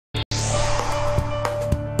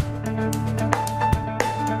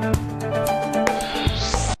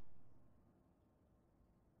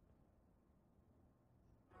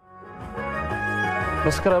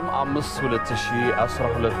መስከረም 5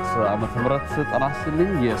 2012 ዓመተ ምህረት ጣናስልኝ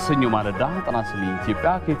የሰኞ ማለዳ ጣናስልኝ ኢትዮጵያ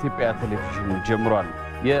ከኢትዮጵያ ቴሌቪዥን ጀምሯል።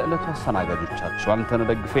 የዕለቱ አስተናጋጆቻችሁ አንተነህ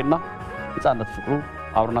ደግፌና ነጻነት ፍቅሩ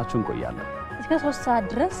አብረናችሁን ቆያለን። እስከ 3 ሰዓት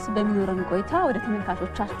ድረስ በሚኖረን ቆይታ ወደ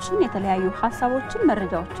ተመልካቾቻችን የተለያዩ ሐሳቦችን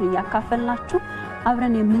መረጃዎችን ያካፈልናችሁ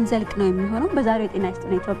አብረን የምንዘልቅ ነው የሚሆነው። በዛሬው ጤና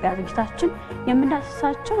ይስጥልኝ ኢትዮጵያ ዝግጅታችን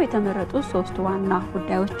የምንዳስሳቸው የተመረጡ 3 ዋና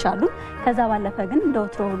ጉዳዮች አሉ። ከዛ ባለፈ ግን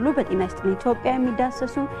እንደወትሮ ሁሉ በጤና ይስጥልኝ ኢትዮጵያ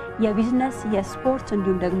የሚዳሰሱ የቢዝነስ የስፖርት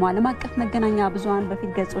እንዲሁም ደግሞ ዓለም አቀፍ መገናኛ ብዙሃን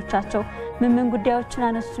በፊት ገጾቻቸው ምን ጉዳዮችን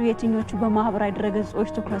አነሱ፣ የትኞቹ በማህበራዊ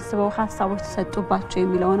ድረገጾች ትኩረት ስበው ሐሳቦች ተሰጡባቸው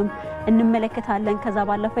የሚለውንም እንመለከታለን። ከዛ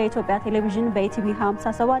ባለፈ የኢትዮጵያ ቴሌቪዥን በኢቲቪ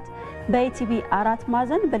 57 በኢቲቪ 4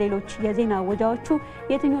 ማዕዘን በሌሎች የዜና ወጃዎቹ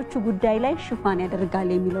የትኞቹ ጉዳይ ላይ ሽፋን ያደርጋል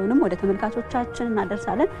የሚለውንም ወደ ተመልካቾቻችን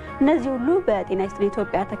እናደርሳለን። እነዚህ ሁሉ በጤና ይስጥልኝ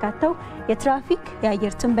ኢትዮጵያ ተካተው የትራፊክ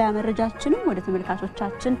የአየር ትንበያ መረጃችንም ወደ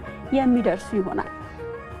ተመልካቾቻችን የሚደርሱ ይሆናል።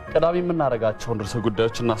 ቀዳሚ የምናረጋቸው ርዕሰ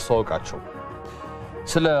ጉዳዮች እናስተዋውቃቸው።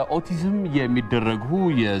 ስለ ኦቲዝም የሚደረጉ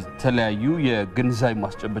የተለያዩ የግንዛቤ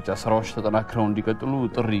ማስጨበጫ ስራዎች ተጠናክረው እንዲቀጥሉ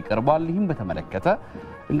ጥሪ ይቀርባል። ይህም በተመለከተ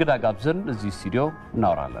እንግዳ ጋብዘን እዚህ ስቱዲዮ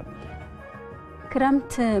እናወራለን።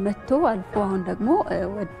 ክረምት መጥቶ አልፎ አሁን ደግሞ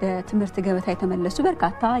ወደ ትምህርት ገበታ የተመለሱ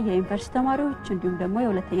በርካታ የዩኒቨርሲቲ ተማሪዎች እንዲሁም ደግሞ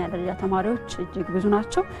የሁለተኛ ደረጃ ተማሪዎች እጅግ ብዙ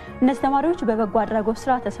ናቸው። እነዚህ ተማሪዎች በበጎ አድራጎት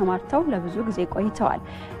ስራ ተሰማርተው ለብዙ ጊዜ ቆይተዋል።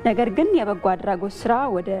 ነገር ግን የበጎ አድራጎት ስራ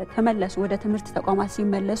ወደ ትምህርት ተቋማት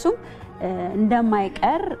ሲመለሱ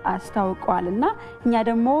እንደማይቀር አስታውቀዋልና እኛ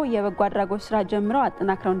ደግሞ የበጎ አድራጎት ስራ ጀምረው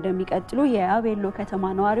አጠናክረው እንደሚቀጥሉ የአቤሎ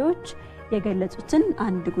ከተማ ነዋሪዎች የገለጹትን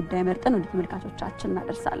አንድ ጉዳይ መርጠን ወደ ተመልካቾቻችን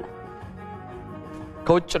እናደርሳለን።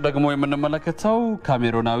 ከውጭ ደግሞ የምንመለከተው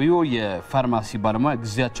ካሜሮናዊው የፋርማሲ ባለሙያ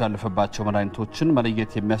ጊዜያቸው ያለፈባቸው መድኃኒቶችን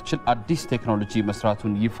መለየት የሚያስችል አዲስ ቴክኖሎጂ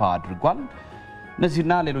መስራቱን ይፋ አድርጓል።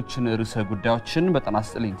 እነዚህና ሌሎችን ርዕሰ ጉዳዮችን በጤና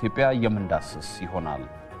ይስጥልኝ ኢትዮጵያ የምንዳስስ ይሆናል።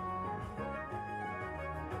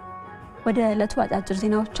 ወደ ዕለቱ አጫጭር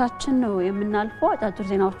ዜናዎቻችን ነው የምናልፈው። አጫጭር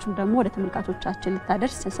ዜናዎችን ደግሞ ወደ ተመልካቾቻችን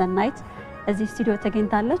ልታደርስ ሰናይት እዚህ ስቱዲዮ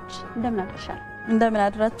ተገኝታለች። እንደምን አድርሻል? እንደምን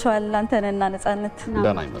አድራችኋል? አንተነህና ነጻነት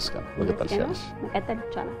ደህና ይመስገን። መቀጠል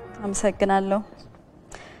ይቻላል። አመሰግናለሁ።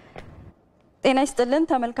 ጤና ይስጥልን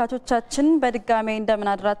ተመልካቾቻችን፣ በድጋሜ እንደምን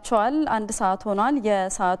አድራችኋል? 1 ሰዓት ሆኗል።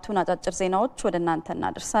 የሰዓቱን አጫጭር ዜናዎች ወደ እናንተ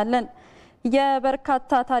እናደርሳለን።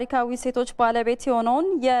 የበርካታ ታሪካዊ ሴቶች ባለቤት የሆነውን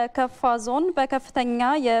የከፋ ዞን በከፍተኛ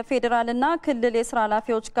የፌዴራልና ክልል የስራ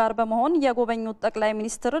ኃላፊዎች ጋር በመሆን የጎበኙት ጠቅላይ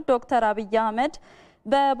ሚኒስትር ዶክተር አብይ አህመድ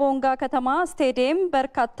በቦንጋ ከተማ ስቴዲየም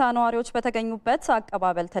በርካታ ነዋሪዎች በተገኙበት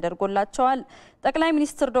አቀባበል ተደርጎላቸዋል። ጠቅላይ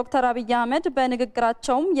ሚኒስትር ዶክተር አብይ አህመድ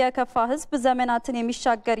በንግግራቸውም የከፋ ህዝብ ዘመናትን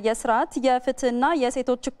የሚሻገር የስርዓት የፍትህና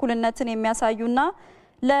የሴቶች እኩልነትን የሚያሳዩና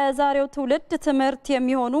ለዛሬው ትውልድ ትምህርት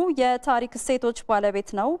የሚሆኑ የታሪክ እሴቶች ባለቤት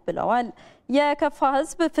ነው ብለዋል። የከፋ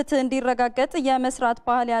ህዝብ ፍትህ እንዲረጋገጥ የመስራት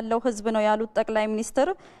ባህል ያለው ህዝብ ነው ያሉት ጠቅላይ ሚኒስትር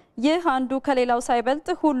ይህ አንዱ ከሌላው ሳይበልጥ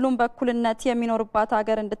ሁሉም በእኩልነት የሚኖርባት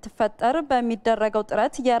ሀገር እንድትፈጠር በሚደረገው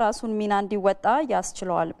ጥረት የራሱን ሚና እንዲወጣ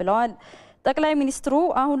ያስችለዋል ብለዋል። ጠቅላይ ሚኒስትሩ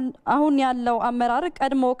አሁን ያለው አመራር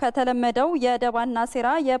ቀድሞ ከተለመደው የደባና ሴራ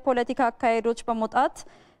የፖለቲካ አካሄዶች በመውጣት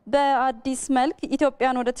በአዲስ መልክ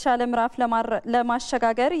ኢትዮጵያን ወደ ተሻለ ምዕራፍ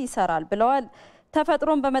ለማሸጋገር ይሰራል ብለዋል።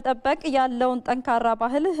 ተፈጥሮን በመጠበቅ ያለውን ጠንካራ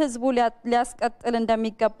ባህል ህዝቡ ሊያስቀጥል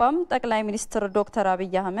እንደሚገባም ጠቅላይ ሚኒስትር ዶክተር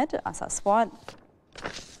አብይ አህመድ አሳስበዋል።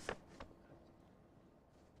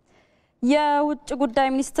 የውጭ ጉዳይ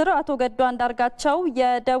ሚኒስትር አቶ ገዱ አንዳርጋቸው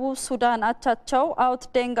የደቡብ ሱዳን አቻቸው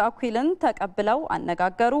አውትዴንግ አኩይልን ተቀብለው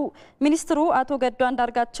አነጋገሩ። ሚኒስትሩ አቶ ገዱ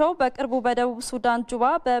አንዳርጋቸው በቅርቡ በደቡብ ሱዳን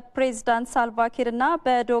ጁባ በፕሬዝዳንት ሳልቫኪርና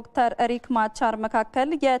በዶክተር ሪክ ማቻር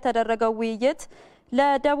መካከል የተደረገው ውይይት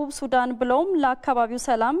ለደቡብ ሱዳን ብሎም ለአካባቢው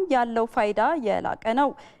ሰላም ያለው ፋይዳ የላቀ ነው።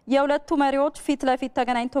 የሁለቱ መሪዎች ፊት ለፊት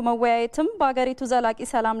ተገናኝቶ መወያየትም በአገሪቱ ዘላቂ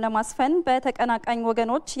ሰላም ለማስፈን በተቀናቃኝ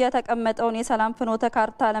ወገኖች የተቀመጠውን የሰላም ፍኖተ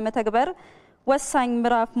ካርታ ለመተግበር ወሳኝ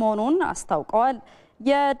ምዕራፍ መሆኑን አስታውቀዋል።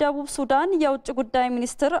 የደቡብ ሱዳን የውጭ ጉዳይ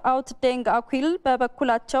ሚኒስትር አውትዴንግ አኩይል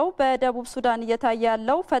በበኩላቸው በደቡብ ሱዳን እየታየ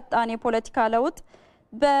ያለው ፈጣን የፖለቲካ ለውጥ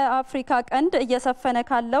በአፍሪካ ቀንድ እየሰፈነ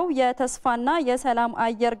ካለው የተስፋና የሰላም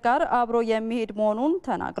አየር ጋር አብሮ የሚሄድ መሆኑን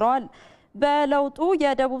ተናግረዋል። በለውጡ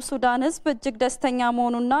የደቡብ ሱዳን ህዝብ እጅግ ደስተኛ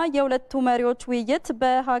መሆኑና የሁለቱ መሪዎች ውይይት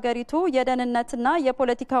በሀገሪቱ የደህንነትና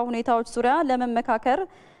የፖለቲካ ሁኔታዎች ዙሪያ ለመመካከር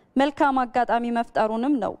መልካም አጋጣሚ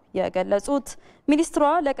መፍጠሩንም ነው የገለጹት። ሚኒስትሯ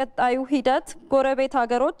ለቀጣዩ ሂደት ጎረቤት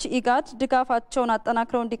ሀገሮች ኢጋድ ድጋፋቸውን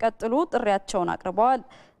አጠናክረው እንዲቀጥሉ ጥሪያቸውን አቅርበዋል።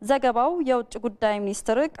 ዘገባው የውጭ ጉዳይ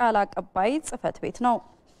ሚኒስትር ቃል አቀባይ ጽህፈት ቤት ነው።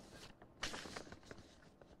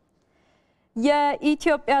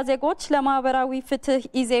 የኢትዮጵያ ዜጎች ለማህበራዊ ፍትህ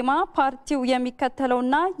ኢዜማ ፓርቲው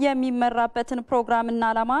የሚከተለውና የሚመራበትን ፕሮግራምና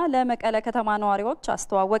ዓላማ ለመቀለ ከተማ ነዋሪዎች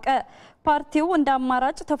አስተዋወቀ። ፓርቲው እንደ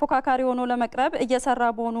አማራጭ ተፎካካሪ ሆኖ ለመቅረብ እየሰራ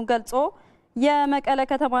መሆኑን ገልጾ የመቀለ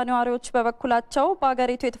ከተማ ነዋሪዎች በበኩላቸው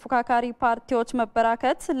በአገሪቱ የተፎካካሪ ፓርቲዎች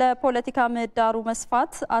መበራከት ለፖለቲካ ምህዳሩ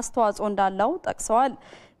መስፋት አስተዋጽኦ እንዳለው ጠቅሰዋል።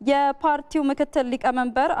 የፓርቲው ምክትል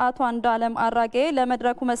ሊቀመንበር አቶ አንዳለም አራጌ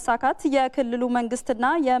ለመድረኩ መሳካት የክልሉ መንግስትና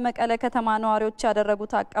የመቀለ ከተማ ነዋሪዎች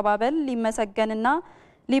ያደረጉት አቀባበል ሊመሰገንና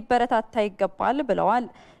ሊበረታታ ይገባል ብለዋል።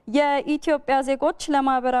 የኢትዮጵያ ዜጎች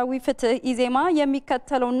ለማህበራዊ ፍትህ ኢዜማ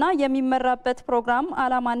የሚከተለውና የሚመራበት ፕሮግራም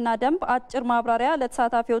ዓላማና ደንብ አጭር ማብራሪያ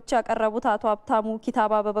ለተሳታፊዎች ያቀረቡት አቶ ሀብታሙ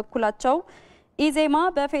ኪታባ በበኩላቸው ኢዜማ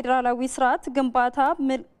በፌዴራላዊ ስርዓት ግንባታ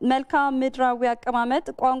መልክዓ ምድራዊ አቀማመጥ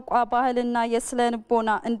ቋንቋ ባህልና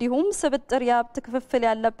የስነልቦና እንዲሁም ስብጥር የሀብት ክፍፍል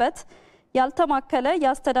ያለበት ያልተማከለ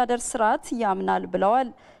የአስተዳደር ስርዓት ያምናል ብለዋል።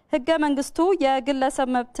 ህገ መንግስቱ የግለሰብ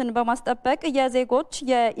መብትን በማስጠበቅ የዜጎች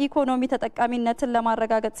የኢኮኖሚ ተጠቃሚነትን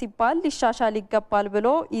ለማረጋገጥ ሲባል ሊሻሻል ይገባል ብሎ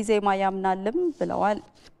ኢዜማ ያምናልም ብለዋል።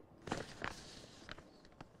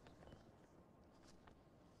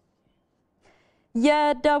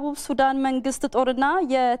 የደቡብ ሱዳን መንግስት ጦርና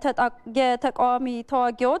የተቃዋሚ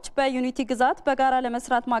ተዋጊዎች በዩኒቲ ግዛት በጋራ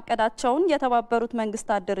ለመስራት ማቀዳቸውን የተባበሩት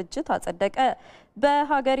መንግስታት ድርጅት አጸደቀ።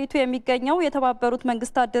 በሀገሪቱ የሚገኘው የተባበሩት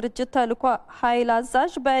መንግስታት ድርጅት ተልዕኮ ኃይል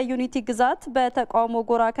አዛዥ በዩኒቲ ግዛት በተቃውሞ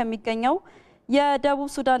ጎራ ከሚገኘው የደቡብ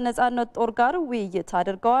ሱዳን ነጻነት ጦር ጋር ውይይት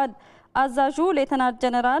አድርገዋል። አዛዡ ሌተናንት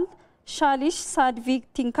ጀነራል ሻሊሽ ሳድቪክ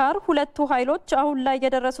ቲንካር ሁለቱ ኃይሎች አሁን ላይ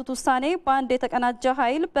የደረሱት ውሳኔ በአንድ የተቀናጀ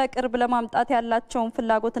ኃይል በቅርብ ለማምጣት ያላቸውን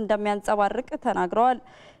ፍላጎት እንደሚያንጸባርቅ ተናግረዋል።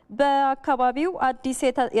 በአካባቢው አዲስ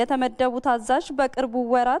የተመደቡት አዛዥ በቅርቡ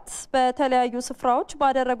ወራት በተለያዩ ስፍራዎች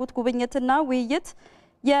ባደረጉት ጉብኝትና ውይይት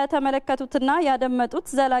የተመለከቱትና ያደመጡት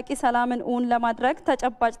ዘላቂ ሰላምን እውን ለማድረግ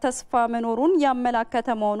ተጨባጭ ተስፋ መኖሩን ያመላከተ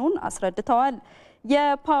መሆኑን አስረድተዋል።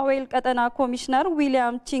 የፓዌል ቀጠና ኮሚሽነር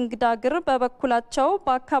ዊሊያም ቺንግዳግር በበኩላቸው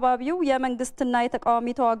በአካባቢው የመንግስትና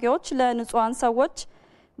የተቃዋሚ ተዋጊዎች ለንጹሃን ሰዎች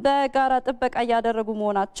በጋራ ጥበቃ ያደረጉ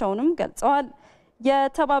መሆናቸውንም ገልጸዋል።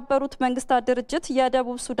 የተባበሩት መንግስታት ድርጅት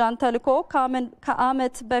የደቡብ ሱዳን ተልዕኮ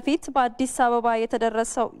ከዓመት በፊት በአዲስ አበባ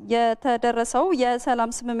የተደረሰው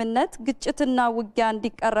የሰላም ስምምነት ግጭትና ውጊያ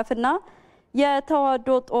እንዲቀረፍና የተዋሕዶ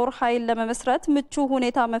ጦር ኃይል ለመመስረት ምቹ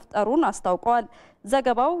ሁኔታ መፍጠሩን አስታውቀዋል።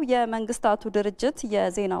 ዘገባው የመንግስታቱ ድርጅት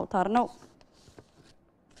የዜና አውታር ነው።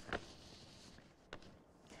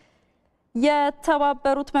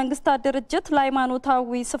 የተባበሩት መንግስታት ድርጅት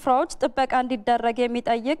ለሃይማኖታዊ ስፍራዎች ጥበቃ እንዲደረግ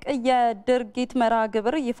የሚጠይቅ የድርጊት መርሃ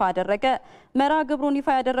ግብር ይፋ አደረገ። መርሃ ግብሩን ይፋ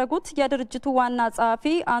ያደረጉት የድርጅቱ ዋና ጸሐፊ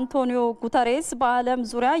አንቶኒዮ ጉተሬስ በዓለም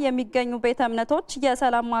ዙሪያ የሚገኙ ቤተ እምነቶች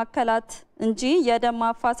የሰላም ማዕከላት እንጂ የደም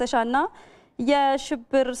ማፋሰሻና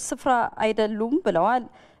የሽብር ስፍራ አይደሉም ብለዋል።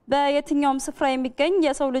 በየትኛውም ስፍራ የሚገኝ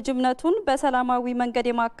የሰው ልጅ እምነቱን በሰላማዊ መንገድ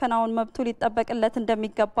የማከናወን መብቱ ሊጠበቅለት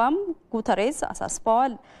እንደሚገባም ጉተሬስ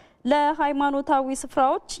አሳስበዋል። ለሃይማኖታዊ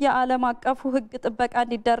ስፍራዎች የዓለም አቀፉ ሕግ ጥበቃ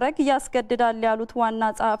እንዲደረግ ያስገድዳል ያሉት ዋና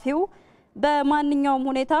ጸሐፊው በማንኛውም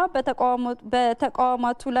ሁኔታ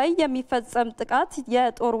በተቋማቱ ላይ የሚፈጸም ጥቃት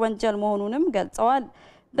የጦር ወንጀል መሆኑንም ገልጸዋል።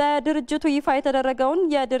 በድርጅቱ ይፋ የተደረገውን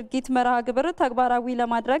የድርጊት መርሃ ግብር ተግባራዊ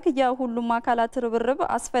ለማድረግ የሁሉም አካላት ርብርብ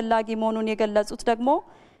አስፈላጊ መሆኑን የገለጹት ደግሞ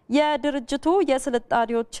የድርጅቱ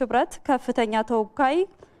የስልጣኔዎች ህብረት ከፍተኛ ተወካይ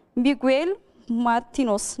ሚጉኤል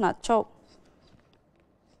ማርቲኖስ ናቸው።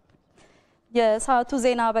 የሰዓቱ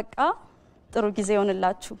ዜና በቃ። ጥሩ ጊዜ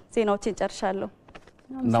ይሆንላችሁ። ዜናዎችን ጨርሻለሁ።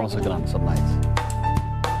 እናመሰግናለን ሰናይት።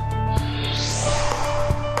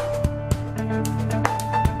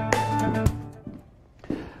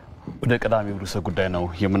 ወደ ቀዳሚው ርዕሰ ጉዳይ ነው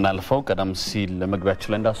የምናልፈው። ቀደም ሲል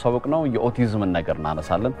ለመግቢያችን ላይ እንዳሳወቅ ነው የኦቲዝምን ነገር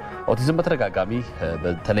እናነሳለን። ኦቲዝም በተደጋጋሚ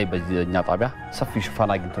በተለይ በእኛ ጣቢያ ሰፊ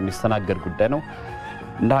ሽፋን አግኝቶ የሚስተናገድ ጉዳይ ነው።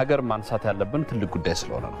 እንደ ሀገር ማንሳት ያለብን ትልቅ ጉዳይ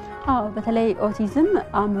ስለሆነ ነው። አዎ፣ በተለይ ኦቲዝም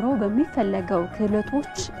አእምሮ በሚፈለገው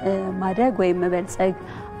ክህሎቶች ማደግ ወይም መበልጸግ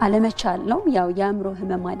አለመቻል ነው። ያው የአእምሮ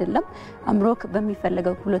ህመም አይደለም። አእምሮ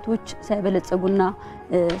በሚፈለገው ክህሎቶች ሳይበለጽጉና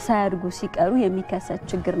ሳያድጉ ሲቀሩ የሚከሰት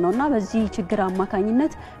ችግር ነውና በዚህ ችግር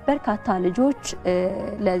አማካኝነት በርካታ ልጆች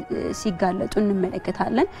ሲጋለጡ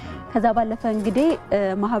እንመለከታለን። ከዛ ባለፈ እንግዲህ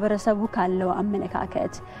ማህበረሰቡ ካለው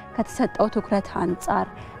አመለካከት ከተሰጠው ትኩረት አንጻር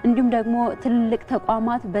እንዲሁም ደግሞ ትልቅ ተቋማት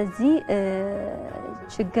በዚህ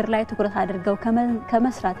ችግር ላይ ትኩረት አድርገው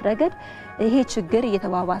ከመስራት ረገድ ይሄ ችግር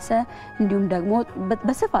እየተባባሰ እንዲሁም ደግሞ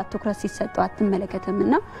በስፋት ትኩረት ሲሰጠው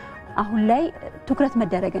አትመለከተምና አሁን ላይ ትኩረት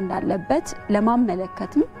መደረግ እንዳለበት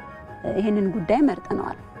ለማመለከትም ይሄንን ጉዳይ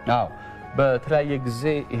መርጠናል። አዎ፣ በተለያየ ጊዜ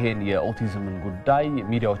ይሄን የኦቲዝምን ጉዳይ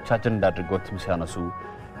ሚዲያዎች አጀንዳ አድርገውት ሲያነሱ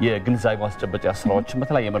የግንዛቤ ማስጨበጫ ስራዎችን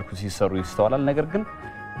በተለያየ መልኩ ሲሰሩ ይስተዋላል። ነገር ግን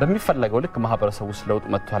በሚፈልገው ልክ ማህበረሰቡ ውስጥ ለውጥ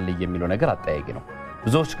መጥቷል የሚለው ነገር አጠያቂ ነው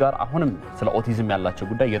ብዙዎች ጋር አሁንም ስለ ኦቲዝም ያላቸው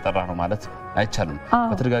ጉዳይ እየጠራ ነው ማለት አይቻልም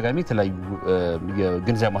በተደጋጋሚ የተለያዩ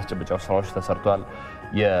የግንዛቤ ማስጨበጫ ስራዎች ተሰርቷል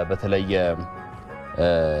በተለይ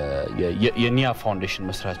የኒያ ፋውንዴሽን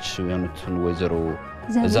መስራች የሆኑትን ወይዘሮ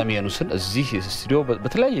ዘሚያኑስን እዚህ ስቱዲዮ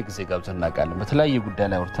በተለያየ ጊዜ ጋብዘን እናቃለን በተለያየ ጉዳይ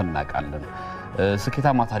ላይ ወርተን እናቃለን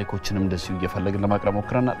ስኬታማ ታሪኮችንም እንደዚሁ እየፈለግን ለማቅረብ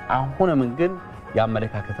ሞክረናል አሁንም ግን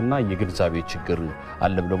ያመለካከትና የግንዛቤ ችግር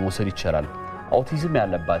አለ ብሎ መውሰድ ይቻላል ኦቲዝም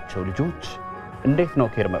ያለባቸው ልጆች እንዴት ነው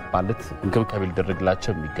ኬር ማለት እንክብካቤ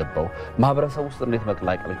ሊደረግላቸው የሚገባው ማህበረሰብ ውስጥ እንዴት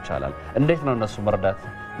መቀላቀል ይቻላል እንዴት ነው እነሱ መረዳት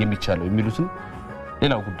የሚቻለው የሚሉትን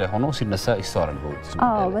ሌላው ጉዳይ ሆኖ ሲነሳ ይስተዋላል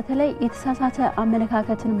በተለይ የተሳሳተ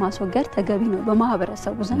አመለካከትን ማስወገድ ተገቢ ነው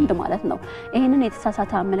በማህበረሰቡ ዘንድ ማለት ነው ይሄንን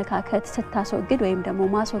የተሳሳተ አመለካከት ስታስወግድ ወይም ደግሞ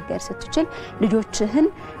ማስወገድ ስትችል ልጆችህን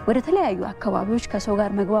ወደ ተለያዩ አካባቢዎች ከሰው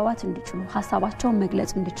ጋር መግባባት እንዲችሉ ሐሳባቸውን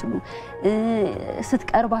መግለጽ እንዲችሉ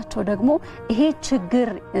ስትቀርባቸው ደግሞ ይሄ ችግር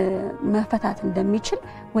መፈታት እንደሚችል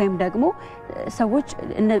ወይም ደግሞ ሰዎች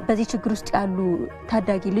በዚህ ችግር ውስጥ ያሉ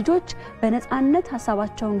ታዳጊ ልጆች በነፃነት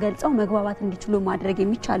ሐሳባቸውን ገልጸው መግባባት እንዲችሉ ማድረግ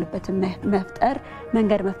የሚቻልበት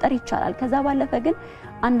መንገድ መፍጠር ይቻላል ከዛ ባለፈ ግን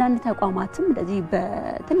አንዳንድ ተቋማትም እንደዚህ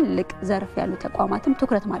በትልቅ ዘርፍ ያሉ ተቋማትም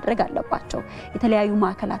ትኩረት ማድረግ አለባቸው የተለያዩ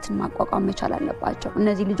ማዕከላትን ማቋቋም መቻል አለባቸው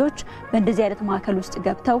እነዚህ ልጆች በእንደዚህ አይነት ማዕከል ውስጥ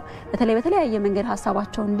ገብተው በተለያየ መንገድ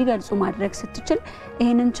ሐሳባቸውን እንዲገልጹ ማድረግ ስትችል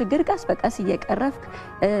ይሄንን ችግር ቀስ በቀስ እየቀረፍክ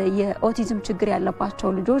የኦቲዝም ችግር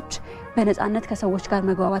ያለባቸው ልጆች በነፃነት ከሰዎች ጋር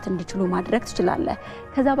መግባባት እንዲችሉ ማድረግ ትችላለህ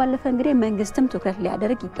ከዛ ባለፈ እንግዲህ መንግስትም ትኩረት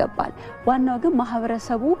ሊያደርግ ይገባል ዋናው ግን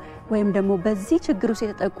ማህበረሰቡ ወይም ደግሞ በዚህ ችግር ውስጥ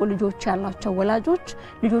የተጠቁ ልጆች ያላቸው ወላጆች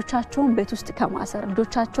ልጆቻቸውን ቤት ውስጥ ከማሰር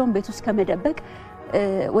ልጆቻቸውን ቤት ውስጥ ከመደበቅ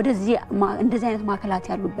ወደዚህ እንደዚህ አይነት ማከላት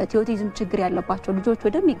ያሉበት የኦቲዝም ችግር ያለባቸው ልጆች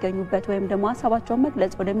ወደሚገኙበት ወይም ደግሞ ሐሳባቸውን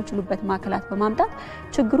መግለጽ ወደሚችሉበት ማከላት በማምጣት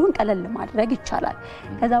ችግሩን ቀለል ማድረግ ይቻላል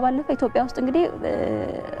ከዛ ባለፈ ኢትዮጵያ ውስጥ እንግዲህ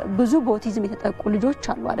ብዙ በኦቲዝም የተጠቁ ልጆች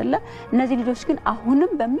አሉ አይደለ እነዚህ ልጆች ግን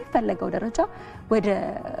አሁንም በሚፈልገው ደረጃ ወደ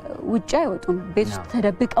ውጭ አይወጡም ቤት ውስጥ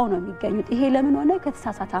ተደብቀው ነው የሚገኙት ይሄ ለምን ሆነ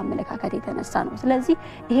ከተሳሳተ አመለካከት የተነሳ ነው ስለዚህ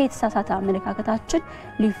ይሄ የተሳሳተ አመለካከታችን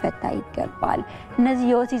ሊፈታ ይገባል እነዚህ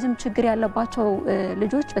የኦቲዝም ችግር ያለባቸው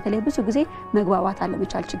ልጆች በተለይ ብዙ ጊዜ መግባባት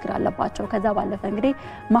አለመቻል ችግር አለባቸው ከዛ ባለፈ እንግዲህ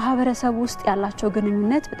ማህበረሰብ ውስጥ ያላቸው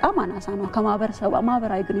ግንኙነት በጣም አናሳ ነው ከማህበረሰቡ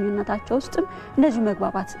ማህበራዊ ግንኙነታቸው ውስጥም እንደዚህ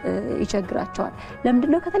መግባባት ይቸግራቸዋል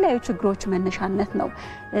ለምንድነው ከተለያዩ ችግሮች መነሻነት ነው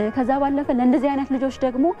ከዛ ባለፈ ለእንደዚህ አይነት ልጆች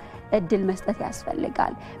ደግሞ እድል መስጠት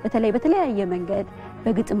ያስፈልጋል በተለይ በተለያየ መንገድ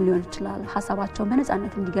በግጥም ሊሆን ይችላል ሐሳባቸውን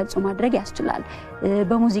በነፃነት እንዲገልጹ ማድረግ ያስችላል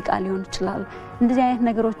በሙዚቃ ሊሆን ይችላል እንደዚህ አይነት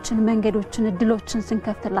ነገሮችን መንገዶችን እድሎችን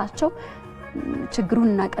ስንከፍትላቸው ችግሩን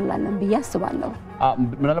እናቀላለን ብዬ አስባለሁ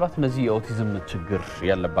ምናልባት እነዚህ የኦቲዝም ችግር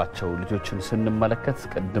ያለባቸው ልጆችን ስንመለከት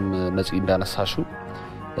ቀደም ነፂ እንዳነሳሹ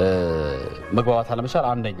መግባባት አለመቻል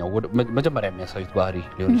አንደኛው መጀመሪያ የሚያሳዩት ባህሪ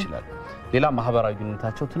ሊሆን ይችላል ሌላ ማህበራዊ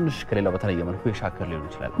ግንኙነታቸው ትንሽ ከሌላው በተለየ መልኩ የሻከር ሊሆን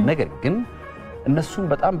ይችላል ነገር ግን እነሱም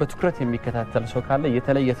በጣም በትኩረት የሚከታተል ሰው ካለ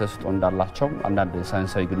የተለየ ተስጦ እንዳላቸው አንዳንድ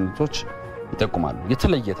ሳይንሳዊ ግንኙነቶች ይጠቁማሉ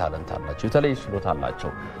የተለየ ታለንት አላቸው የተለየ ችሎታ አላቸው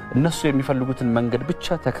እነሱ የሚፈልጉትን መንገድ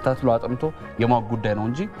ብቻ ተከታትሎ አጥምቶ የማወቅ ጉዳይ ነው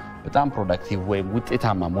እንጂ በጣም ፕሮዳክቲቭ ወይም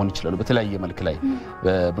ውጤታማ መሆን ይችላሉ በተለያየ መልኩ ላይ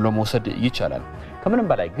ብሎ መውሰድ ይቻላል ከምንም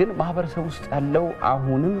በላይ ግን ማህበረሰብ ውስጥ ያለው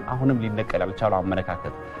አሁንም ሊነቀል ያልቻለው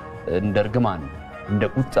አመለካከት እንደ እርግማን እንደ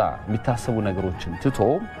ቁጣ የሚታሰቡ ነገሮችን ትቶ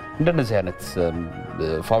እንደነዚህ አይነት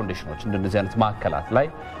ፋውንዴሽኖች እንደነዚህ አይነት ማዕከላት ላይ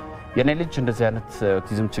የኔ ልጅ እንደዚህ አይነት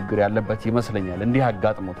ኦቲዝም ችግር ያለበት ይመስለኛል እንዲህ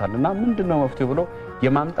አጋጥሞታልና ምንድነው መፍትሄው ብሎ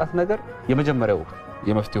የማምጣት ነገር የመጀመሪያው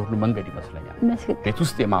የመፍትሄው ሁሉ መንገድ ይመስለኛል ቤት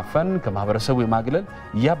ውስጥ የማፈን ከማህበረሰቡ የማግለል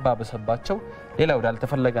ያባበሰባቸው ሌላ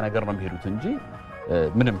ወዳልተፈለገ ነገር ነው የሚሄዱት እንጂ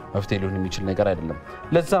ምንም መፍትሄ ሊሆን የሚችል ነገር አይደለም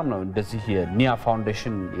ለዛም ነው እንደዚህ የኒያ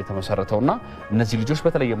ፋውንዴሽን የተመሰረተውና እነዚህ ልጆች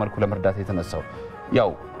በተለየ መልኩ ለመርዳት የተነሳው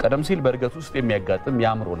ያው ቀደም ሲል በእርገት ውስጥ የሚያጋጥም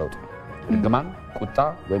ያምሮ ለውጥ ግማን ቁጣ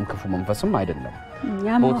ወይም ክፉ መንፈስም አይደለም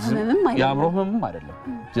ያምሮ ህመምም አይደለም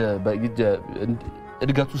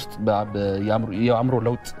እድገት ውስጥ ያምሮ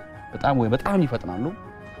ለውጥ በጣም ይፈጥናሉ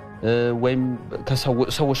ወይም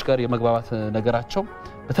ከሰዎች ጋር የመግባባት ነገራቸው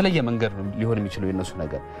በተለየ መንገድ ሊሆን የሚችለው የነሱ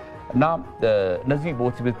ነገር እና እነዚህ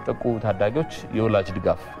በኦቲዝም የተጠቁ ታዳጊዎች የወላጅ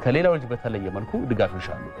ድጋፍ ከሌላው ልጅ በተለየ መልኩ ድጋፍ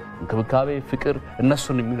ይሻሉ እንክብካቤ ፍቅር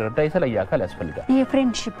እነሱን የሚረዳ የተለየ አካል ያስፈልጋል ይሄ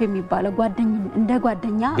ፍሬንድሺፕ የሚባለው እንደ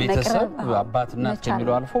ጓደኛ ቤተሰብ አባት እናት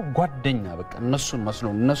የሚለው አልፎ ጓደኛ በቃ እነሱን መስሎ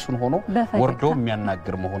እነሱን ሆኖ ወርዶ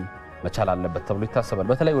የሚያናግር መሆን መቻል አለበት ተብሎ ይታሰባል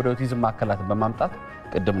በተለይ ወደ ኦቲዝም ማዕከላት በማምጣት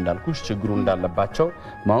ቀደም እንዳልኩሽ ችግሩ እንዳለባቸው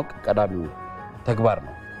ማወቅ ቀዳሚው ተግባር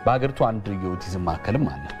ነው በአገሪቱ አንድ የኦቲዝም ማዕከልም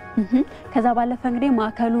አለ ከዛ ባለፈ እንግዲህ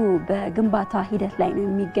ማዕከሉ በግንባታ ሂደት ላይ ነው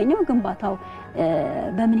የሚገኘው ግንባታው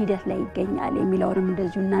በምን ሂደት ላይ ይገኛል የሚለውንም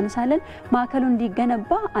እንደዚሁ እናነሳለን ማዕከሉ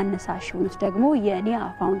እንዲገነባ አነሳሽ ሆኑት ደግሞ የኒያ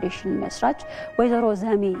ፋውንዴሽን መስራች ወይዘሮ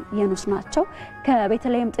ዘሜ የኑስ ናቸው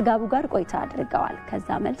ከቤተልሔም ጥጋቡ ጋር ቆይታ አድርገዋል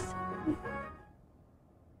ከዛ መልስ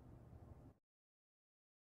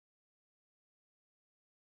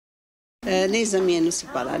እኔ ዘሜ የኑስ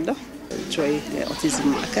ይባላለሁ ጆይ ኦቲዝም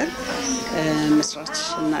ማዕከል መስራች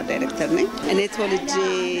እና ዳይሬክተር ነኝ እኔ ተወልጄ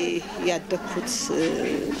ያደኩት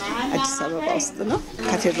አዲስ አበባ ውስጥ ነው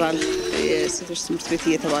ካቴድራል የሴቶች ትምህርት ቤት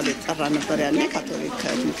እየተባለ ይጠራ ነበር ያኔ ካቶሊክ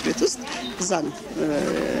ትምህርት ቤት ውስጥ እዛ ነው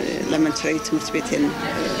ኤሌመንተሪ ትምህርት ቤትን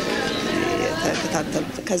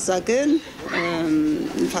ተከታተልኩት ከዛ ግን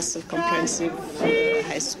ፋሲል ኮምፕሬሄንሲቭ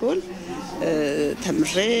ሃይ ስኩል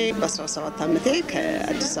ተምሬ በ17 ዓመቴ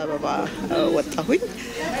ከአዲስ አበባ ወጣሁኝ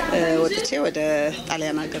ወጥቼ ወደ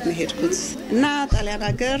ጣሊያን ሀገር ነው ሄድኩት እና ጣሊያን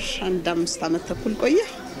ሀገር አንድ 5 ዓመት ተኩል ቆየ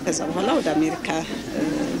ከዛ በኋላ ወደ አሜሪካ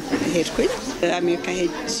ሄድኩኝ አሜሪካ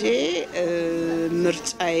ሄጄ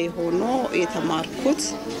ምርጫዬ ሆኖ የተማርኩት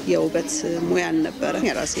የውበት ሙያ ነበር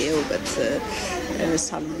የራሴ የውበት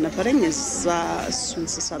ሳሎን ነበርኝ እዛ እሱን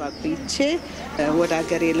ስሰራ ቆይቼ ወደ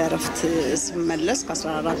ሀገሬ ለረፍት ስመለስ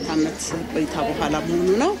ከ14 ዓመት ቆይታ በኋላ መሆኑ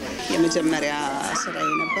ነው የመጀመሪያ ስራዬ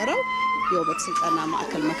የነበረው የውበት ስልጠና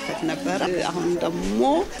ማዕከል መክፈት ነበር አሁን ደግሞ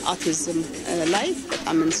ኦቲዝም ላይ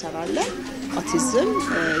በጣም እንሰራለን ኦቲዝም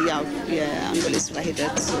ያው የአንጎል ስራ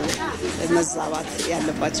ሂደት መዛባት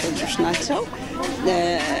ያለባቸው ልጆች ናቸው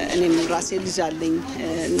እኔም ራሴ ልጅ አለኝ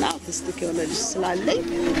እና ኦቲስቲክ የሆነ ልጅ ስላለኝ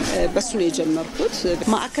በሱ ነው የጀመርኩት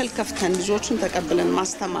ማዕከል ከፍተን ልጆቹን ተቀብለን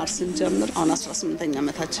ማስተማር ስንጀምር አሁን 18ኛ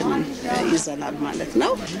ዓመታችንን ይዘናል ማለት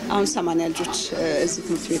ነው አሁን 80 ልጆች እዚህ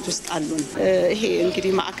ትምህርት ቤት ውስጥ አሉን ይሄ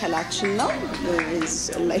እንግዲህ ማዕከላችን ነው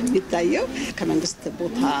ላይ የሚታየው ከመንግስት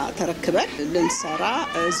ቦታ ተረክበን ልንሰራ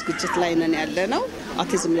ዝግጅት ላይ ነን ያለነው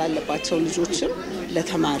ኦቲዝም ላለባቸው ልጆችም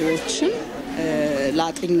ለተማሪዎችም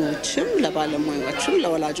ለአጥኞችም ለባለሙያዎችም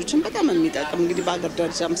ለወላጆችም በጣም የሚጠቅም እንግዲህ በአገር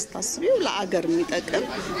ደረጃ መስታስቢው ለአገር የሚጠቅም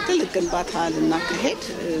ትልቅ ግንባታ ልናካሄድ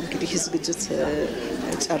እንግዲህ ዝግጅት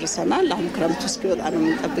ጨርሰናል አሁን ክረምቱ እስኪወጣ ነው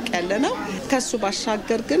የምንጠብቅ ያለነው ከሱ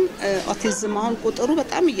ባሻገር ግን ኦቲዝም አሁን ቁጥሩ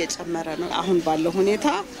በጣም እየጨመረ ነው አሁን ባለው ሁኔታ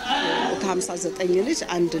ከ59 ልጅ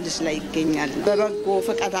አንድ ልጅ ላይ ይገኛል በበጎ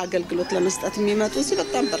ፈቃድ አገልግሎት ለመስጠት የሚመጡ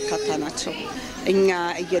በጣም በርካታ ናቸው እኛ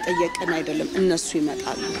እየጠየቅን አይደለም እነሱ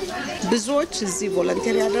ይመጣሉ ብዙዎች እዚህ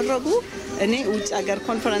ቮለንቲር ያደረጉ እኔ ውጭ ሀገር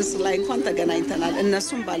ኮንፈረንስ ላይ እንኳን ተገናኝተናል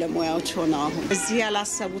እነሱም ባለሙያዎች ሆነው አሁን እዚህ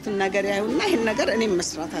ያላሰቡትን ነገር ያዩና ይሄን ነገር እኔም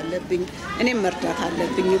መስራት አለብኝ እኔም መርዳት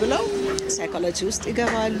አለብኝ ብለው ሳይኮሎጂ ውስጥ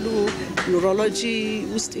ይገባሉ ኒውሮሎጂ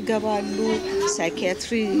ውስጥ ይገባሉ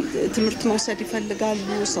ሳይኪያትሪ ትምህርት መውሰድ ይፈልጋሉ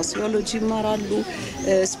ሶሲዮሎጂ ይማራሉ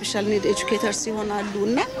ስፔሻል ኒድ ኤጁኬተርስ ይሆናሉ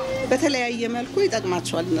እና በተለያየ መልኩ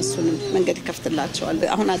ይጠቅማቸዋል እነሱንም መንገድ ይከፍትላቸዋል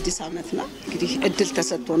አሁን አዲስ አመት ነው እንግዲህ እድል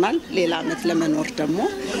ተሰጥቶናል ሌላ አመት ለመኖር ደግሞ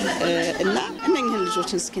እና እነኝህን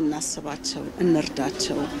ልጆችን እስኪናስባቸው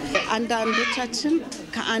እንርዳቸው አንዳንዶቻችን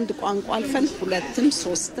ከአንድ ቋንቋ አልፈን ሁለትም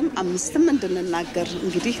ሶስትም አምስትም እንድንናገር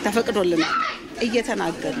እንግዲህ ተፈቅዶልናል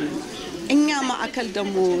እየተናገርን እኛ ማዕከል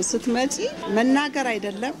ደግሞ ስትመጪ መናገር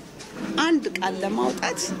አይደለም አንድ ቃል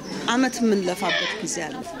ለማውጣት አመት ምን ለፋበት ጊዜ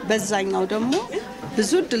አለ በዛኛው ደግሞ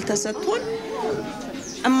ብዙ እድል ተሰጥቶን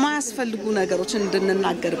የማያስፈልጉ ነገሮችን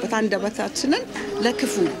እንድንናገርበት አንደበታችንን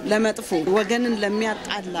ለክፉ ለመጥፎ ወገንን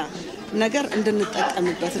ለሚያጣላ ነገር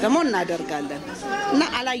እንድንጠቀምበት ደግሞ እናደርጋለን እና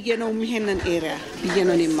አላየነውም ይሄንን ኤሪያ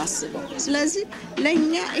ብየነን የማስበው ስለዚህ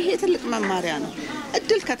ለኛ ይሄ ትልቅ መማሪያ ነው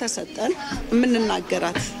እድል ከተሰጠን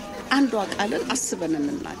የምንናገራት አንዷ ቃልን አስበን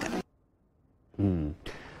እንናገር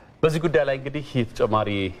በዚህ ጉዳይ ላይ እንግዲህ ተጨማሪ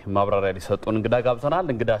ማብራሪያ ሊሰጡን እንግዳ ጋብዘናል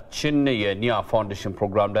እንግዳችን የኒያ ፋውንዴሽን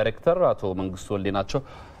ፕሮግራም ዳይሬክተር አቶ መንግስቱ ወልዴ ናቸው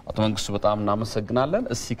አቶ መንግስቱ በጣም እናመሰግናለን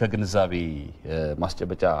እስቲ ከግንዛቤ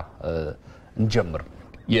ማስጨበጫ እንጀምር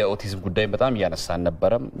የኦቲዝም ጉዳይ በጣም ያነሳን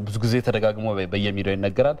ነበር ብዙ ጊዜ ተደጋግሞ በየሚዲያው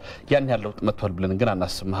ይነገራል ያን ያለው መጥቷል ብለን ግን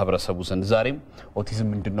አናስብ ማህበረሰቡ ዘንድ ዛሬም ኦቲዝም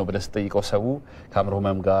ምንድነው ብለ ስጠይቀው ሰው ከአእምሮ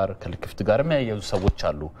ህመም ጋር ከልክፍት ጋር የሚያያዙ ሰዎች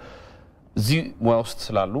አሉ እዚህ ሙያ ውስጥ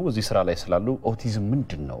ስላሉ እዚህ ስራ ላይ ስላሉ ኦቲዝም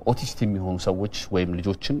ምንድነው ኦቲስት የሚሆኑ ሰዎች ወይም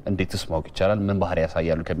ልጆችን እንዴትስ ማወቅ ይቻላል ምን ባህሪ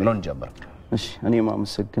ያሳያሉ ከሚለው እንጀምር እሺ እኔ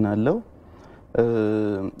ማመሰግናለሁ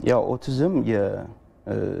ያው ኦቲዝም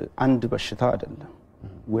የአንድ በሽታ አይደለም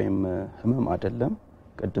ወይም ህመም አይደለም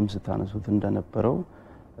ቀደም ስታነሱት እንደነበረው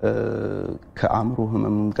ከአእምሮ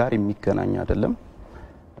ህመም ጋር የሚገናኝ አይደለም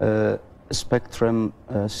ስፔክትረም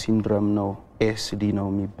ሲንድሮም ነው ኤስዲ ነው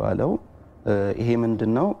የሚባለው ይሄ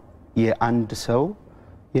ምንድነው የአንድ ሰው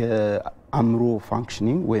የአእምሮ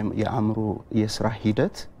ፋንክሽኒንግ ወይም የአእምሮ የስራ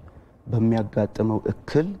ሂደት በሚያጋጥመው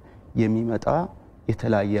እክል የሚመጣ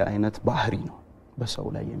የተለያየ አይነት ባህሪ ነው በሰው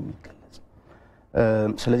ላይ የሚገለጽ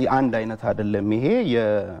ስለዚህ አንድ አይነት አይደለም ይሄ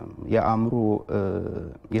የአእምሮ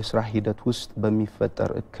የስራ ሂደት ውስጥ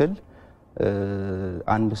በሚፈጠር እክል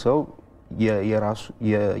አንድ ሰው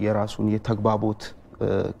የራሱን የተግባቦት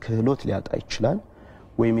ክህሎት ሊያጣ ይችላል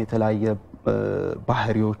ወይም የተለያየ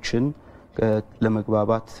ባህሪዎችን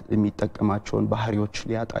ለመግባባት የሚጠቀማቸውን ባህሪዎች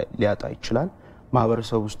ሊያጣ ይችላል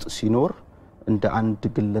ማህበረሰብ ውስጥ ሲኖር እንደ አንድ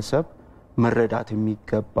ግለሰብ መረዳት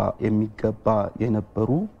የሚገባ የነበሩ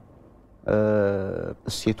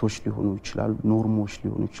እሴቶች ሊሆኑ ይችላሉ ኖርሞች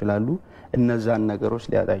ሊሆኑ ይችላሉ እነዛን ነገሮች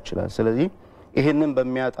ሊያጣ ይችላል ስለዚህ ይሄንን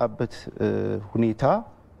በሚያጣበት ሁኔታ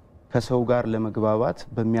ከሰው ጋር ለመግባባት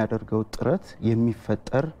በሚያደርገው ጥረት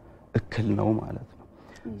የሚፈጠር እክል ነው ማለት ነው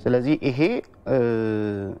ስለዚህ ይሄ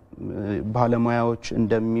ባለሙያዎች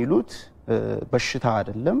እንደሚሉት በሽታ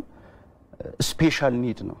አይደለም ስፔሻል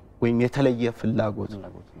ኒድ ነው ወይም የተለየ ፍላጎት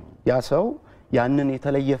ያ ሰው ያንን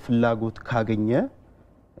የተለየ ፍላጎት ካገኘ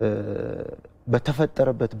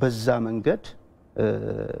በተፈጠረበት በዛ መንገድ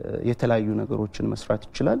የተለያዩ ነገሮችን መስራት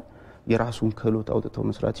ይችላል የራሱን ክህሎት አውጥቶ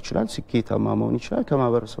መስራት ይችላል ስኬታማ መሆን ይችላል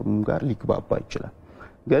ከማህበረሰቡም ጋር ሊግባባ ይችላል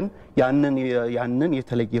ግን ያንን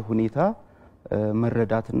የተለየ ሁኔታ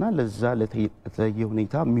መረዳትና ለዛ ለተለየ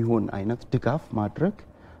ሁኔታ የሚሆን አይነት ድጋፍ ማድረግ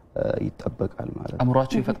ይተበቃል ማለት ነው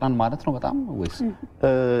አምሯቸው ይፈጥናል ማለት ነው በጣም ወይስ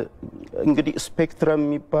እንግዲህ ስፔክትረም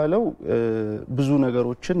የሚባለው ብዙ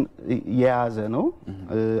ነገሮችን የያዘ ነው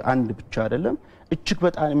አንድ ብቻ አይደለም እጅግ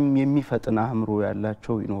በጣም የሚፈጥና አእምሮ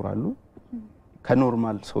ያላቸው ይኖራሉ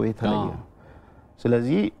ከኖርማል ሰው የተለየ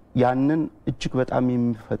ስለዚህ ያንን እጅግ በጣም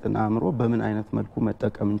የሚፈጥና አእምሮ በምን አይነት መልኩ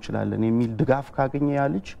መጠቀም እንችላለን የሚል ድጋፍ ካገኘ ያ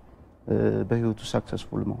ልጅ በህይወቱ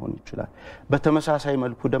ሰክሰስፉል መሆን ይችላል በተመሳሳይ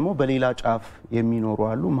መልኩ ደግሞ በሌላ ጫፍ የሚኖሩ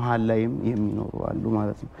አሉ መሃል ላይም የሚኖሩ አሉ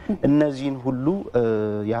ማለት ነው እነዚህን ሁሉ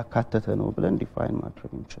ያካተተ ነው ብለን ዲፋይን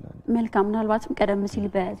ማድረግ እንችላለን መልካም ምናልባትም ቀደም ሲል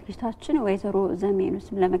በዝግጅታችን ወይዘሮ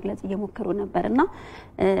ዘሜኑስም ለመግለጽ እየሞከሩ ነበርና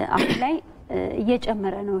አሁን ላይ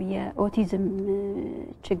እየጨመረ ነው የኦቲዝም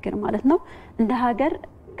ችግር ማለት ነው እንደ ሀገር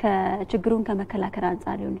ከችግሩን ከመከላከል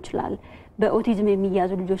አንፃር ሊሆን ይችላል በኦቲዝም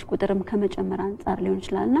የሚያዙ ልጆች ቁጥርም ከመጨመር አንፃር ሊሆን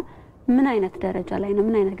ይችላልና ምን አይነት ደረጃ ላይ ነው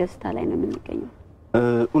ምን አይነት ገጽታ ላይ ነው የምንገኘው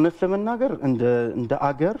እውነት ለመናገር እንደ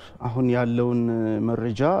አገር አሁን ያለውን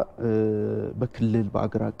መረጃ በክልል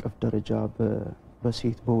በአገር አቀፍ ደረጃ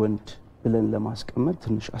በሴት በወንድ ብለን ለማስቀመጥ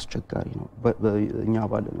ትንሽ አስቸጋሪ ነው እኛ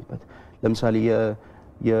ባለንበት ለምሳሌ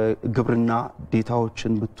የግብርና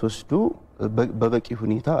ዴታዎችን ብትወስዱ በበቂ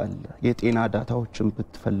ሁኔታ አለ የጤና ዳታዎችን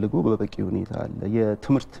ብትፈልጉ በበቂ ሁኔታ አለ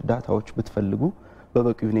የትምህርት ዳታዎች ብትፈልጉ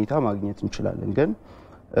በበቂ ሁኔታ ማግኘት እንችላለን ግን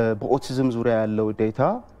በኦቲዝም ዙሪያ ያለው ዴታ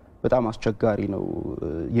በጣም አስቸጋሪ ነው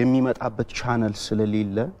የሚመጣበት ቻናል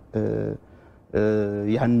ስለሌለ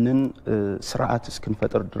ያንን ስርዓት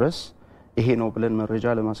እስክንፈጥር ድረስ ይሄ ነው ብለን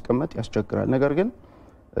መረጃ ለማስቀመጥ ያስቸግራል ነገር ግን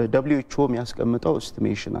WHO የሚያስቀምጠው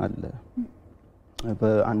ኤስቲሜሽን አለ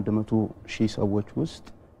በ100,000 ሰዎች ውስጥ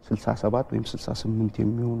 67 ወይም 68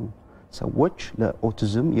 የሚሆኑ ሰዎች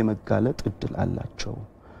ለኦቲዝም የመጋለጥ እድል አላቸው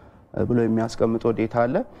ብሎ የሚያስቀምጠው ዴታ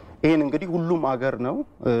አለ ይሄን እንግዲህ ሁሉም አገር ነው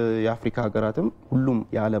የአፍሪካ ሀገራትም ሁሉም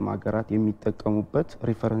የዓለም ሀገራት የሚጠቀሙበት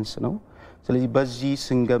ሪፈረንስ ነው ስለዚህ በዚህ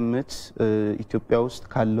ስንገምት ኢትዮጵያ ውስጥ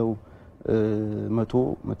ካለው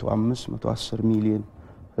 105-110 ሚሊዮን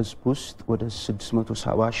ህዝብ ውስጥ ወደ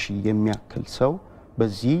 670,000 የሚያክል ሰው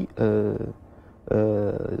በዚህ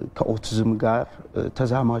ከኦቲዝም ጋር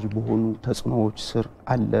ተዛማጅ በሆኑ ተጽዕኖዎች ስር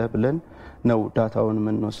አለ ብለን ነው ዳታውን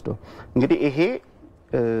የምንወስደው እንግዲህ ይሄ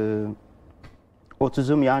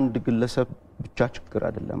ኦቲዝም የአንድ ግለሰብ ብቻ ችግር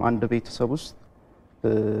አይደለም አንድ ቤተሰብ ውስጥ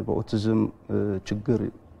በኦቲዝም ችግር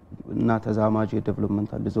እና ተዛማጅ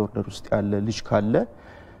የዴቨሎፕመንታል ዲስኦርደር ውስጥ ያለ ልጅ ካለ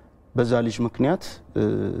በዛ ልጅ ምክንያት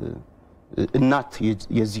እናት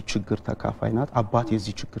የዚህ ችግር ተካፋይ ናት አባት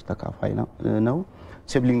የዚህ ችግር ተካፋይ ነው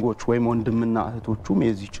ሲብሊንጎች ወይም ወንድምና እህቶቹም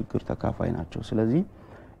የዚህ ችግር ተካፋይ ናቸው ስለዚህ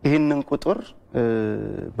ይሄንን ቁጥር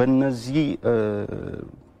በእነዚህ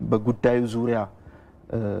በጉዳዩ ዙሪያ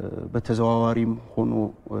በተዘዋዋሪም ሆኖ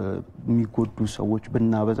የሚጎዱ ሰዎች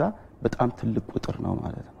ብናበዛ በጣም ትልቅ ቁጥር ነው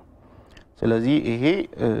ማለት ነው ስለዚህ ይሄ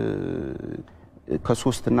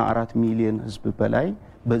ከ3 እና 4 ሚሊዮን ህዝብ በላይ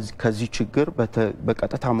ከዚህ ችግር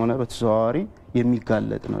በቀጥታም ሆነ በተዘዋዋሪ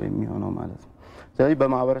የሚጋለጥ ነው የሚሆነው ማለት ነው ስለዚህ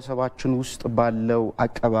በማህበረሰባችን ውስጥ ባለው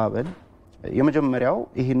አቀባበል የመጀመሪያው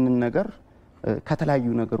ይሄንን ነገር ከተለያዩ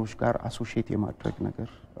ነገሮች ጋር አሶሺየት የማድረግ ነገር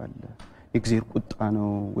አለ የእግዚአብሔር ቁጣ ነው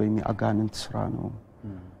ወይም የአጋንንት ስራ ነው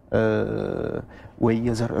ወይ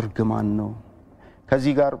የዘር እርግማን ነው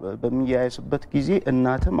ከዚህ ጋር በሚያያዝበት ጊዜ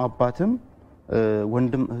እናትም አባትም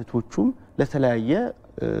ወንድም እህቶቹም ለተለያየ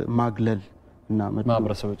ማግለል እና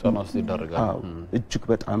ማህበረሰብ ጫና ውስጥ ይደረጋሉ እጅግ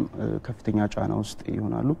በጣም ከፍተኛ ጫና ውስጥ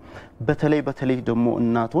ይሆናሉ በተለይ ደግሞ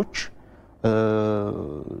እናቶች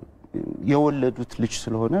የወለዱት ልጅ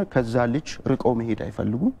ስለሆነ ከዛ ልጅ ርቀው መሄድ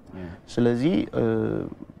አይፈልጉም ስለዚህ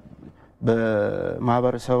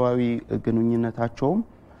በማህበረሰባዊ ግንኙነታቸውም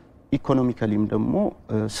ኢኮኖሚካሊም ደግሞ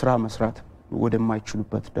ስራ መስራት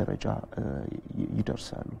ወደማይችሉበት ደረጃ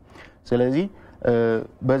ይደርሳሉ ስለዚህ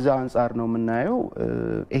በዛ አንፃር ነው የምናየው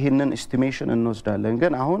ይሄንን ኤስቲሜሽን እንወስዳለን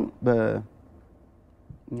ግን አሁን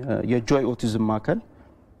የጆይ ኦቲዝም ማዕከል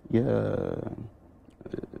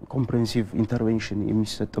የኮምፕሬሄንሲቭ ኢንተርቬንሽን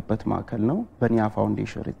የሚሰጥበት ማዕከል ነው በኒያ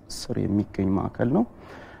ፋውንዴሽን ስር የሚገኝ ማዕከል ነው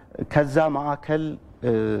ከዛ ማዕከል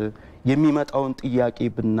የሚመጣውን ጥያቄ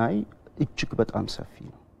ብናይ እጅግ በጣም ሰፊ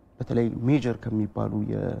ነው በተለይ ሜጀር ከሚባሉ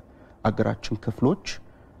የአገራችን ክፍሎች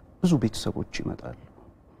ብዙ ቤተሰቦች ይመጣሉ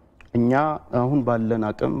እኛ አሁን ባለን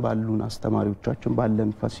አቅም ባሉን አስተማሪዎቻችን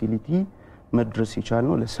ባለን ፋሲሊቲ መድረስ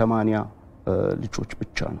ይቻላል ለ80 ልጆች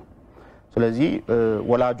ብቻ ነው ስለዚህ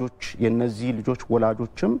ወላጆች የነዚህ ልጆች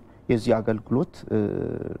ወላጆችም የዚህ አገልግሎት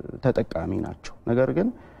ተጠቃሚ ናቸው ነገር ግን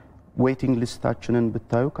ዌቲንግ ሊስታችንን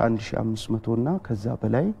ብታዩ ከ1500 እና ከዛ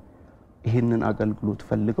በላይ ይሄንን አገልግሎት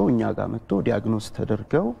ፈልገው እኛ ጋር መጥቶ ዲያግኖስ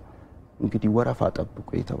ተደርገው እንግዲህ ወረፋ ጠብቁ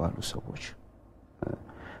የተባሉ ሰዎች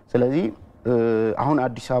ስለዚህ አሁን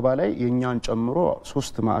አዲስ አበባ ላይ የኛን ጨምሮ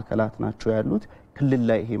 3 ማዕከላት ናቸው ያሉት ክልል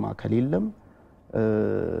ላይ ይሄ ማዕከል የለም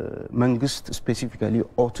መንግስት ስፔሲፊካሊ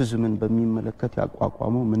ኦቲዝምን በሚመለከት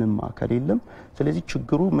ያቋቋመው ምንም ማዕከል የለም ስለዚህ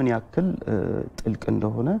ችግሩ ምን ያክል ጥልቅ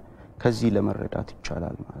እንደሆነ ከዚህ ለመረዳት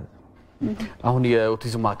ይቻላል ማለት ነው አሁን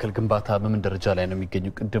የኦቲዝም ማዕከል ግንባታ በምን ደረጃ ላይ ነው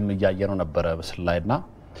የሚገኘው ቅድም ያያየነው ነበር በስላይድና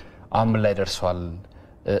አሁን ላይ ደርሷል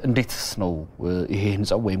እንዴትስ ነው ይሄ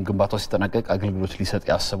ህንጻው ወይም ግንባታው ሲጠናቀቅ አገልግሎት ሊሰጥ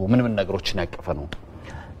ያሰበው ምን ነገሮችን ያቀፈ ነው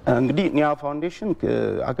እንግዲህ ኒያ ፋውንዴሽን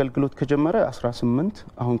አገልግሎት ከጀመረ 18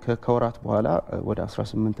 አሁን ከወራት በኋላ ወደ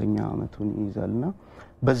 18ኛ አመቱን ይይዛልና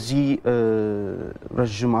በዚህ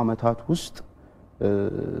ረጅም አመታት ውስጥ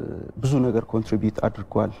ብዙ ነገር ኮንትሪቢዩት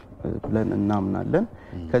አድርጓል ብለን እናምናለን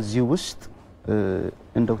ከዚህ ውስጥ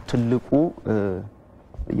እንደው ትልቁ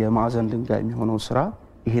የማዕዘን ድንጋይ የሚሆነው ስራ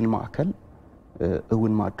ይሄን ማዕከል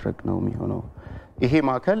እውን ማድረግ ነው የሚሆነው ይሄ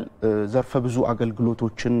ማዕከል ዘርፈ ብዙ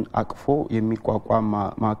አገልግሎቶችን አቅፎ የሚቋቋም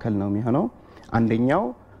ማዕከል ነው የሚሆነው አንደኛው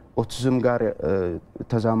ኦቲዝም ጋር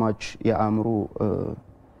ተዛማጅ የአእምሮ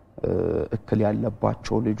እክል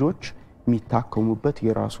ያለባቸው ልጆች የሚታከሙበት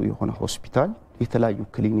የራሱ የሆነ ሆስፒታል የተለያዩ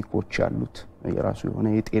ክሊኒኮች ያሉት የራሱ የሆነ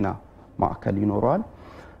የጤና ማዕከል ይኖራል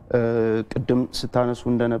ቅድም ስታነሱ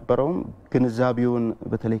እንደነበረው ግንዛቤውን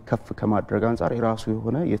በተለይ ከፍ ከማድረግ አንፃር የራሱ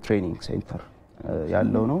የሆነ የትሬኒንግ ሴንተር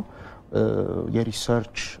ያለው ነው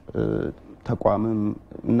የሪሰርች ተቋምም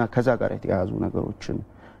እና ከዛ ጋር የተያያዙ ነገሮችን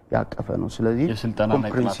ያቀፈ ነው ስለዚህ የስልጠናና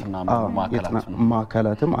የጥናት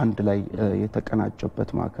ማዕከላትም አንድ ላይ የተቀናጀበት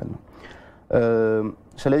ማዕከል ነው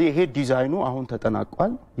ስለዚህ ይሄ ዲዛይኑ አሁን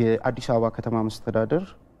ተጠናቋል የአዲስ አበባ ከተማ መስተዳደር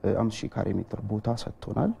 5000 ካሬ ሜትር ቦታ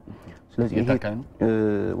ሰጥቶናል ስለዚህ ይሄ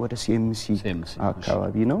ወደ ሲኤምሲ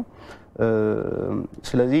አካባቢ ነው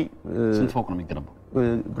ስለዚህ ስንት ፎቅ ነው የሚገነባው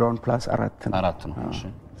ግራውንድ ፕላስ 4 ነው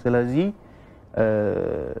ስለዚህ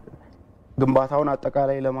ግንባታውን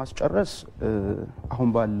አጠቃላይ ለማስጨረስ አሁን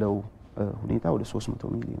ባለው ሁኔታ ወደ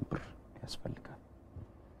 300 ሚሊዮን ብር ያስፈልጋል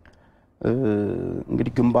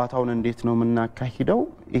እንግዲህ ግንባታውን እንዴት ነው የምናካሂደው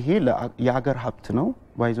ይሄ የሀገር ሀብት ነው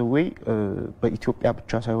ባይ ዘ ዌይ በኢትዮጵያ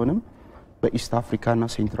ብቻ ሳይሆንም በኢስት አፍሪካ እና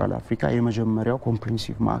ሴንትራል አፍሪካ የመጀመሪያው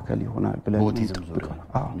ኮምፕሬሄንሲቭ ማዕከል ይሆናል ብለን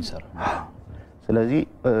ስለዚህ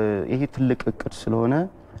ይሄ ትልቅ እቅድ ስለሆነ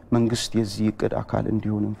መንግስት የዚህ እቅድ አካል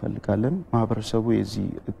እንዲሆን እንፈልጋለን ማህበረሰቡ የዚህ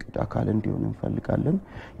እቅድ አካል እንዲሆን እንፈልጋለን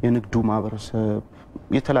የንግዱ ማህበረሰብ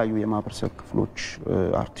የተለያዩ የማህበረሰብ ክፍሎች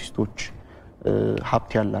አርቲስቶች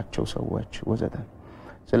ሀብት ያላቸው ሰዎች ወዘተ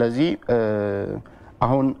ስለዚህ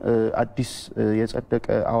አሁን አዲስ የጸደቀ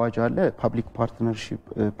አዋጅ አለ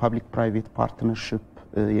ፐብሊክ ፕራይቬት ፓርትነርሺፕ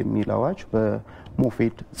የሚል አዋጅ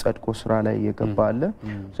በሞፌድ ጸድቆ ስራ ላይ የገባ አለ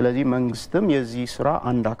ስለዚህ መንግስትም የዚህ ስራ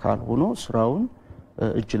አንድ አካል ሆኖ ስራውን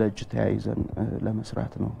እጅ ለእጅ ተያይዘን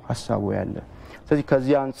ለመስራት ነው ሐሳቡ ያለ ስለዚህ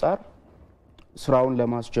ከዚህ አንፃር ስራውን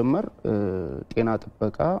ለማስጀመር ጤና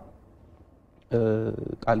ጥበቃ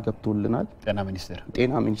ቃል ገብቶልናል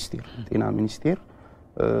ጤና ሚኒስቴር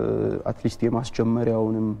አትሊስት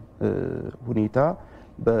የማስጀመሪያውንም ሁኔታ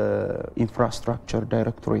በኢንፍራስትራክቸር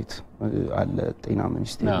ዳይሬክቶሬት አለ ጤና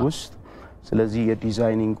ሚኒስቴር ውስጥ ስለዚህ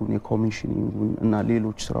የዲዛይኒንጉን የኮሚሽኒንጉን እና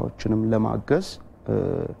ሌሎች ስራዎችንም ለማገዝ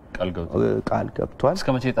ቃል ገብቷል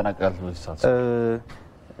እስከመቼ ይጠናቀቃል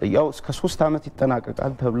ያው እስከ 3 አመት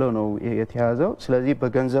ይጠናቀቃል ተብሎ ነው የተያዘው ስለዚህ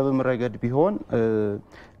በገንዘብም ረገድ ቢሆን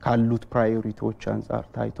ካሉት ፕራዮሪቲዎች አንፃር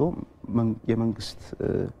ታይቶ የመንግስት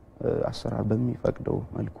አሰራር በሚፈቅደው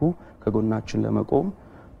መልኩ ከጎናችን ለመቆም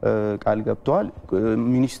ቃል ገብቷል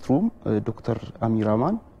ሚኒስትሩም ዶክተር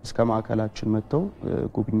አሚራማን እስከ ማዕከላችን መጥተው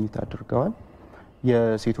ጉብኝት አድርገዋል።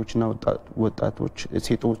 የሴቶችና ወጣቶች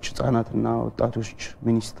ሴቶች ህጻናትና ወጣቶች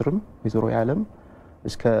ሚኒስትርም ወይዘሮ ያለም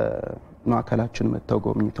እስከ ማዕከላችን መጥተው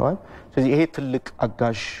ጎብኝተዋል። ስለዚህ ይሄ ትልቅ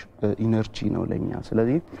አጋዥ ኢነርጂ ነው ለኛ።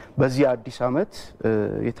 ስለዚህ በዚህ አዲስ አመት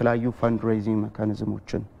የተለያዩ ፈንድሬዚንግ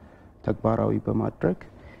ሜካኒዝሞችን ተግባራዊ በማድረግ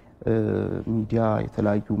ሚዲያ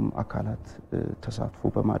የተለያዩ አካላት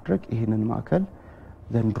ተሳትፎ በማድረግ ይሄንን ማዕከል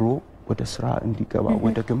ዘንድሮ ወደ ስራ እንዲገባ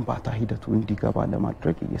ወደ ግንባታ ሂደቱ እንዲገባ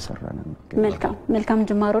ለማድረግ እየሰራን ነው። መልካም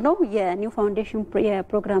ጅማሮ ነው። የኒው ፋውንዴሽን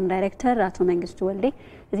የፕሮግራም ዳይሬክተር አቶ መንግስቱ ወልዴ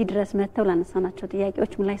እዚህ ድረስ መጥተው ላነሳናቸው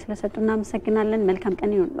ጥያቄዎች ምላሽ ስለሰጡና አመሰግናለን። መልካም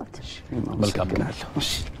ቀን ይሁንልዎት። መልካም ቀን።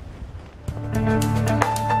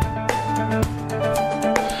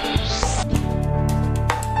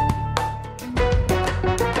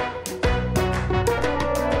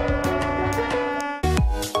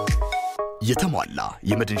 የተሟላ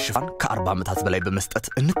የመድን ሽፋን ከ40 ዓመታት በላይ በመስጠት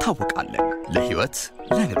እንታወቃለን። ለህይወት፣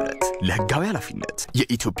 ለንብረት፣ ለህጋዊ ኃላፊነት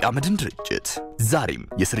የኢትዮጵያ መድን ድርጅት ዛሬም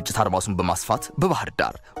የስርጭት አድማሱን በማስፋት በባህር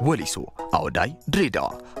ዳር፣ ወሊሶ፣ አውዳይ፣ ድሬዳዋ፣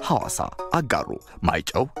 ሐዋሳ፣ አጋሮ፣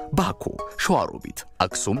 ማይጨው፣ ባኮ፣ ሸዋሮቢት፣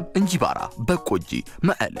 አክሱም፣ እንጂባራ፣ በቆጂ፣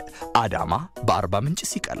 መቀለ፣ አዳማ፣ በአርባ ምንጭ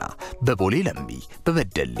ሲቀላ፣ በቦሌ ለሚ፣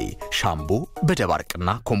 በበደሌ፣ ሻምቦ፣ በደባርቅና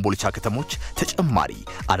ኮምቦልቻ ከተሞች ተጨማሪ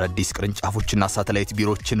አዳዲስ ቅርንጫፎችና ሳተላይት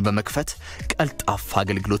ቢሮዎችን በመክፈት ቀልጣፋ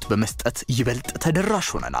አገልግሎት በመስጠት ይበልጥ ተደራሽ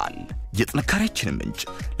ሆነናል። የጥንካሬያችን ምንጭ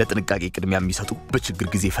ለጥንቃቄ ቅድሚያ የሚሰጡ በችግር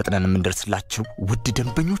ጊዜ ፈጥነን የምንደርስላቸው ውድ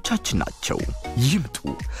ደንበኞቻችን ናቸው። ይምጡ።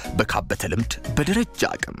 በካበተ ልምድ በደረጃ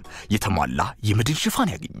አቅም የተሟላ የመድን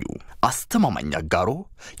ሽፋን ያገኙ። አስተማማኝ አጋሮ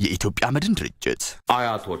የኢትዮጵያ መድን ድርጅት።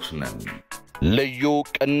 አያቶች ነን። ልዩ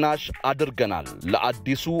ቅናሽ አድርገናል።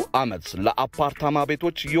 ለአዲሱ አመት ለአፓርታማ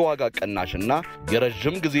ቤቶች የዋጋ ቅናሽና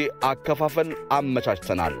የረጅም ጊዜ አከፋፈል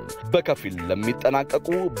አመቻችተናል። በከፊል ለሚጠናቀቁ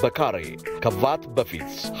በካሬ ከቫት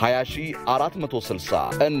በፊት 20460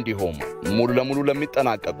 እንዲሁም ሙሉ ለሙሉ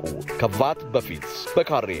ለሚጠናቀቁ ከቫት በፊት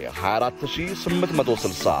በካሬ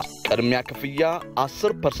 24860 ቅድሚያ ክፍያ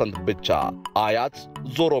 10% ብቻ። አያት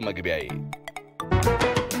ዞሮ መግቢያዬ።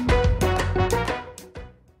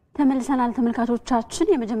 ተመልሰናል ተመልካቾቻችን።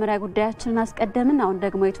 የመጀመሪያ ጉዳያችንን አስቀደምን። አሁን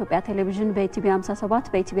ደግሞ የኢትዮጵያ ቴሌቪዥን በኢቲቪ 57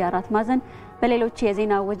 በኢቲቪ 4 ማዕዘን በሌሎች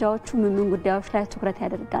የዜና ወጃዎቹ ምን ጉዳዮች ላይ ትኩረት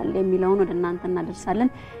ያደርጋል የሚለውን ወደ እናንተ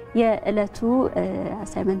እናደርሳለን። የዕለቱ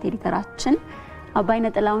አሳይመንት ኤዲተራችን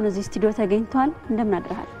አባይነህ ጥላሁን እዚህ ስቱዲዮ ተገኝቷል። እንደምን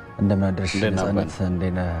አድረሃል? እንደምን አድረሽ?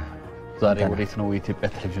 እንደነ ዛሬ ወዴት ነው የኢትዮጵያ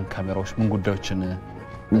ቴሌቪዥን ካሜራዎች ምን ጉዳዮችን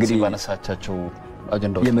እንግዲህ ባነሳቻቸው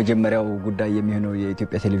አጀንዳዎች? የመጀመሪያው ጉዳይ የሚሆነው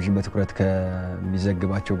የኢትዮጵያ ቴሌቪዥን በትኩረት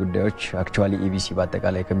ከሚዘግባቸው ጉዳዮች አክቹአሊ ኢቢሲ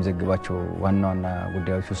በአጠቃላይ ከሚዘግባቸው ዋና ዋና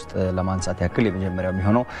ጉዳዮች ውስጥ ለማንሳት ያክል የመጀመሪያው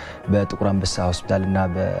የሚሆነው በጥቁር አንበሳ ሆስፒታልና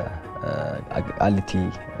በአሊቲ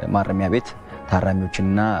ማረሚያ ቤት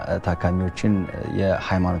ታራሚዎችንና ታካሚዎችን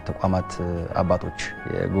የሃይማኖት ተቋማት አባቶች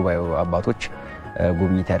የጉባኤው አባቶች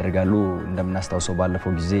ጉብኝት ያደርጋሉ። እንደምናስታውሰው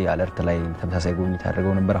ባለፈው ጊዜ አለርት ላይ ተመሳሳይ ጉብኝት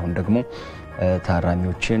ያደርገው ነበር። አሁን ደግሞ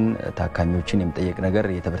ታራሚዎችን ታካሚዎችን የመጠየቅ ነገር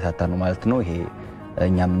እየተበረታታ ነው ማለት ነው። ይሄ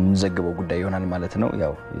እኛም የምንዘግበው ጉዳይ ይሆናል ማለት ነው።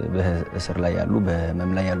 ያው በእስር ላይ ያሉ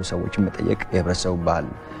በህመም ላይ ያሉ ሰዎችን መጠየቅ የህብረተሰቡ ባህል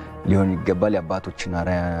ሊሆን ይገባል። የአባቶችን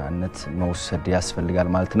አርአያነት መውሰድ ያስፈልጋል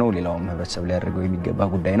ማለት ነው። ሌላውም ህብረተሰብ ላይ ያደርገው የሚገባ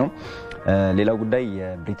ጉዳይ ነው። ሌላው ጉዳይ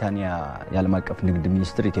የብሪታንያ የዓለም አቀፍ ንግድ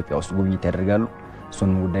ሚኒስትር ኢትዮጵያ ውስጥ ጉብኝት ያደርጋሉ።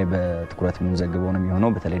 እሱን ጉዳይ በትኩረት የምንዘግበው ነው የሚሆነው።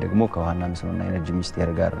 በተለይ ደግሞ ከውሃና መስኖና ኢነርጂ ሚኒስትሩ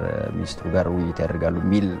ጋር ውይይት ያደርጋሉ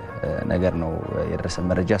የሚል ነገር ነው የደረሰ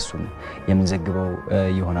መረጃ። እሱን የምንዘግበው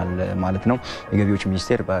ይሆናል ማለት ነው። የገቢዎች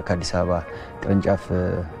ሚኒስቴር ከአዲስ አበባ ቅርንጫፍ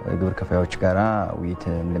ግብር ከፋዮች ጋር ውይይት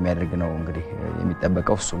እንደሚያደርግ ነው እንግዲህ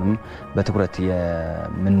የሚጠበቀው። እሱንም በትኩረት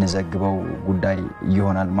የምንዘግበው ጉዳይ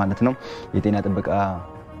ይሆናል ማለት ነው። የጤና ጥበቃ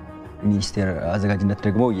ሚኒስቴር አዘጋጅነት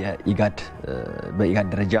ደግሞ በኢጋድ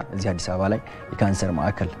ደረጃ እዚህ አዲስ አበባ ላይ የካንሰር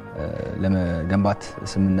ማዕከል ለመገንባት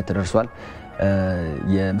ስምምነት ተደርሷል።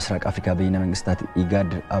 የምስራቅ አፍሪካ በይነ መንግስታት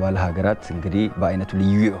ኢጋድ አባል ሀገራት እንግዲህ በአይነቱ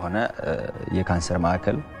ልዩ የሆነ የካንሰር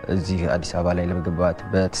ማዕከል እዚህ አዲስ አበባ ላይ ለመገንባት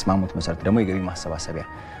በተስማሙት መሰረት ደግሞ የገቢ ማሰባሰቢያ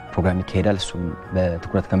ፕሮግራም ይካሄዳል። እሱም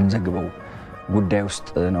በትኩረት ከምንዘግበው ጉዳይ ውስጥ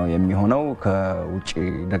ነው የሚሆነው። ከውጪ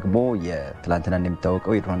ደግሞ የትላንትና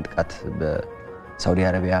እንደሚታወቀው የድሮን ጥቃት ሳውዲ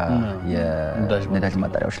አረቢያ የነዳጅ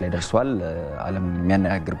ማጣሪያዎች ላይ ደርሷል። ዓለም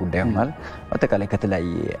የሚያነጋግር ጉዳይ ሆኗል። አጠቃላይ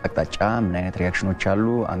ከተለያየ አቅጣጫ ምን አይነት ሪአክሽኖች አሉ?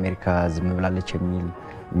 አሜሪካ ዝም ብላለች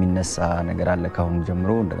የሚነሳ ነገር አለ ካሁን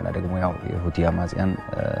ጀምሮ። እንደገና ደግሞ ያው የሁቲ አማጽያን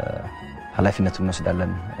ኃላፊነቱን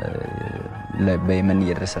እንወስዳለን በየመን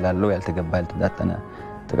እየደረሰ ላለው ያልተገባ ያልተመጣጠነ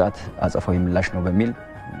ጥቃት አጸፋዊ ምላሽ ነው በሚል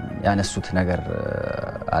ያነሱት ነገር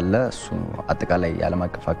አለ እሱ አጠቃላይ የዓለም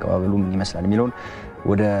አቀፍ አቀባበሉ ምን ይመስላል የሚለውን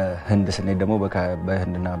ወደ ህንድ ስንሄድ ደግሞ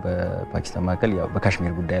በህንድና በፓኪስታን መካከል ያው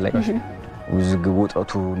በካሽሚር ጉዳይ ላይ ውዝግቡ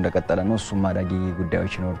ውጥረቱ እንደቀጠለ ነው እሱም አዳጊ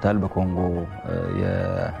ጉዳዮች ይኖርታል በኮንጎ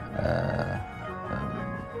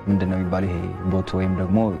ምንድነው የሚባለው ይሄ ቦት ወይም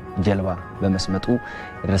ደግሞ ጀልባ በመስመጡ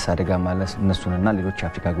የደረሰ አደጋ ማለት እነሱንና ሌሎች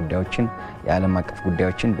የአፍሪካ ጉዳዮችን የዓለም አቀፍ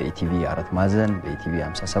ጉዳዮችን በኢቲቪ 4 ማዕዘን በኢቲቪ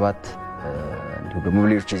 57 እንዲሁም ደግሞ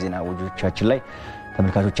ሌሎች የዜና ወጆቻችን ላይ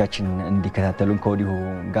ተመልካቾቻችን እንዲከታተሉን ከወዲሁ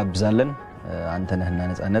ጋብዛለን አንተነህና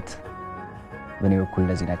ነጻነት በኔ በኩል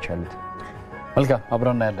እነዚህ ናቸው ያሉት መልካም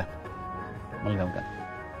አብረና ያለን መልካም ቀን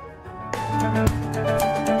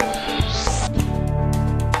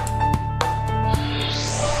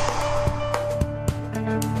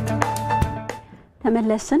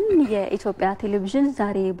ተመለስን የኢትዮጵያ ቴሌቪዥን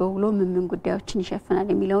ዛሬ በውሎ ምን ጉዳዮችን ይሸፍናል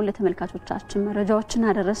የሚለውን ለተመልካቾቻችን መረጃዎችን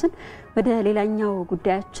አደረስን ወደ ሌላኛው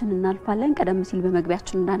ጉዳያችን እናልፋለን ቀደም ሲል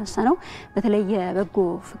በመግቢያችን እንዳነሳ ነው በተለይ የበጎ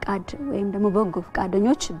ፍቃድ ወይም ደግሞ በጎ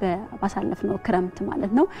ፍቃደኞች በባሳለፍነው ክረምት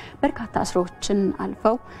ማለት ነው በርካታ ስራዎችን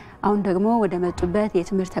አልፈው አሁን ደግሞ ወደ መጡበት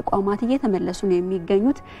የትምህርት ተቋማት እየተመለሱ ነው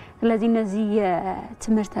የሚገኙት ስለዚህ እነዚህ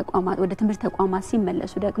የትምህርት ተቋማት ወደ ትምህርት ተቋማት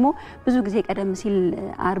ሲመለሱ ደግሞ ብዙ ጊዜ ቀደም ሲል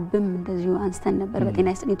አርብም እንደዚሁ አንስተን ነበር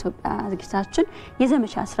በጤና ይስጥልኝ ኢትዮጵያ ዝግጅታችን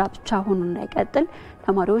የዘመቻ ስራ ብቻ ሆኖ እንዳይቀጥል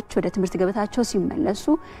ተማሪዎች ወደ ትምህርት ገበታቸው ሲመለሱ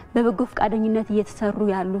በበጎ ፍቃደኝነት እየተሰሩ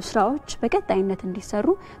ያሉ ስራዎች በቀጣይነት እንዲሰሩ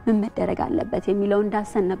ምን መደረግ አለበት የሚለው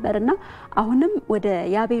እንዳሰን ነበርና አሁንም ወደ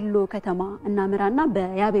ያቤሎ ከተማ እናምራና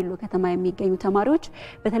በያቤሎ ከተማ የሚገኙ ተማሪዎች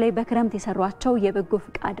በተለይ በክረምት የሰሯቸው የበጎ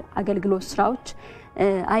ፍቃድ አገልግሎት ስራዎች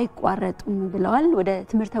አይቋረጡም ብለዋል ወደ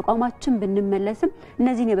ትምህርት ተቋማችን ብንመለስም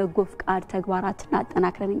እነዚህን የበጎ ፍቃድ ተግባራትን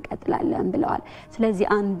አጠናክረን እንቀጥላለን ብለዋል ስለዚህ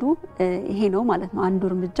አንዱ ይሄ ነው ማለት ነው አንዱ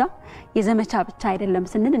እርምጃ የዘመቻ ብቻ አይደለም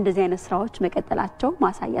ስንል እንደዚህ አይነት ስራዎች መቀጠላቸው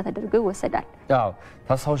ማሳያ ተደርጎ ይወሰዳል ያው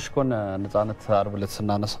ታሳውሽ ኮን ነጻነት አርብለት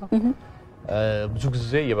ስናነሳ ብዙ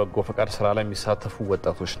ጊዜ የበጎ ፍቃድ ስራ ላይ የሚሳተፉ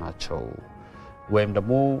ወጣቶች ናቸው ወይም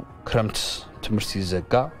ደግሞ ክረምት ትምህርት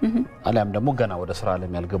ሲዘጋ አለም ደግሞ ገና ወደ ስራ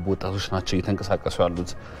ዓለም ያልገቡ ወጣቶች ናቸው እየተንቀሳቀሱ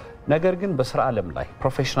ያሉት ነገር ግን በስራ ዓለም ላይ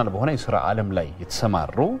ፕሮፌሽናል በሆነ የስራ ዓለም ላይ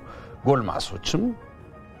የተሰማሩ ጎልማሶችም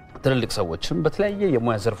ትልልቅ ሰዎችም በተለያየ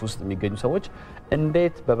የሙያ ዘርፍ ውስጥ የሚገኙ ሰዎች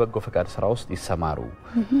እንዴት በበጎ ፍቃድ ስራ ውስጥ ይሰማሩ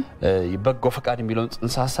በበጎ ፍቃድ የሚለውን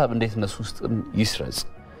ጽንሰ ሐሳብ እንዴት እነሱ ውስጥ ይስረጽ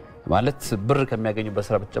ማለት ብር ከሚያገኙበት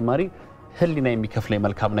ስራ በተጨማሪ ህሊና የሚከፍለኝ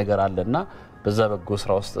መልካም ነገር አለና በዛ በጎ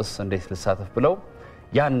ስራ ውስጥስ እንዴት ልሳተፍ ብለው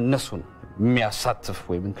ያን እነሱን የሚያሳትፍ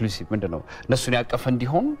ወይም ኢንክሉሲቭ ምንድነው እነሱን ያቀፈ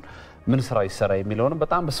እንዲሆን ምን ስራ ይሰራ የሚለውን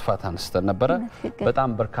በጣም በስፋት አንስተን ነበር በጣም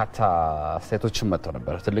በርካታ አስተያየቶችን መጥተው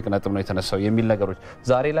ነበር ትልቅ ነጥብ ነው የተነሳው የሚል ነገሮች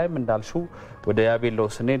ዛሬ ላይም እንዳልሹ ወደ ያቤሎ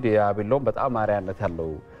ስንሄድ ያቤሎ በጣም አሪያነት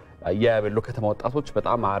ያለው ያቤሎ ከተማ ወጣቶች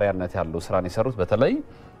በጣም አሪያነት ያለው ስራን ይሰሩት በተለይ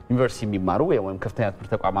ዩኒቨርሲቲ የሚማሩ ወይም ከፍተኛ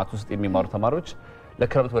ትምህርት ተቋማት ውስጥ የሚማሩ ተማሪዎች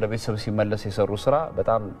ለክረምት ወደ ቤተሰብ ሲመለስ የሰሩ ስራ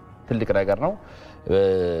በጣም ትልቅ ነገር ነው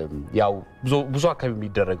ያው ብዙ አካባቢ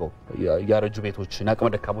የሚደረገው ያረጁ ቤቶች አቅመ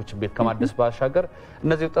ደካሞችን ቤት ከማደስ ባሻገር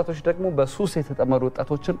እነዚህ ወጣቶች ደግሞ በሱስ የተጠመዱ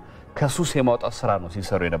ወጣቶችን ከሱስ የማውጣት ስራ ነው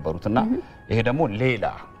ሲሰሩ የነበሩትና ይሄ ደግሞ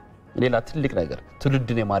ሌላ ትልቅ ነገር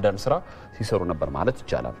ትውልድን የማዳን ስራ ሲሰሩ ነበር ማለት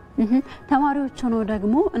ይቻላል ተማሪዎች ሆነው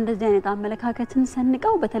ደግሞ እንደዚህ አይነት አመለካከትን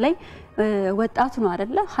ሰንቀው በተለይ ወጣቱ ነው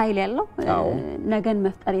አይደለ ኃይል ያለው ነገን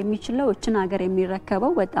መፍጠር የሚችለው እችን ሀገር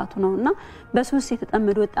የሚረከበው ወጣቱ ነውና በሱስ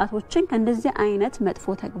የተጠመዱ ወጣቶችን ከእንደዚህ አይነት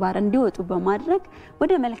መጥፎ ተግባር እንዲወጡ በማድረግ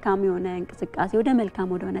ወደ መልካም የሆነ እንቅስቃሴ ወደ መልካም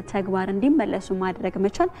ወደሆነ ተግባር እንዲመለሱ ማድረግ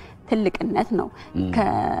መቻል ትልቅነት ነው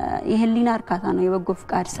የህሊና እርካታ ነው የበጎ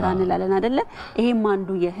ፍቃድ ስራ እንላለን አይደለ ይሄም አንዱ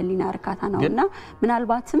የህሊና እርካታ ነውና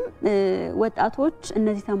ምናልባትም ወጣቶች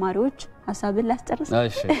እነዚህ ተማሪዎች ሐሳብን ላስጨርስ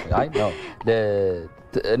እሺ አይ ነው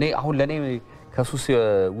እኔ አሁን ለኔ ከሱስ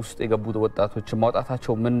ውስጥ የገቡ ወጣቶች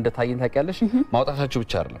ማውጣታቸው ምን እንደታየን ታውቂያለሽ ማውጣታቸው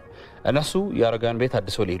ብቻ አይደለም እነሱ ያረጋን ቤት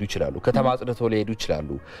አድሰው ሊሄዱ ይችላሉ ከተማ አጽድተው ሊሄዱ ይችላሉ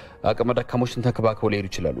አቅመ ደካሞችን ተከባክበው ሊሄዱ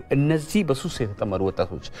ይችላሉ እነዚህ በሱስ የተጠመዱ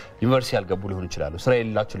ወጣቶች ዩኒቨርሲቲ ያልገቡ ሊሆኑ ይችላሉ ስራ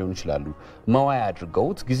የሌላቸው ሊሆኑ ይችላሉ መዋያ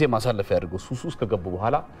አድርገውት ጊዜ ማሳለፊያ አድርገው ሱስ ውስጥ ከገቡ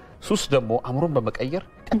በኋላ ሱስ ደግሞ አምሮን በመቀየር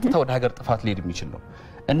ቀጥታ ወደ ሀገር ጥፋት ሊሄድ የሚችል ነው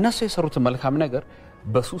እነሱ የሰሩት መልካም ነገር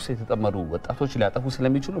በሱስ የተጠመዱ ወጣቶች ሊያጠፉ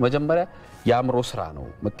ስለሚችሉ መጀመሪያ ያምሮ ስራ ነው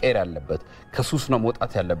መቀየር ያለበት ከሱስ ነው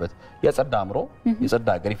መውጣት ያለበት የጸዳ አምሮ የጸዳ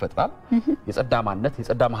ሀገር ይፈጥራል የጸዳ ማንነት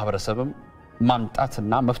የጸዳ ማህበረሰብም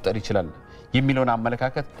ማምጣትና መፍጠር ይችላል የሚለውን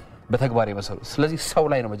አመለካከት በተግባር ይመሰሩ ስለዚህ ሰው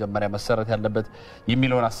ላይ ነው መጀመሪያ መሰረት ያለበት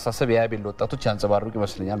የሚለውን አስተሳሰብ ያቤል ወጣቶች ያንጸባርቁ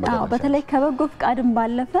ይመስልኛል ማለት ነው በተለይ ከበጎ ፍቃድም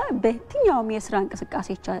ባለፈ በየትኛውም የስራ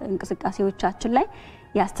እንቅስቃሴዎቻችን ላይ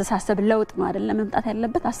ያስተሳሰብ ለውጥ ነው አይደለም መምጣት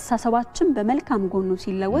ያለበት አስተሳሰባችን በመልካም ጎኑ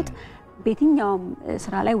ሲለወጥ በየትኛውም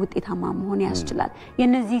ስራ ላይ ውጤታማ መሆን ያስችላል።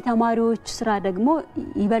 የነዚህ ተማሪዎች ስራ ደግሞ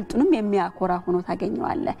ይበልጡንም የሚያኮራ ሆኖ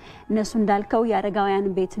ታገኘዋለህ። እነሱ እንዳልከው የአረጋውያን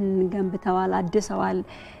ቤትን ገንብተዋል፣ አድሰዋል፣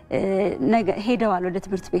 ሄደዋል ወደ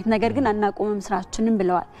ትምህርት ቤት። ነገር ግን አናቆምም ስራችንን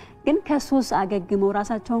ብለዋል። ግን ከሱስ አገግመው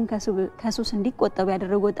ራሳቸውን ከሱስ እንዲቆጠቡ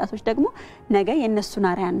ያደረጉ ወጣቶች ደግሞ ነገ የነሱን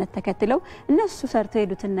አርአያነት ተከትለው እነሱ ሰርተው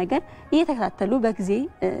ሄዱትን ነገር እየተከታተሉ በጊዜ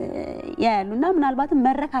ያያሉና ምናልባትም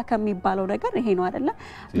መረካከም የሚባለው ነገር ይሄ ነው አይደለ?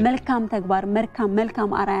 መልካም ተግባር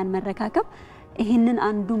መልካም አርአያን መረካከም ይሄንን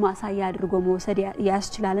አንዱ ማሳያ አድርጎ መውሰድ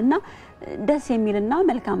ያስችላልና ደስ የሚልና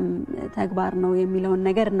መልካም ተግባር ነው የሚለውን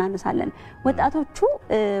ነገር እናነሳለን። ወጣቶቹ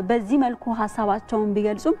በዚህ መልኩ ሐሳባቸውን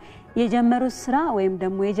ቢገልጹም የጀመሩት ስራ ወይም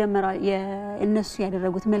ደግሞ እነሱ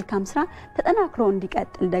ያደረጉት መልካም ስራ ተጠናክሮ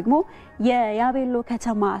እንዲቀጥል ደግሞ የያቤሎ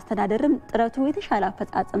ከተማ አስተዳደርም ጥረቱ የተሻለ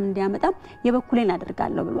አፈጻጸም እንዲያመጣ የበኩሌን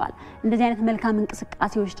አደርጋለሁ ብሏል። እንደዚህ አይነት መልካም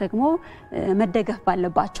እንቅስቃሴዎች ደግሞ መደገፍ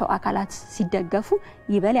ባለባቸው አካላት ሲደገፉ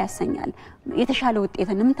ይበል ያሰኛል፣ የተሻለ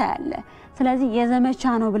ውጤትንም ታያለ። ስለዚህ የዘመቻ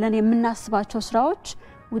ነው ብለን የምናስባቸው ስራዎች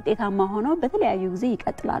ውጤታማ ሆነው በተለያዩ ጊዜ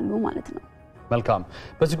ይቀጥላሉ ማለት ነው። መልካም።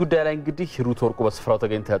 በዚህ ጉዳይ ላይ እንግዲህ ሩት ወርቁ በስፍራው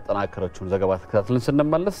ተገኝታ ያጠናከረችውን ዘገባ ተከታትለን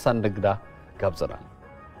ስንመለስ አንድ እንግዳ ጋብዘናል።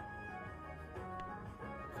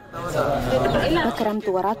 በክረምት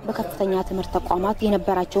ወራት በከፍተኛ ትምህርት ተቋማት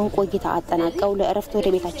የነበራቸውን ቆይታ አጠናቀው ለእረፍት ወደ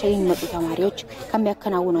ቤታቸው የሚመጡ ተማሪዎች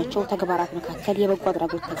ከሚያከናውናቸው ተግባራት መካከል የበጎ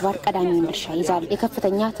አድራጎት ተግባር ቀዳሚውን ድርሻ ይዛል።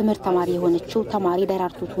 የከፍተኛ ትምህርት ተማሪ የሆነችው ተማሪ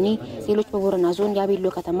ደራርቱ ቱኒ ሌሎች በቦረና ዞን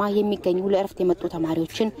ያቤሎ ከተማ የሚገኙ ለእረፍት የመጡ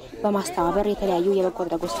ተማሪዎችን በማስተባበር የተለያዩ የበጎ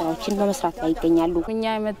አድራጎት ስራዎችን በመስራት ላይ ይገኛሉ። እኛ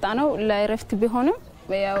የመጣ ነው ለእረፍት ቢሆንም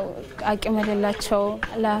ያው አቅም የሌላቸው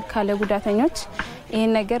ለአካለ ጉዳተኞች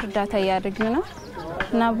ይሄን ነገር እርዳታ ያደርግልናል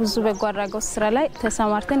እና ብዙ በጎ አድራጎት ስራ ላይ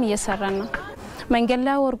ተሰማርተን እየሰራን ነው። መንገድ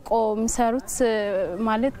ላይ ወርቆ የሚሰሩት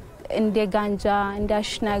ማለት እንደ ጋንጃ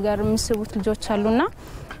እንዳሽ ነገር የሚስቡት ልጆች አሉና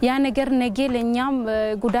ያ ነገር ነገ ለኛም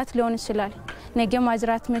ጉዳት ሊሆን ይችላል። ነገ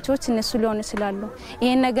ማጅራት መቾች እነሱ ሊሆን ይችላሉ።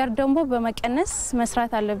 ይሄን ነገር ደግሞ በመቀነስ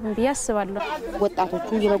መስራት አለብን ብዬ አስባለሁ። ወጣቶቹ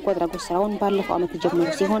የበጎ አድራጎት ስራውን ባለፈው አመት ጀምሮ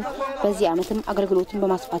ሲሆን በዚህ አመትም አገልግሎቱን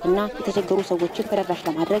በማስፋትና የተቸገሩ ሰዎችን ተደራሽ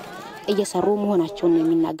ለማድረግ እየሰሩ መሆናቸውን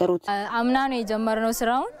የሚናገሩት አምና ነው የጀመርነው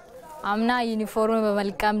ስራውን። አምና ዩኒፎርም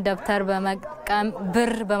በመልቀም ደብተር በመቀም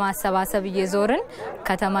ብር በማሰባሰብ እየዞርን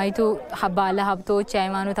ከተማይቱ ባለ ሀብቶች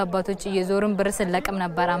የሃይማኖት አባቶች እየዞርን ብር ስለቀም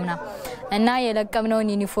ነበር አምና እና የለቀምነውን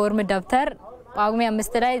ዩኒፎርም ደብተር ጳጉሜ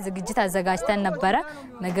 5 ላይ ዝግጅት አዘጋጅተን ነበር።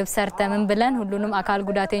 ምግብ ሰርተን ብለን ሁሉንም አካል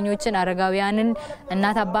ጉዳተኞችን አረጋውያንን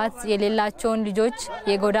እናት አባት የሌላቸውን ልጆች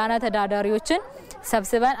የጎዳና ተዳዳሪዎችን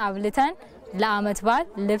ሰብስበን አብልተን ለአመት በዓል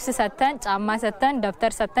ልብስ ሰተን ጫማ ሰተን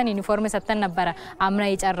ደብተር ሰተን ዩኒፎርም ሰተን ነበር አምና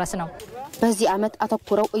የጨረስ ነው። በዚህ አመት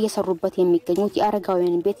አተኩረው እየሰሩበት የሚገኙት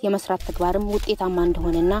የአረጋውያን ቤት የመስራት ተግባርም ውጤታማ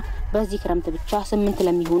እንደሆነና በዚህ ክረምት ብቻ 8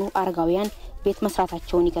 ለሚሆኑ አረጋውያን ቤት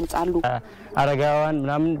መስራታቸውን ይገልጻሉ። አረጋውያን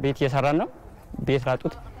ምናምን ቤት እየሰራን ነው። ቤት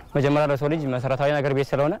ራጡት መጀመሪያ ለሰው ልጅ መሰረታዊ ነገር ቤት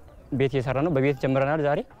ስለሆነ ቤት እየሰራን ነው። በቤት ጀምረናል።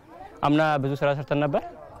 ዛሬ አምና ብዙ ስራ ሰርተን ነበር።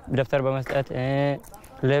 ደብተር በመስጠት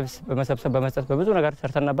ልብስ በመሰብሰብ በመስጠት በብዙ ነገር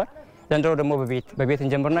ሰርተን ነበር። ዘንድሮ ደግሞ በቤት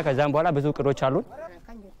እንጀምርና ከዛም በኋላ ብዙ እቅዶች አሉ።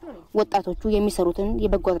 ወጣቶቹ የሚሰሩትን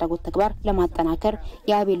የበጎ አድራጎት ተግባር ለማጠናከር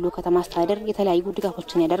የያቤሎ ከተማ አስተዳደር የተለያዩ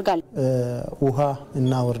ድጋፎችን ያደርጋል። ውሃ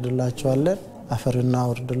እናወርድላቸዋለን፣ አፈር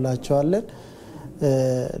እናወርድላቸዋለን።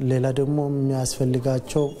 ሌላ ደግሞ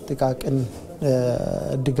የሚያስፈልጋቸው ጥቃቅን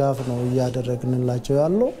ድጋፍ ነው እያደረግንላቸው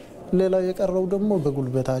ያለው። ሌላ የቀረው ደግሞ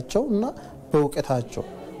በጉልበታቸው እና በእውቀታቸው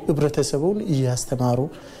ህብረተሰቡን እያስተማሩ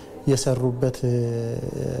የሰሩበት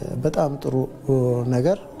በጣም ጥሩ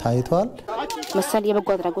ነገር ታይቷል። መሰል የበጎ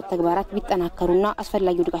አድራጎት ተግባራት ቢጠናከሩና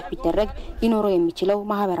አስፈላጊው ድጋፍ ቢደረግ ሊኖረው የሚችለው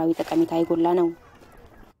ማህበራዊ ጠቀሜታ ይጎላ ነው።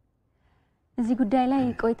 እዚህ ጉዳይ ላይ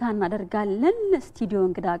ቆይታ እናደርጋለን። ስቱዲዮ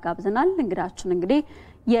እንግዳ ጋብዘናል። እንግዳችን እንግዲህ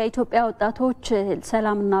የኢትዮጵያ ወጣቶች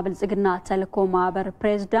ሰላምና ብልጽግና ተልዕኮ ማህበር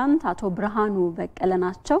ፕሬዝዳንት አቶ ብርሃኑ በቀለ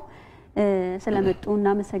ናቸው። ስለመጡ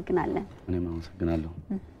እናመሰግናለን። እኔም አመሰግናለሁ።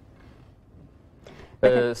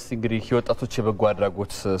 እንግዲህ የወጣቶች የበጎ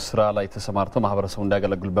አድራጎት ስራ ላይ ተሰማርተው ማህበረሰቡን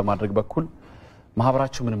እንዲያገለግሉ በማድረግ በኩል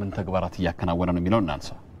ማህበራችሁ ምን ተግባራት እያከናወነ ነው የሚለው እናንሳ።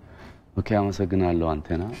 ኦኬ፣ አመሰግናለሁ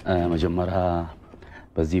አንተና። መጀመሪያ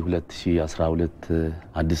በዚህ 2012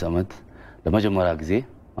 አዲስ አመት ለመጀመሪያ ጊዜ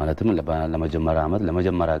ማለትም ለመጀመሪያ አመት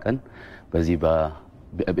ለመጀመሪያ ቀን በዚህ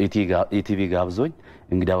በኢቲቪ ጋብዞኝ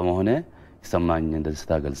እንግዳ በመሆነ ይሰማኝ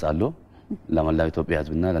ደስታ ገልጻለሁ። ለመላው ኢትዮጵያ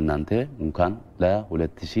ህዝብና ለእናንተ እንኳን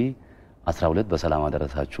ለ2012 በሰላም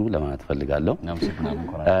አደረሳችሁ ለማለት ፈልጋለሁ።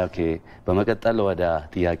 ኦኬ፣ በመቀጠል ወደ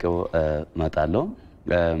ጥያቄው መጣለሁ።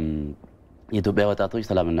 የኢትዮጵያ ወጣቶች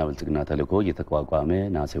ሰላምና ብልጽግና ተልዕኮ እየተቋቋመ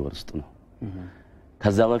ነሐሴ ወር ውስጥ ነው።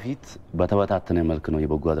 ከዛ በፊት በተበታተነ መልኩ ነው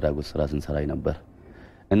የበጎ አድራጎት ስራ ስንሰራ ነበር።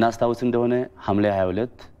 እናስታውስ እንደሆነ ሐምሌ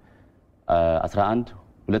 22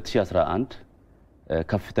 2011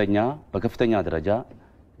 በከፍተኛ ደረጃ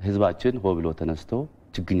ህዝባችን ሆ ብሎ ተነስቶ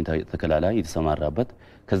ችግኝ ተከላ ላይ የተሰማራበት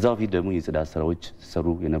ከዛው ፊት ደግሞ የጽዳት ስራዎች ሲሰሩ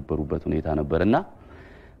የነበሩበት ሁኔታ ነበርና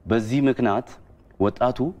በዚህ ምክንያት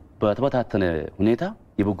ወጣቱ በተበታተነ ሁኔታ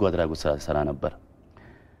የበጎ አድራጎት ስራ ሲሰራ ነበር።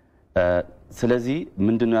 ስለዚህ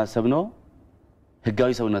ምንድነው ያሰብነው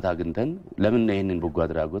ህጋዊ ሰውነት አግኝተን ለምን ይሄንን በጎ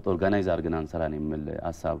አድራጎት ኦርጋናይዝ አድርገን አንሰራን የሚል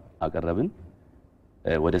ሐሳብ አቀረብን።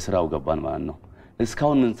 ወደ ስራው ገባን ማለት ነው።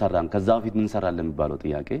 እስካሁን ምን ሰራን ከዛው ፊት ምን ሰራን ለሚባለው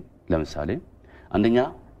ጥያቄ ለምሳሌ አንደኛ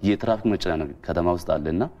የትራፊክ መጨናነቅ ከተማ ውስጥ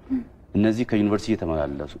አለና እነዚህ ከዩኒቨርሲቲ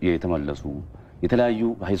የተመለሱ የተለያዩ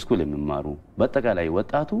ሃይ ስኩል የሚማሩ በአጠቃላይ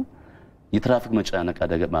ወጣቱ የትራፊክ መጨናነቅ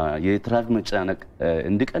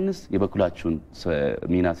እንዲቀንስ የበኩላቸውን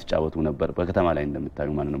ሚና ሲጫወቱ ነበር በከተማ ላይ እንደምታዩ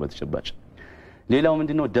ማለት ነው በተጨባጭ። ሌላው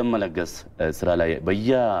ምንድነው ደም መለገስ ስራ ላይ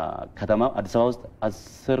በየከተማው አዲስ አበባ ውስጥ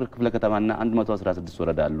 10 ክፍለ ከተማና 116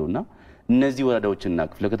 ወረዳ አሉና እነዚህ ወረዳዎችና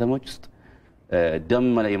ክፍለ ከተሞች ውስጥ ደም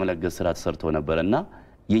የመለገስ ስራ ተሰርቶ ነበርና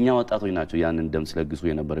የኛ ወጣቶች ናቸው ያንን ደም ስለግሱ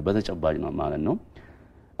የነበረ በተጨባጭ ነው ማለት ነው።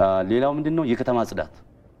 ሌላው ምንድነው የከተማ ጽዳት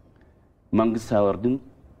መንግስት ሳይወርድን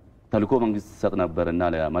ተልኮ መንግስት ሰጥ ነበርና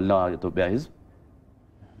ለመላው ኢትዮጵያ ህዝብ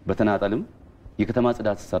በተናጠልም የከተማ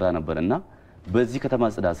ጽዳት ሰራ ነበርና በዚህ ከተማ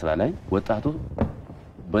ጽዳት ስራ ላይ ወጣቱ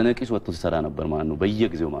በነቂስ ወጥቶ ሲሰራ ነበር ማለት ነው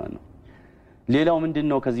በየጊዜው ማለት ነው። ሌላው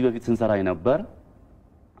ምንድነው ከዚህ በፊት ስንሰራ ነበር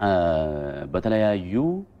በተለያዩ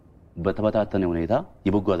በተበታተነ ሁኔታ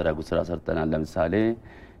የበጎ አድራጎት ስራ ሰርተናል። ለምሳሌ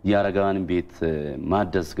የአረጋውያን ቤት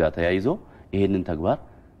ማደስ ጋር ተያይዞ ይሄንን ተግባር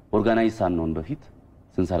ኦርጋናይዝ ሳንሆን በፊት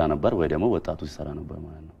ስንሰራ ነበር ወይ ደግሞ ወጣቱ ሲሰራ ነበር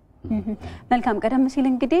ማለት ነው። መልካም ቀደም ሲል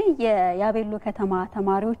እንግዲህ የያቤሎ ከተማ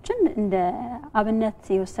ተማሪዎችን እንደ አብነት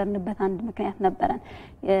የወሰድንበት አንድ ምክንያት ነበረን።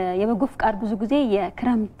 የበጎ ፍቃድ ብዙ ጊዜ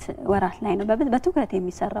የክረምት ወራት ላይ ነው በትኩረት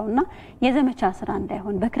የሚሰራውና የዘመቻ ስራ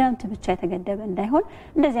እንዳይሆን በክረምት ብቻ የተገደበ እንዳይሆን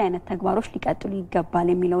እንደዚህ አይነት ተግባሮች ሊቀጥሉ ይገባል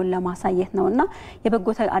የሚለውን ለማሳየት ነውና የበጎ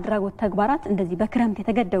አድራጎት ተግባራት እንደዚህ በክረምት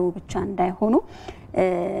የተገደቡ ብቻ እንዳይሆኑ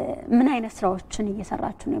ምን አይነት ስራዎችን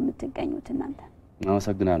እየሰራችሁ ነው የምትገኙት እናንተ?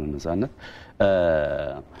 አመሰግናለሁ ነጻነት።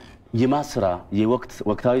 የማስራ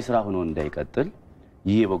ወቅታዊ ስራ ሆኖ እንዳይቀጥል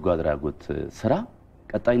ይሄ የበጎ አድራጎት ስራ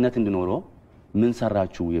ቀጣይነት እንዲኖረው ምን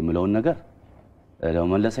ሰራችሁ የሚለውን ነገር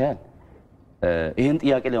ለመመለስ ያህል ይሄን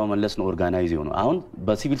ጥያቄ ለመመለስ ነው ኦርጋናይዝ ነው። አሁን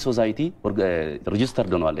በሲቪል ሶሳይቲ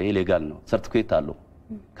ሬጂስተርድ ሆኗል። ይሄ ሌጋል ነው፣ ሰርቲፊኬት አለው።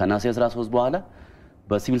 ከናሴ 13 በኋላ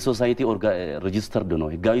በሲቪል ሶሳይቲ ሬጂስተርድ ነው፣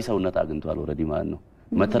 ህጋዊ ሰውነት አግኝቷል ኦልሬዲ ማለት ነው።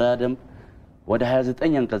 መተዳደሪያ ደንብ ወደ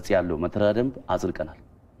 29 አንቀጽ ያለው መተዳደሪያ ደንብ አጽድቀናል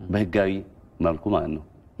በህጋዊ መልኩ ማለት ነው።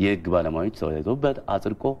 የህግ ባለሙያዎች ተወያይተውበት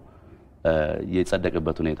አጽድቆ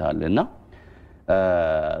የጸደቀበት ሁኔታ አለና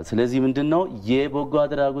ስለዚህ ምንድነው የበጎ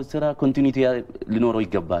አድራጎት ስራ ኮንቲኒቲ ሊኖረው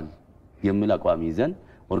ይገባል የሚል አቋም ይዘን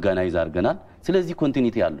ኦርጋናይዝ አድርገናል። ስለዚህ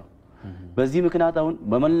ኮንቲኒቲ አለው። በዚህ ምክንያት አሁን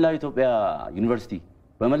በመላው ኢትዮጵያ ዩኒቨርሲቲ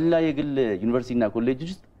በመላው የግል ዩኒቨርሲቲና ኮሌጅ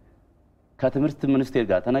ውስጥ ከትምህርት ሚኒስቴር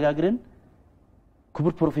ጋር ተነጋግረን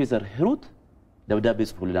ክቡር ፕሮፌሰር ሂሩት ደብዳቤ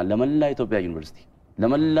ጽፎልናል ለመላው ኢትዮጵያ ዩኒቨርሲቲ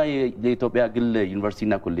ለመላው የኢትዮጵያ ግል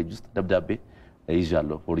ዩኒቨርሲቲና ኮሌጅ ውስጥ ደብዳቤ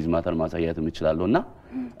ይዣለሁ። ፎር ማተር ማሳያትም ይችላልውና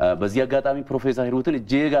በዚህ አጋጣሚ ፕሮፌሰር ሂሩትን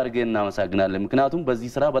እጅግ አድርገን እናመሰግናለን። ምክንያቱም በዚህ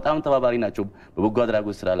ስራ በጣም ተባባሪ ናቸው በበጎ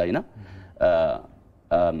አድራጎት ስራ ላይና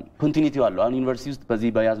ኮንቲኒቲው አለው። አሁን ዩኒቨርሲቲ ውስጥ በዚህ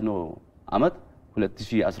በያዝነው አመት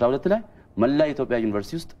 2012 ላይ መላው ኢትዮጵያ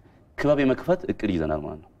ዩኒቨርሲቲ ውስጥ ክበብ የመክፈት እቅድ ይዘናል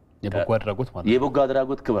ማለት ነው። የበጎ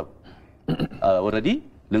አድራጎት ክበብ ኦልሬዲ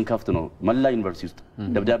ልንከፍት ነው መላው ዩኒቨርሲቲ ውስጥ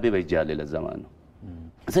ደብዳቤ በእጅ ያለ ለዛ ማለት ነው።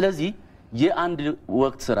 ስለዚህ የአንድ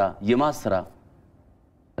ወቅት ስራ የማስራ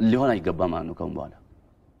ሊሆን አይገባም ማለት ነው ከሁን በኋላ።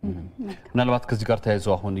 ምናልባት ከዚህ ጋር ተያይዞ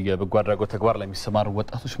አሁን የበጎ አድራጎት ተግባር ላይ የሚሰማሩ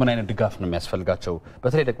ወጣቶች ምን አይነት ድጋፍ ነው የሚያስፈልጋቸው?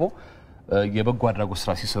 በተለይ ደግሞ የበጎ አድራጎት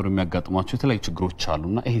ስራ ሲሰሩ የሚያጋጥሟቸው የተለያዩ ችግሮች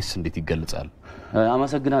አሉና ይሄስ እንዴት ይገለጻል?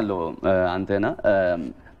 አመሰግናለሁ አንተና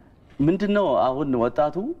ምንድነው አሁን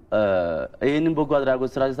ወጣቱ ይሄንን በጎ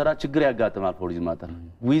አድራጎት ስራ ሲሰራ ችግር ያጋጥማል። ፎር ማተር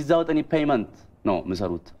ዊዛውት ኤኒ ፔይመንት ነው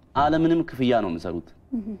የሚሰሩት፣ አለምንም ክፍያ ነው የሚሰሩት።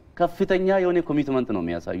 ከፍተኛ የሆነ ኮሚትመንት ነው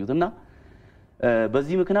የሚያሳዩትና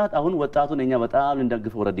በዚህ ምክንያት አሁን ወጣቱን እኛ በጣም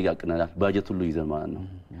እንደግፈው ወረድ ያቀናል ባጀት ሁሉ ይዘን ማለት ነው።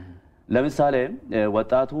 ለምሳሌ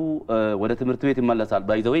ወጣቱ ወደ ትምህርት ቤት ይመለሳል።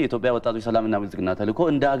 ባይዘው የኢትዮጵያ ወጣቶች ሰላምና ብልጽግና ተልኮ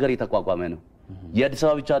እንደ ሀገር የተቋቋመ ነው። የአዲስ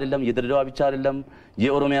አበባ ብቻ አይደለም፣ የድሬዳዋ ብቻ አይደለም፣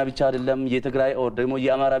 የኦሮሚያ ብቻ አይደለም፣ የትግራይ ኦር ደግሞ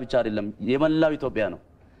የአማራ ብቻ አይደለም፣ የመላው ኢትዮጵያ ነው።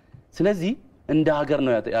 ስለዚህ እንደ ሀገር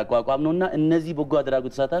ነው ያቋቋምነውና እነዚህ በጎ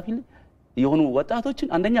አድራጎት ተሳታፊ የሆኑ ወጣቶችን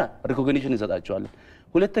አንደኛ ሪኮግኒሽን እንሰጣቸዋለን፣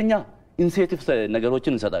 ሁለተኛ ኢንሴንቲቭ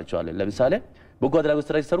ነገሮችን እንሰጣቸዋለን። ለምሳሌ በጎ አድራጎት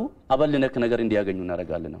ስራ ሲሰሩ አበል ነክ ነገር እንዲያገኙ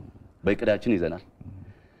እናደርጋለን ነው በእቅዳችን ይዘናል።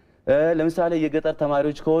 ለምሳሌ የገጠር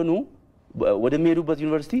ተማሪዎች ከሆኑ ወደሚሄዱበት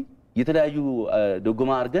ዩኒቨርሲቲ የተለያዩ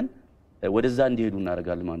ዶጎማ አርገን ወደዛ እንዲሄዱ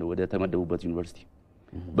እናደርጋለን ማለት ወደ ተመደቡበት ዩኒቨርሲቲ።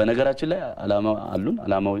 በነገራችን ላይ አላማ አሉን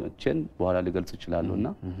አላማዎችን በኋላ ሊገልጽ ይችላሉና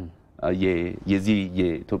የዚህ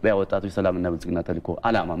የኢትዮጵያ ወጣቶች ሰላምና ብልጽግና ተልእኮ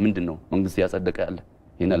አላማ ምንድነው መንግስት ያጸደቀ ያለ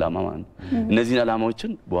ይሄን አላማ ማለት እነዚህ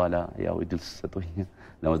አላማዎችን በኋላ ያው እድል ሰጥቶኝ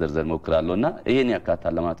ለመዘርዘር ሞክራለሁና ይሄን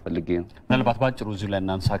ያካታል ለማለት ፈልጌ ነው ምናልባት ባጭሩ እዚህ ላይ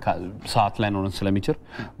እናንሳ ሰዓት ላይ ነው ስለሚችል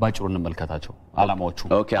ባጭሩ እንመልከታቸው አላማዎቹ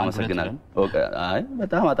ኦኬ አመሰግናለሁ ኦኬ አይ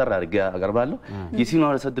በጣም አጠር አድርጌ አቀርባለሁ የሲቪል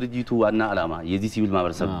ማህበረሰብ ድርጅቱ ዋና አላማ የዚህ ሲቪል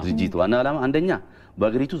ማህበረሰብ ድርጅቱ ዋና አላማ አንደኛ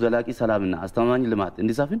በአገሪቱ ዘላቂ ሰላምና አስተማማኝ ልማት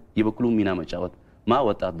እንዲሰፍን የበኩሉን ሚና መጫወት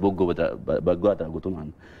ወጣት በጎ አድራጎቱ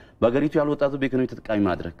ማለት በአገሪቱ ያሉ ወጣቶች በኢኮኖሚ ተጠቃሚ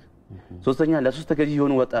ማድረግ ሶስተኛ ለሱስ ተገዢ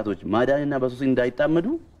የሆኑ ወጣቶች ማዳንና በሱስ እንዳይጣመዱ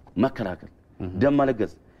መከላከል ደም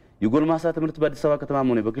ማለገስ የጎልማሳ ትምህርት በአዲስ አበባ ከተማ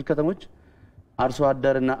ሆነ በክልል ከተሞች አርሶ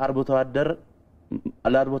አደርና አርብቶ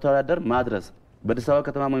አደር ማድረስ በአዲስ አበባ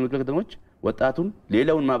ከተማ ሆነ በክልል ከተሞች ወጣቱን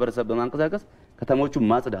ሌላውን ማህበረሰብ በማንቀሳቀስ ከተሞቹን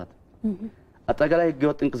ማጽዳት አጠቃላይ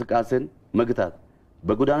ህገወጥ እንቅስቃሴን መግታት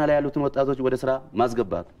በጎዳና ላይ ያሉትን ወጣቶች ወደ ስራ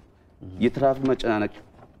ማስገባት የትራፊክ መጨናነቅ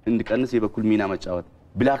እንዲቀንስ የበኩል ሚና መጫወት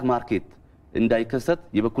ብላክ ማርኬት እንዳይከሰት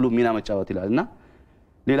የበኩሉ ሚና መጫወት ይላልና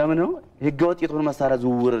ሌላ ምን ነው ህገወጥ የጦር መሳሪያ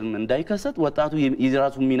ዝውውር እንዳይከሰት ወጣቱ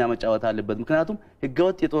የራሱ ሚና መጫወት አለበት ምክንያቱም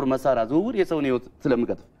ህገወጥ የጦር መሳሪያ ዝውውር የሰውን ህይወት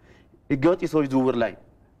ስለሚቀጥፍ ህገወጥ የሰው ዝውውር ላይ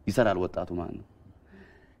ይሰራል ወጣቱ ማለት ነው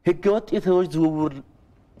ህገወጥ የሰው ዝውውር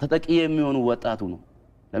ተጠቂ የሚሆኑ ወጣቱ ነው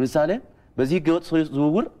ለምሳሌ በዚህ ህገወጥ ሰው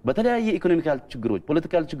ዝውውር በተለያየ ኢኮኖሚካል ችግሮች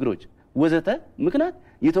ፖለቲካል ችግሮች ወዘተ ምክንያት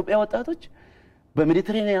የኢትዮጵያ ወጣቶች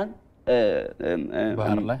በሜዲትራኒያን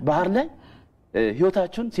ባህር ላይ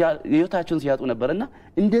ህይወታቸውን ሲያጡ ነበርና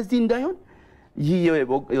እንደዚህ እንዳይሆን ይህ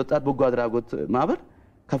የወጣት በጎ አድራጎት ማህበር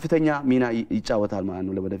ከፍተኛ ሚና ይጫወታል ማለት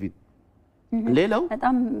ነው ለወደፊት ሌላው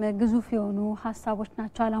በጣም ግዙፍ የሆኑ ሐሳቦች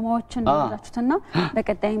ናቸው አላማዎችን ያላችሁትና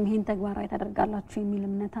በቀጣይም ይሄን ተግባራዊ ታደርጋላችሁ የሚል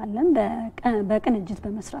እምነት አለን በቅንጅት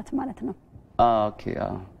በመስራት ማለት ነው ኦኬ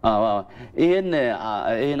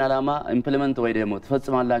ይሄን አላማ ኢምፕሊመንት ወይ ደግሞ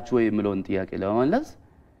ተፈጽማላችሁ ወይ የሚለውን ጥያቄ ለመመለስ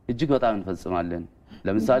እጅግ በጣም እንፈጽማለን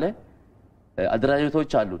ለምሳሌ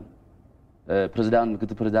አደራጆቶች አሉን ፕሬዝዳንት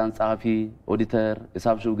ምክትል ፕሬዝዳንት ጻፊ ኦዲተር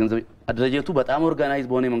የሳብሹ ገንዘብ አደራጀቱ በጣም ኦርጋናይዝ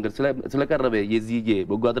በሆነ መንገድ ስለቀረበ የዚህ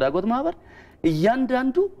በጎ አድራጎት ማህበር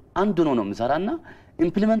እያንዳንዱ አንድ ነው የሚሰራና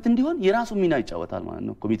ኢምፕሊመንት እንዲሆን የራሱ ሚና ይጫወታል ማለት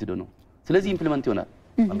ነው ኮሚቴ ነው ስለዚህ ኢምፕሊመንት ይሆናል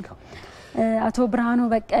መልካም አቶ ብርሃኑ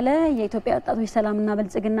በቀለ የኢትዮጵያ ወጣቶች ሰላምና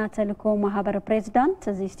ብልጽግና ተልእኮ ማህበር ፕሬዝዳንት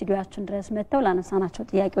እዚህ ስቱዲዮአችን ድረስ መጥተው ላነሳናቸው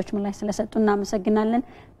ጥያቄዎች ምላሽ ስለሰጡና እናመሰግናለን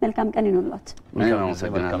መልካም ቀን ይሁንልዎት መልካም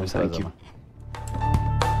አመሰግናለሁ ታንኪዩ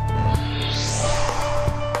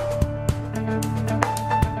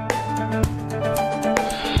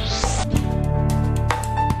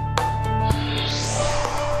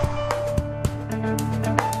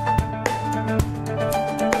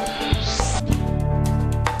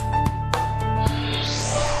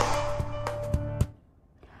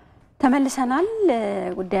ተመልሰናል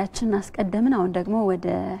ጉዳያችንን አስቀደምን አሁን ደግሞ ወደ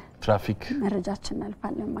ትራፊክ መረጃችን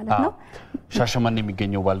እናልፋለን ማለት ነው ሻሸመኔ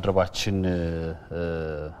የሚገኘው ባልደረባችን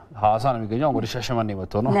ሐዋሳ ነው የሚገኘው ወደ ሻሸመኔ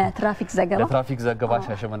መጥቶ ነው ለትራፊክ ዘገባ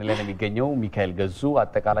ሻሸመኔ ላይ ነው የሚገኘው ሚካኤል ገዙ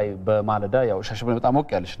አጠቃላይ በማለዳ ያው ሻሸመኔ በጣም ሞቅ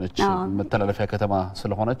ያለች ነች መተላለፊያ ከተማ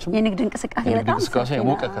ስለሆነች የንግድ እንቅስቃሴ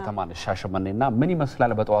ሞቅ ከተማ ነች ሻሸመኔና ምን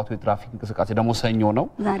ይመስላል በጠዋቱ የትራፊክ እንቅስቃሴ ደግሞ ሰኞ ነው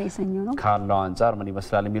ዛሬ ሰኞ ነው ካለው አንፃር ምን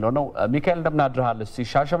ይመስላል የሚለው ነው ሚካኤል እንደምን አድረሃል እስቲ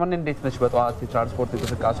ሻሸመኔ እንዴት ነች በጠዋት የትራንስፖርት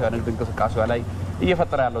እንቅስቃሴ የንግድ እንቅስቃሴ ላይ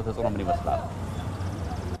እየፈጠረ ያለው ተጽዕኖ ምን ይመስላል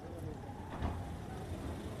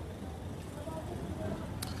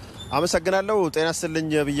አመሰግናለሁ ጤና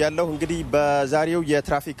ይስጥልኝ ብያለሁ እንግዲህ በዛሬው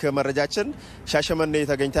የትራፊክ መረጃችን ሻሸመኔ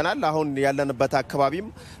ተገኝተናል አሁን ያለንበት አካባቢም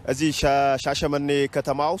እዚህ ሻሸመኔ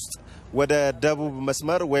ከተማ ውስጥ ወደ ደቡብ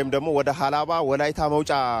መስመር ወይም ደግሞ ወደ ሐላባ ወላይታ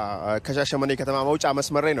መውጫ ከሻሸመኔ ከተማ መውጫ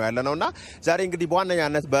መስመር ላይ ነው ያለነውና ዛሬ እንግዲህ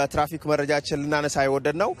በዋነኛነት በትራፊክ መረጃችን ልናነሳ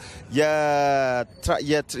የወደድነው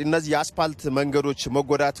እነዚህ የአስፓልት መንገዶች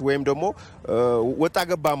መጎዳት ወይም ደግሞ ወጣ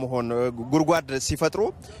ገባ መሆን ጉድጓድ ሲፈጥሩ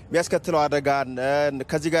የሚያስከትለው አደጋ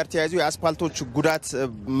ከዚህ ጋር ተያይዞ የአስፓልቶች ጉዳት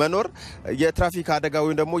መኖር የትራፊክ አደጋ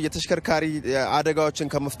ወይም ደግሞ የተሽከርካሪ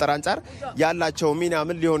አደጋዎችን ከመፍጠር አንፃር ያላቸው ሚና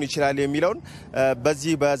ምን ሊሆን ይችላል የሚለውን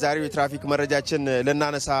በዚህ በዛሬው የትራፊክ መረጃችን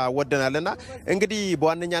ልናነሳ ወደናልና እንግዲህ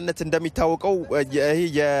በዋነኛነት እንደሚታወቀው ይሄ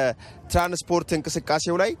የትራንስፖርት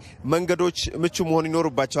እንቅስቃሴው ላይ መንገዶች ምቹ መሆን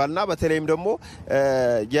ይኖርባቸዋልና በተለይም ደግሞ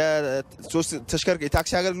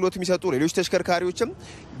የታክሲ አገልግሎት የሚሰጡ ሌሎች ተሽከርካሪዎችም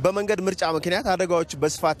በመንገድ ምርጫ ምክንያት አደጋዎች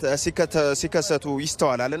በስፋት ሲከሰቱ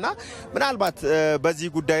ይስተዋላልና ምናልባት በዚህ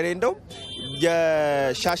ጉዳይ ላይ እንደው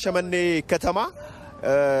የሻሸመኔ ከተማ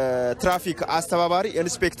ትራፊክ አስተባባሪ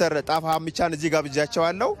ኢንስፔክተር ጣፋ ሚቻን እዚህ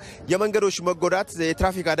ጋብዣቸዋለሁ። የመንገዶች መጎዳት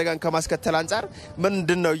የትራፊክ አደጋን ከማስከተል አንፃር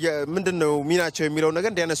ምንድነው ሚናቸው የሚለው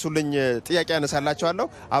ነገር እንዲያነሱልኝ ጥያቄ ያነሳላቸዋለሁ።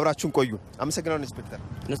 አብራችሁን ቆዩ። አመሰግናለሁ ኢንስፔክተር።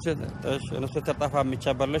 ኢንስፔክተር ጣፋ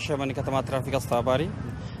ሚቻ ባለሽ ሸመኔ ከተማ ትራፊክ አስተባባሪ።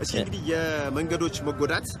 እሺ እንግዲህ የመንገዶች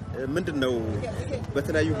መጎዳት ምንድነው?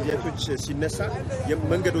 በተለያዩ ጊዜያቶች ሲነሳ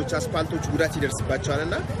የመንገዶች አስፓልቶች ጉዳት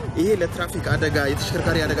ይደርስባቸዋልና ይሄ ለትራፊክ አደጋ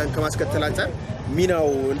የተሽከርካሪ አደጋን ከማስከተል አንፃር ሚናው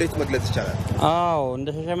እንዴት መግለጽ ይቻላል? አዎ እንደ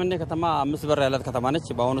ሸሸመኔ ከተማ 5 በር ያላት ከተማ ነች።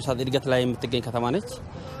 በአሁኑ ሰዓት እድገት ላይ የምትገኝ ከተማ ነች።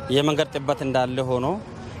 የመንገድ ጥበት እንዳለ ሆኖ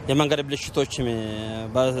የመንገድ ብልሽቶች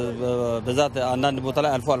በዛት አንዳንድ ቦታ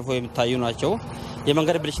ላይ አልፎ የሚታዩ ናቸው።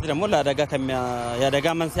 የመንገድ ብልሽት ደግሞ የአደጋ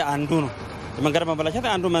መንስኤ አንዱ ነው። የመንገድ መበላሸት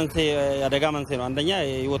አንዱ መንስኤ የአደጋ መንስኤ ነው። አንደኛ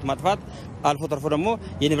የህይወት ማጥፋት አልፎ ተርፎ ደግሞ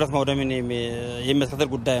የንብረት ማውደምን የሚያስከትል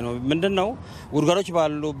ጉዳይ ነው። ምንድነው ጉድጓዶች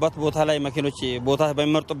ባሉበት ቦታ ላይ መኪኖች ቦታ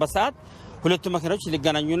በሚመርጡበት ሰዓት ሁለቱ መኪኖች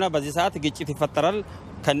ሊገናኙና በዚህ ሰዓት ግጭት ይፈጠራል።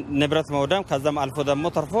 ከንብረት ማውደም ከዛም አልፎ ደግሞ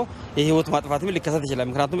ተርፎ የህይወት ማጥፋትም ሊከሰት ይችላል።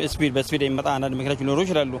 ምክንያቱም በስፒድ የሚመጣ አንዳንድ መኪኖች ሊኖሩ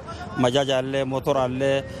ይችላሉ። መጃጅ አለ፣ ሞቶር አለ፣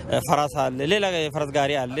 ፈረስ አለ፣ ሌላ የፈረስ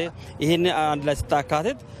ጋሪ አለ። ይሄን አንድ ላይ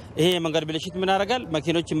ስታካትት ይሄ የመንገድ ብልሽት ምን ያደርጋል?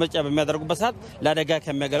 መኪኖች ምርጫ በሚያደርጉበት ሰዓት ለአደጋ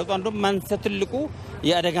ከሚያጋልጡ አንዱ መንስኤ ትልቁ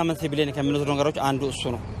የአደጋ መንስኤ ብለን ከሚነሱ ነገሮች አንዱ እሱ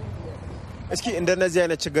ነው። እስኪ እንደነዚህ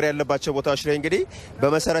አይነት ችግር ያለባቸው ቦታዎች ላይ እንግዲህ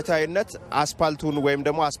በመሰረታዊነት አስፓልቱን ወይም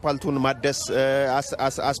ደግሞ አስፓልቱን ማደስ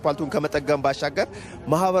አስፓልቱን ከመጠገም ባሻገር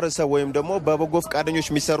ማህበረሰብ ወይም ደግሞ በበጎ ፈቃደኞች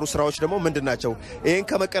የሚሰሩ ስራዎች ደግሞ ምንድናቸው? ይሄን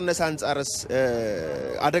ከመቀነስ አንፃርስ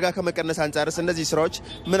አደጋ ከመቀነስ አንፃርስ እነዚህ ስራዎች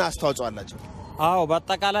ምን አስተዋጽኦ አላቸው? አዎ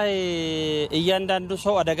በአጠቃላይ እያንዳንዱ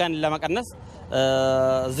ሰው አደጋን ለመቀነስ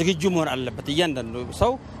ዝግጁ መሆን አለበት። እያንዳንዱ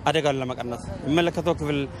ሰው አደጋን ለመቀነስ የሚመለከተው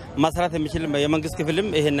ክፍል ማስራት የሚችል የመንግስት ክፍልም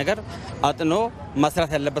ይሄን ነገር አጥኖ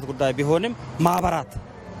ማስራት ያለበት ጉዳይ ቢሆንም ማህበራት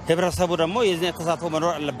ህብረተሰቡ ደግሞ የዚህ ተሳትፎ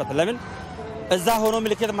መኖር አለበት። ለምን እዛ ሆኖ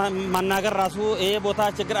ምልክት ማናገር ራሱ ይሄ ቦታ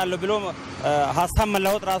ችግር አለ ብሎ ሀሳብ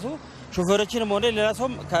መለወጥ ራሱ ሹፌሮችንም ሆነ ሌላ ሰው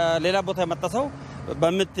ከሌላ ቦታ የመጣው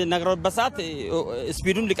በምትነግረውበት ሰዓት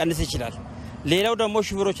ስፒዱን ሊቀንስ ይችላል። ሌላው ደግሞ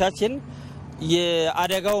ሹፌሮቻችን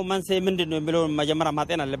የአደጋው መንስኤ ምንድነው የሚለው መጀመሪያ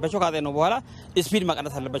ማጤን አለባቸው። ካጤን ነው በኋላ ስፒድ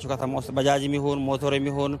መቀነስ አለባቸው። ከተማ ውስጥ ባጃጅም ይሁን ሞተርም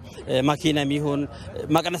ይሁን መኪናም ይሁን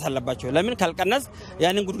መቀነስ አለባቸው። ለምን ካልቀነስ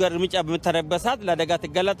ያንን ጉድጓድ እርምጃ በመታረበት ሰዓት ለአደጋ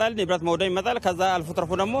ትገለጣል፣ ንብረት መውደም ይመጣል። ከዛ አልፎ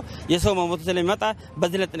ተርፎ ደግሞ የሰው መሞት ስለሚመጣ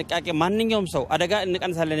በዚህ ለጥንቃቄ ማንኛውም ሰው አደጋ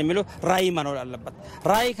እንቀንሳለን የሚለው ራዕይ መኖር አለበት።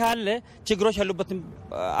 ራዕይ ካለ ችግሮች ያሉበት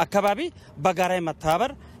አካባቢ በጋራ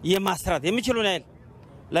መተባበር የማስራት የሚችሉን አይደል?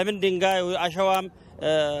 ለምን ድንጋይ አሸዋም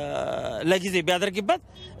ለጊዜ ቢያደርግበት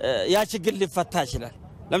ያ ችግር ሊፈታ ይችላል።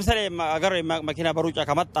 ለምሳሌ አገር መኪና በሩጫ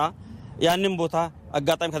ከመጣ ያንን ቦታ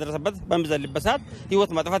አጋጣሚ ከደረሰበት በሚዘልበት ሰዓት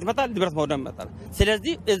ህይወት ማጥፋት ይመጣል፣ ንብረት ማውደም ይመጣል።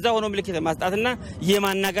 ስለዚህ እዛ ሆኖ ምልክት ማስጣትና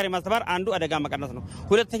የማናገር የማስተባበር አንዱ አደጋ መቀነስ ነው።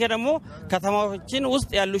 ሁለተኛ ደግሞ ከተማዎችን ውስጥ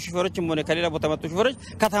ያሉ ሹፌሮችም ሆነ ከሌላ ቦታ መጡ ሹፌሮች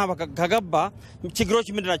ከተማ ከገባ ችግሮች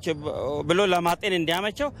ምንድናቸው ብሎ ለማጤን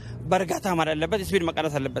እንዲያመቸው በእርጋታ ማለት አለበት። ስፒድ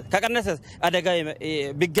መቀነስ አለበት። ከቀነሰ አደጋ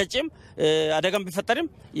ቢገጭም አደጋም ቢፈጠርም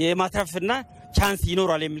የማትረፍና ቻንስ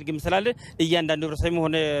ይኖራል የሚል ግምት ስላለ እያንዳንዱ ህብረተሰብ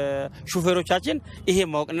ሆነ ሹፌሮቻችን ይሄ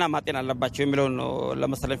ማወቅና ማጤን አለባቸው የሚለው ነው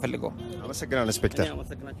ለመሰለኝ ፈልገው። አመሰግናለሁ ኢንስፔክተር።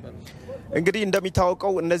 እንግዲህ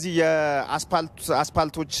እንደሚታወቀው እነዚህ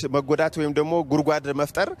የአስፓልቶች መጎዳት ወይም ደግሞ ጉድጓድ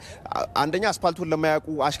መፍጠር አንደኛ አስፓልቱን ለማያውቁ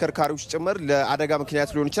አሽከርካሪዎች ጭምር ለአደጋ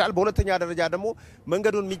ምክንያት ሊሆን ይችላል። በሁለተኛ ደረጃ ደግሞ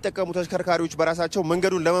መንገዱን የሚጠቀሙ ተሽከርካሪዎች በራሳቸው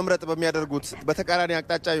መንገዱን ለመምረጥ በሚያደርጉት በተቃራኒ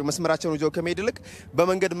አቅጣጫ መስመራቸውን ይዘው ከመሄድ ይልቅ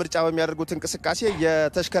በመንገድ ምርጫ በሚያደርጉት እንቅስቃሴ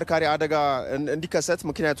የተሽከርካሪ አደጋ እንዲከሰት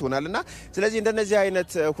ምክንያት ይሆናልና ስለዚህ እንደነዚህ አይነት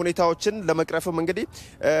ሁኔታዎችን ለመቅረፍም እንግዲህ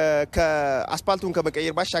ከአስፓልቱን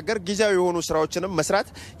ከመቀየር ባሻገር ጊዜያዊ የሆኑ ስራዎችንም መስራት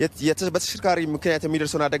በተሽከርካሪ ምክንያት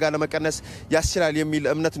የሚደርሰውን አደጋ ለመቀነስ ያስችላል የሚል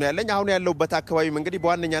እምነት ነው ያለኝ። አሁን ያለውበት አካባቢም እንግዲህ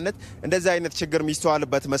በዋነኛነት እንደዚህ አይነት ችግር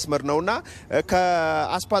የሚስተዋልበት መስመር ነውና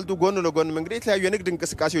ከአስፓልቱ ጎን ለጎንም እንግዲህ የተለያዩ የንግድ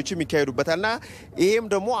እንቅስቃሴዎችም ይካሄዱበታልና ይሄም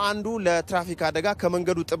ደግሞ አንዱ ለትራፊክ አደጋ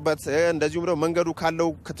ከመንገዱ ጥበት እንደዚሁም ደግሞ መንገዱ ካለው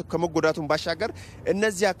ከመጎዳቱም ባሻገር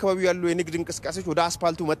እነዚህ አካባቢ ያሉ የንግድ እንቅስቃሴዎች ወደ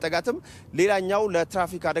አስፓልቱ መጠጋትም ሌላኛው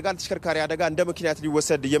ለትራፊክ አደጋ ለተሽከርካሪ አደጋ እንደ ምክንያት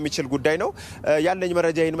ሊወሰድ የሚችል ጉዳይ ነው። ያለኝ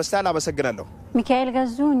መረጃ ይሄን መስላል። አመሰግናለሁ ሚካኤል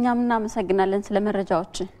ገዙ። እኛም እናመሰግናለን ስለ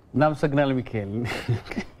መረጃዎች። እናመሰግናለን ሚካኤል።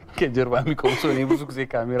 ከጀርባ የሚቆምሶ እኔ ብዙ ጊዜ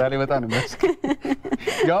ካሜራ ላይ በጣም መስክ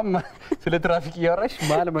ያም ስለ ትራፊክ ያወራሽ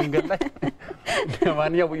ማል መንገድ ላይ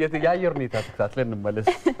ለማንኛውም የአየር ሁኔታ ተከታትለን እንመለስ።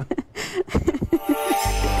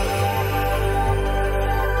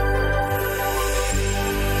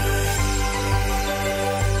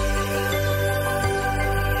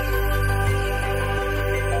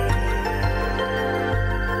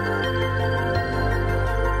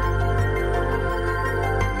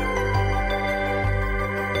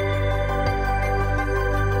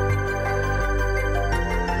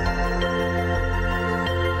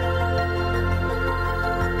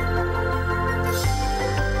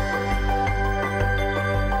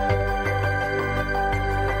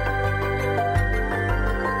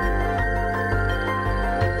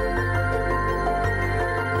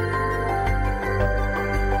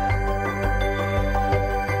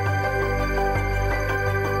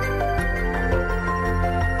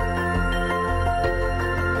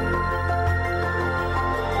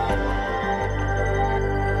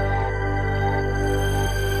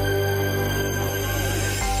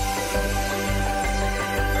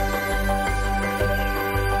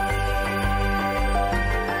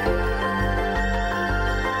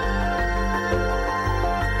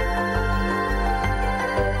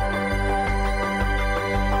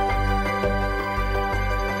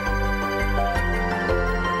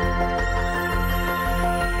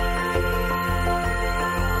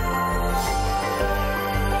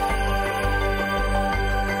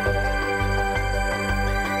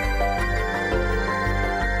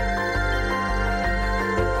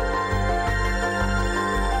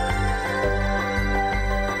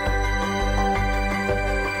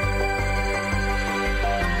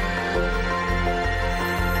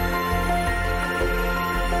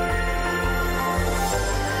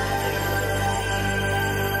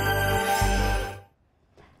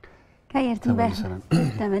 ከአየር ትንበያ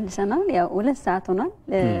ተመልሰናል። ያው 2 ሰዓት ሆኗል።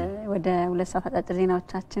 ወደ 2 ሰዓት አጫጭር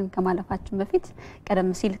ዜናዎቻችን ከማለፋችን በፊት ቀደም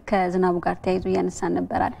ሲል ከዝናቡ ጋር ተያይዞ ያነሳን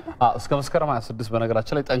ነበር አይደል? እስከ መስከረም 26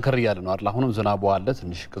 በነገራችን ላይ ጠንከር ያለ ነው አይደል? አሁንም ዝናቡ አለ፣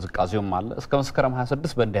 ትንሽ ቅዝቃዜውም አለ። እስከ መስከረም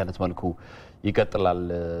 26 በእንዲህ አይነት መልኩ ይቀጥላል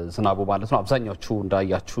ዝናቡ ማለት ነው። አብዛኛዎቹ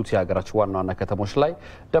እንዳያችሁት የሀገራችን ዋና ዋና ከተሞች ላይ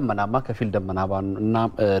ደመናማ፣ ከፊል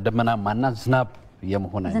ደመናማና ዝናብ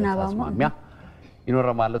የመሆን አይነት አዝማሚያ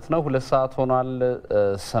ይኖራል ማለት ነው። 2 ሰዓት ሆኗል።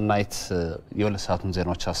 ሰናይት የ2 ሰዓቱን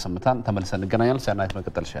ዜናዎች አሰምታን ተመልሰን እንገናኛለን። ሰናይት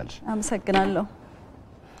መቀጠል ይችላል። አመሰግናለሁ።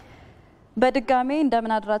 በድጋሜ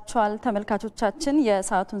እንደምን አድራችኋል ተመልካቾቻችን።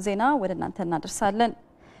 የሰዓቱን ዜና ወደ እናንተ እናደርሳለን።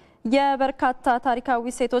 የበርካታ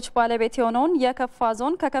ታሪካዊ ሴቶች ባለቤት የሆነውን የከፋ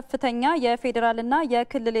ዞን ከከፍተኛ የፌዴራልና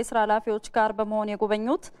የክልል የስራ ኃላፊዎች ጋር በመሆን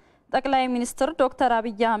የጎበኙት ጠቅላይ ሚኒስትር ዶክተር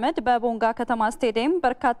አብይ አህመድ በቦንጋ ከተማ ስቴዲየም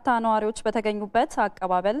በርካታ ነዋሪዎች በተገኙበት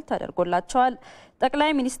አቀባበል ተደርጎላቸዋል።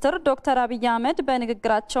 ጠቅላይ ሚኒስትር ዶክተር አብይ አህመድ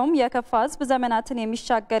በንግግራቸውም የከፋ ሕዝብ ዘመናትን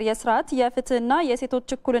የሚሻገር የስርዓት የፍትህና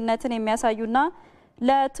የሴቶች እኩልነትን የሚያሳዩና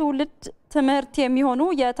ለትውልድ ትምህርት የሚሆኑ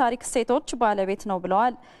የታሪክ ሴቶች ባለቤት ነው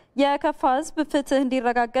ብለዋል። የከፋ ሕዝብ ፍትህ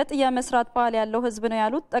እንዲረጋገጥ የመስራት ባህል ያለው ሕዝብ ነው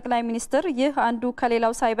ያሉት ጠቅላይ ሚኒስትር ይህ አንዱ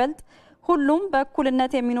ከሌላው ሳይበልጥ ሁሉም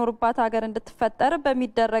በእኩልነት የሚኖርባት ሀገር እንድትፈጠር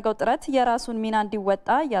በሚደረገው ጥረት የራሱን ሚና እንዲወጣ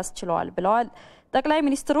ያስችለዋል ብለዋል። ጠቅላይ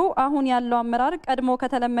ሚኒስትሩ አሁን ያለው አመራር ቀድሞ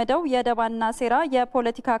ከተለመደው የደባና ሴራ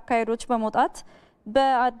የፖለቲካ አካሄዶች በመውጣት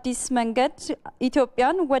በአዲስ መንገድ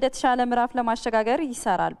ኢትዮጵያን ወደ ተሻለ ምዕራፍ ለማሸጋገር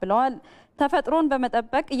ይሰራል ብለዋል። ተፈጥሮን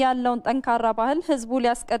በመጠበቅ ያለውን ጠንካራ ባህል ህዝቡ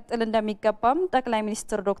ሊያስቀጥል እንደሚገባም ጠቅላይ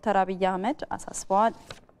ሚኒስትር ዶክተር አብይ አህመድ አሳስበዋል።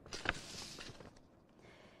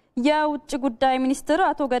 የውጭ ጉዳይ ሚኒስትር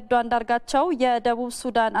አቶ ገዱ አንዳርጋቸው የደቡብ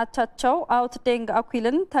ሱዳን አቻቸው አውትዴንግ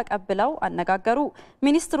አኩይልን ተቀብለው አነጋገሩ።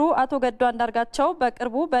 ሚኒስትሩ አቶ ገዱ አንዳርጋቸው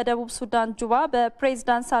በቅርቡ በደቡብ ሱዳን ጁባ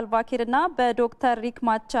በፕሬዝዳንት ሳልቫኪርና በዶክተር ሪክ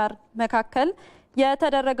ማቻር መካከል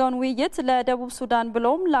የተደረገውን ውይይት ለደቡብ ሱዳን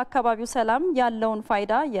ብሎም ለአካባቢው ሰላም ያለውን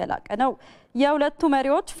ፋይዳ የላቀ ነው። የሁለቱ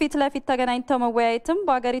መሪዎች ፊት ለፊት ተገናኝተው መወያየትም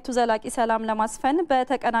በአገሪቱ ዘላቂ ሰላም ለማስፈን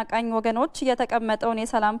በተቀናቃኝ ወገኖች የተቀመጠውን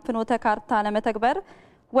የሰላም ፍኖተ ካርታ ለመተግበር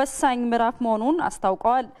ወሳኝ ምዕራፍ መሆኑን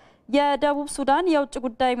አስታውቀዋል። የደቡብ ሱዳን የውጭ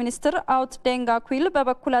ጉዳይ ሚኒስትር አውትዴንግ አኩይል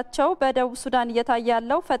በበኩላቸው በደቡብ ሱዳን እየታየ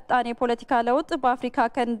ያለው ፈጣን የፖለቲካ ለውጥ በአፍሪካ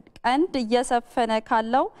ቀንድ እየሰፈነ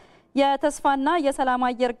ካለው የተስፋና የሰላም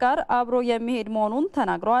አየር ጋር አብሮ የሚሄድ መሆኑን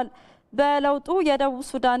ተናግረዋል። በለውጡ የደቡብ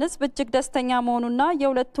ሱዳን ሕዝብ እጅግ ደስተኛ መሆኑና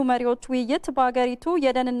የሁለቱ መሪዎች ውይይት በአገሪቱ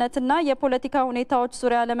የደህንነትና የፖለቲካ ሁኔታዎች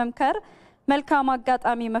ዙሪያ ለመምከር መልካም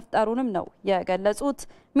አጋጣሚ መፍጠሩንም ነው የገለጹት።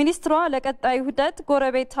 ሚኒስትሯ ለቀጣዩ ሂደት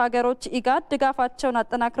ጎረቤት ሀገሮች ኢጋድ ድጋፋቸውን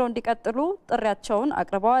አጠናክረው እንዲቀጥሉ ጥሪያቸውን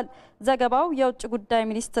አቅርበዋል። ዘገባው የውጭ ጉዳይ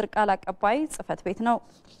ሚኒስትር ቃል አቀባይ ጽሕፈት ቤት ነው።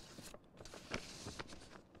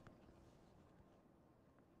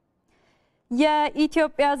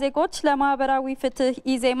 የኢትዮጵያ ዜጎች ለማህበራዊ ፍትህ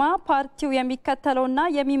ኢዜማ ፓርቲው የሚከተለውና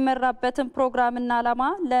የሚመራበትን ፕሮግራምና ዓላማ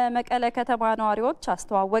ለመቀለ ከተማ ነዋሪዎች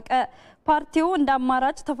አስተዋወቀ። ፓርቲው እንደ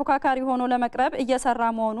አማራጭ ተፎካካሪ ሆኖ ለመቅረብ እየሰራ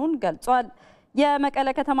መሆኑን ገልጿል። የመቀለ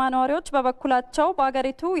ከተማ ነዋሪዎች በበኩላቸው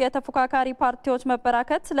በአገሪቱ የተፎካካሪ ፓርቲዎች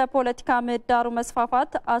መበራከት ለፖለቲካ ምህዳሩ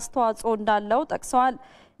መስፋፋት አስተዋጽኦ እንዳለው ጠቅሰዋል።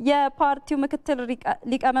 የፓርቲው ምክትል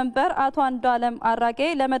ሊቀመንበር አቶ አንዱዓለም አራጌ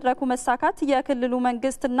ለመድረኩ መሳካት የክልሉ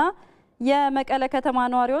መንግስትና የመቀለ ከተማ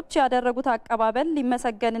ነዋሪዎች ያደረጉት አቀባበል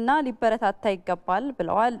ሊመሰገንና ሊበረታታ ይገባል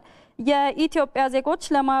ብለዋል። የኢትዮጵያ ዜጎች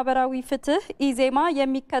ለማህበራዊ ፍትህ ኢዜማ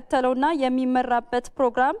የሚከተለውና የሚመራበት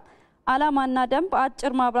ፕሮግራም ዓላማና ደንብ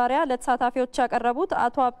አጭር ማብራሪያ ለተሳታፊዎች ያቀረቡት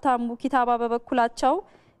አቶ ሀብታሙ ኪታባ በበኩላቸው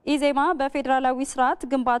ኢዜማ በፌዴራላዊ ስርዓት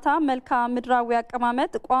ግንባታ፣ መልክዓ ምድራዊ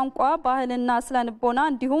አቀማመጥ፣ ቋንቋ፣ ባህልና ስነልቦና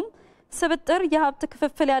እንዲሁም ስብጥር የሀብት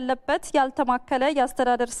ክፍፍል ያለበት ያልተማከለ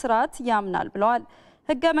የአስተዳደር ስርዓት ያምናል ብለዋል።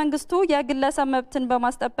 ህገ መንግስቱ የግለሰብ መብትን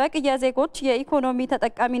በማስጠበቅ የዜጎች የኢኮኖሚ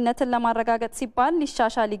ተጠቃሚነትን ለማረጋገጥ ሲባል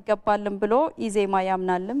ሊሻሻል ይገባልም ብሎ ኢዜማ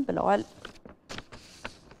ያምናልም ብለዋል።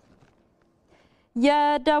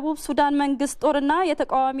 የደቡብ ሱዳን መንግስት ጦርና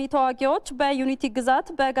የተቃዋሚ ተዋጊዎች በዩኒቲ ግዛት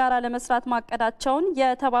በጋራ ለመስራት ማቀዳቸውን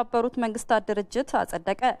የተባበሩት መንግስታት ድርጅት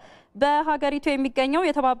አጸደቀ። በሀገሪቱ የሚገኘው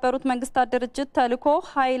የተባበሩት መንግስታት ድርጅት ተልዕኮ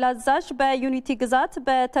ኃይል አዛዥ በዩኒቲ ግዛት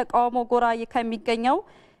በተቃውሞ ጎራ ከሚገኘው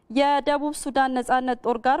የደቡብ ሱዳን ነጻነት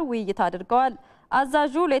ጦር ጋር ውይይት አድርገዋል።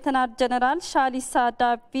 አዛዡ ሌተናንት ጀነራል ሻሊሳ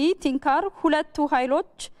ዳቪ ቲንካር ሁለቱ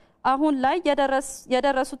ኃይሎች አሁን ላይ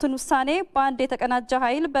የደረሱትን ውሳኔ በአንድ የተቀናጀ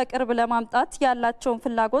ኃይል በቅርብ ለማምጣት ያላቸውን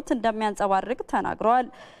ፍላጎት እንደሚያንጸባርቅ ተናግረዋል።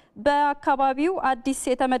 በአካባቢው አዲስ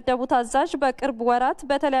የተመደቡት አዛዥ በቅርብ ወራት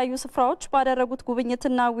በተለያዩ ስፍራዎች ባደረጉት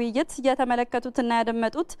ጉብኝትና ውይይት የተመለከቱትና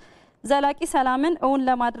ያደመጡት ዘላቂ ሰላምን እውን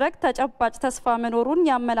ለማድረግ ተጨባጭ ተስፋ መኖሩን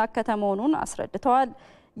ያመላከተ መሆኑን አስረድተዋል።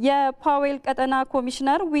 የፓዌል ቀጠና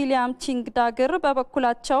ኮሚሽነር ዊሊያም ቺንግ ዳግር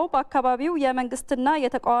በበኩላቸው በአካባቢው የመንግስትና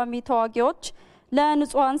የተቃዋሚ ተዋጊዎች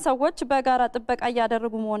ለንጹሃን ሰዎች በጋራ ጥበቃ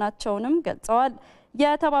ያደረጉ መሆናቸውንም ገልጸዋል።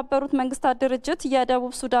 የተባበሩት መንግስታት ድርጅት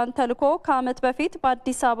የደቡብ ሱዳን ተልዕኮ ከዓመት በፊት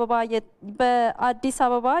በአዲስ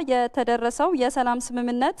አበባ የተደረሰው የሰላም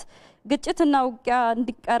ስምምነት ግጭትና ውጊያ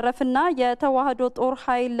እንዲቀረፍና የተዋህዶ ጦር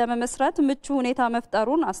ኃይል ለመመስረት ምቹ ሁኔታ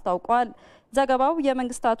መፍጠሩን አስታውቋል። ዘገባው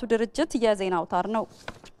የመንግስታቱ ድርጅት የዜና አውታር ነው።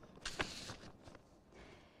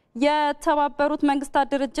 የተባበሩት መንግስታት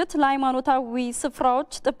ድርጅት ለሃይማኖታዊ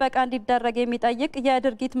ስፍራዎች ጥበቃ እንዲደረግ የሚጠይቅ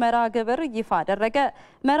የድርጊት መርሃ ግብር ይፋ አደረገ።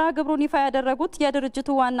 መርሃ ግብሩን ይፋ ያደረጉት የድርጅቱ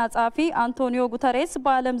ዋና ጸሐፊ አንቶኒዮ ጉተሬስ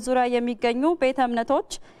በዓለም ዙሪያ የሚገኙ ቤተ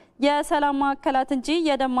እምነቶች የሰላም ማዕከላት እንጂ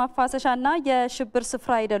የደም ማፋሰሻና የሽብር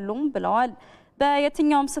ስፍራ አይደሉም ብለዋል።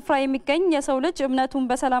 በየትኛውም ስፍራ የሚገኝ የሰው ልጅ እምነቱን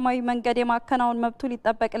በሰላማዊ መንገድ የማከናወን መብቱ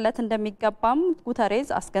ሊጠበቅለት እንደሚገባም ጉተሬዝ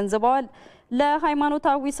አስገንዝበዋል።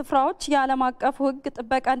 ለሃይማኖታዊ ስፍራዎች የዓለም አቀፉ ሕግ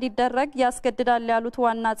ጥበቃ እንዲደረግ ያስገድዳል ያሉት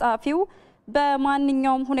ዋና ጸሐፊው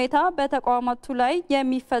በማንኛውም ሁኔታ በተቋማቱ ላይ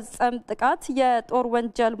የሚፈጸም ጥቃት የጦር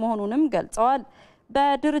ወንጀል መሆኑንም ገልጸዋል።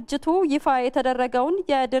 በድርጅቱ ይፋ የተደረገውን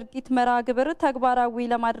የድርጊት መርሃ ግብር ተግባራዊ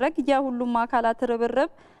ለማድረግ የሁሉም አካላት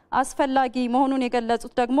ርብርብ አስፈላጊ መሆኑን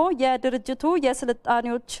የገለጹት ደግሞ የድርጅቱ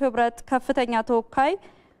የስልጣኔዎች ህብረት ከፍተኛ ተወካይ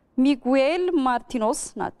ሚጉኤል ማርቲኖስ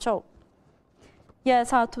ናቸው።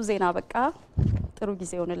 የሰዓቱ ዜና በቃ። ጥሩ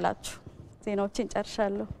ጊዜ ይሁንላችሁ። ዜናዎችን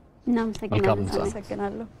ጨርሻለሁ።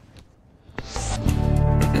 እናመሰግናለሁ።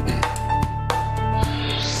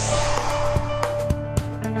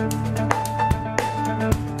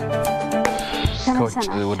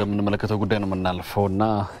 ወደ ምንመለከተው ጉዳይ ነው የምናልፈውና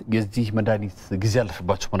የዚህ መድኃኒት ጊዜ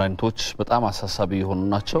ያለፈባቸው መድኃኒቶች በጣም አሳሳቢ የሆኑ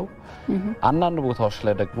ናቸው። አንዳንድ ቦታዎች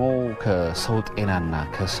ላይ ደግሞ ከሰው ጤናና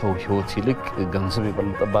ከሰው ህይወት ይልቅ ገንዘብ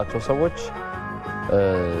የበለጠባቸው ሰዎች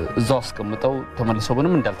እዛው አስቀምጠው ተመልሰው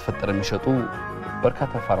ምንም እንዳልተፈጠረ የሚሸጡ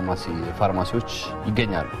በርካታ ፋርማሲዎች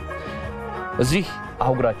ይገኛሉ። እዚህ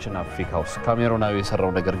አህጉራችን አፍሪካ ውስጥ ካሜሮናዊ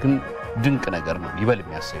የሰራው ነገር ግን ድንቅ ነገር ነው፣ ይበል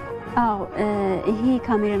የሚያሰኝ ነው። ይሄ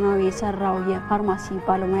ካሜሮናዊ የሰራው የፋርማሲ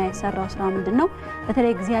ባለሙያ የሰራው ስራ ምንድነው?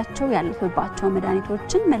 በተለይ ጊዜያቸው ያለፈባቸው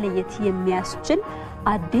መድኃኒቶችን መለየት የሚያስችል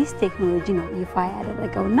አዲስ ቴክኖሎጂ ነው ይፋ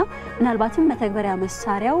ያደረገውና ምናልባትም መተግበሪያ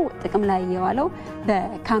መሳሪያው ጥቅም ላይ የዋለው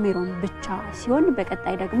በካሜሮን ብቻ ሲሆን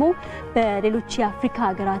በቀጣይ ደግሞ በሌሎች የአፍሪካ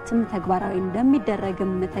ሀገራትም ተግባራዊ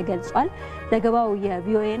እንደሚደረግም ተገልጿል። ዘገባው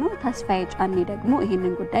የቪኦኤ ነው። ተስፋዬ ጫኔ ደግሞ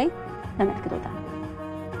ይሄንን ጉዳይ ተመልክቶታል።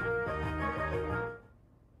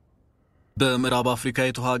 በምዕራብ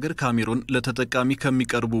አፍሪካዊቱ ሀገር ካሜሩን ለተጠቃሚ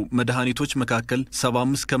ከሚቀርቡ መድኃኒቶች መካከል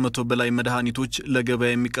 75 ከመቶ በላይ መድኃኒቶች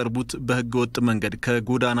ለገበያ የሚቀርቡት በህገወጥ መንገድ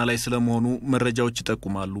ከጎዳና ላይ ስለመሆኑ መረጃዎች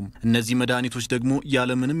ይጠቁማሉ። እነዚህ መድኃኒቶች ደግሞ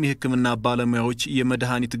ያለምንም የሕክምና ባለሙያዎች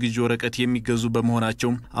የመድኃኒት ግዢ ወረቀት የሚገዙ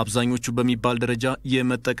በመሆናቸው አብዛኞቹ በሚባል ደረጃ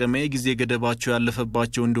የመጠቀሚያ ጊዜ ገደባቸው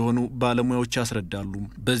ያለፈባቸው እንደሆኑ ባለሙያዎች ያስረዳሉ።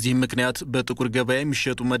 በዚህም ምክንያት በጥቁር ገበያ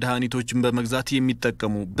የሚሸጡ መድኃኒቶችን በመግዛት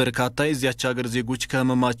የሚጠቀሙ በርካታ የዚያች ሀገር ዜጎች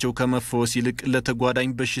ከህመማቸው ከመፈወስ ይልቅ ለተጓዳኝ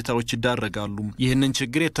በሽታዎች ይዳረጋሉ። ይህንን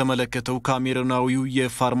ችግር የተመለከተው ካሜሩናዊው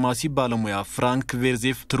የፋርማሲ ባለሙያ ፍራንክ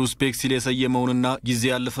ቬርዜፍ ትሩስፔክ ሲል የሰየመውንና ጊዜ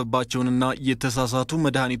ያለፈባቸውንና የተሳሳቱ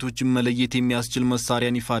መድኃኒቶችን መለየት የሚያስችል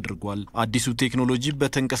መሳሪያን ይፋ አድርጓል። አዲሱ ቴክኖሎጂ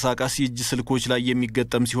በተንቀሳቃሽ የእጅ ስልኮች ላይ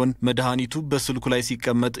የሚገጠም ሲሆን መድኃኒቱ በስልኩ ላይ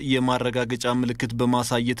ሲቀመጥ የማረጋገጫ ምልክት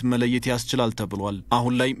በማሳየት መለየት ያስችላል ተብሏል።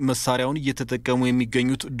 አሁን ላይ መሳሪያውን እየተጠቀሙ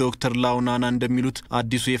የሚገኙት ዶክተር ላውናና እንደሚሉት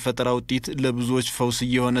አዲሱ የፈጠራ ውጤት ለብዙዎች ፈውስ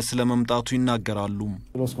እየሆነ ስለመምጣቱ ይናገራሉ።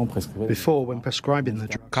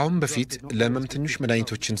 ካሁን በፊት ለህመምተኞች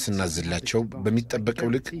መድኃኒቶችን ስናዝላቸው በሚጠበቀው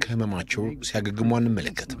ልክ ከህመማቸው ሲያገግሙ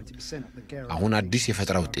አንመለከትም። አሁን አዲስ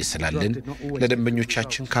የፈጠራ ውጤት ስላለን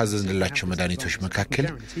ለደንበኞቻችን ካዘዝንላቸው መድኃኒቶች መካከል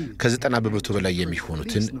ከ90 በመቶ በላይ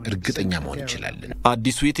የሚሆኑትን እርግጠኛ መሆን እንችላለን።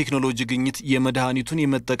 አዲሱ የቴክኖሎጂ ግኝት የመድኃኒቱን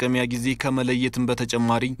የመጠቀሚያ ጊዜ ከመለየትም በተጨማሪ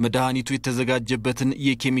መድኃኒቱ የተዘጋጀበትን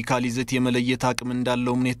የኬሚካል ይዘት የመለየት አቅም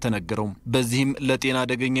እንዳለው ነው የተነገረው። በዚህም ለጤና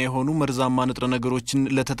አደገኛ የሆኑ መርዛማ ንጥረ ነገሮችን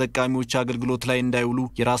ለተጠቃሚዎች አገልግሎት ላይ እንዳይውሉ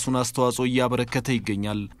የራሱን አስተዋጽኦ እያበረከተ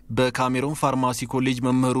ይገኛል። በካሜሮን ፋርማሲ ኮሌጅ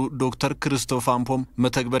መምህሩ ዶክተር ክርስቶፍ አምፖም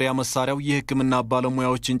መተግበሪያ መሳሪያው የህክምና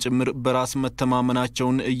ባለሙያዎችን ጭምር በራስ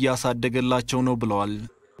መተማመናቸውን እያሳደገላቸው ነው ብለዋል።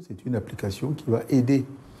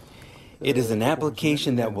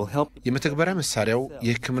 የመተግበሪያ መሳሪያው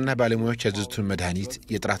የህክምና ባለሙያዎች ያዘዙትን መድኃኒት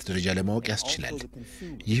የጥራት ደረጃ ለማወቅ ያስችላል።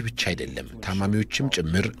 ይህ ብቻ አይደለም፣ ታማሚዎችም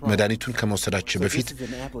ጭምር መድኃኒቱን ከመውሰዳቸው በፊት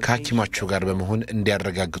ከሐኪማቸው ጋር በመሆን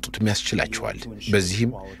እንዲያረጋግጡትም ያስችላቸዋል።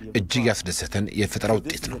 በዚህም እጅግ ያስደሰተን የፈጠራ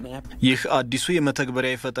ውጤት ነው። ይህ አዲሱ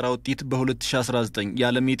የመተግበሪያ የፈጠራ ውጤት በ2019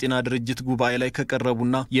 የዓለም የጤና ድርጅት ጉባኤ ላይ ከቀረቡና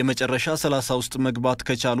የመጨረሻ 30 ውስጥ መግባት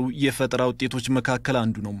ከቻሉ የፈጠራ ውጤቶች መካከል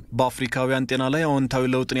አንዱ ነው። በአፍሪካውያን ጤና ላይ አዎንታዊ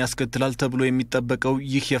ለውጥን ያስከትላል ይሆናል ተብሎ የሚጠበቀው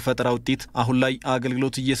ይህ የፈጠራ ውጤት አሁን ላይ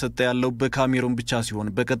አገልግሎት እየሰጠ ያለው በካሜሩን ብቻ ሲሆን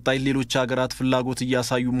በቀጣይ ሌሎች ሀገራት ፍላጎት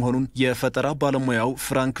እያሳዩ መሆኑን የፈጠራ ባለሙያው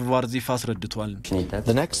ፍራንክ ቫርዚፍ አስረድቷል።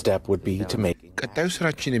 ቀጣዩ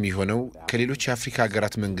ስራችን የሚሆነው ከሌሎች የአፍሪካ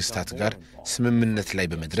ሀገራት መንግስታት ጋር ስምምነት ላይ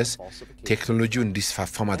በመድረስ ቴክኖሎጂው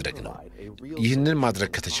እንዲስፋፋ ማድረግ ነው። ይህንን ማድረግ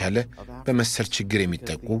ከተቻለ በመሰል ችግር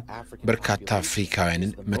የሚጠቁ በርካታ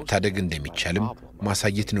አፍሪካውያንን መታደግ እንደሚቻልም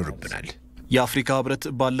ማሳየት ይኖርብናል። የአፍሪካ ህብረት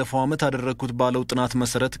ባለፈው ዓመት ያደረኩት ባለው ጥናት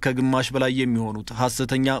መሰረት ከግማሽ በላይ የሚሆኑት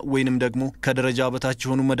ሐሰተኛ ወይንም ደግሞ ከደረጃ በታች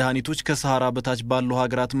የሆኑ መድኃኒቶች ከሰሃራ በታች ባሉ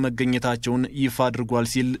ሀገራት መገኘታቸውን ይፋ አድርጓል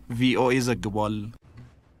ሲል ቪኦኤ ዘግቧል።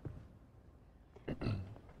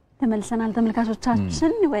 ተመልሰናል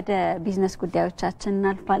ተመልካቾቻችን። ወደ ቢዝነስ ጉዳዮቻችን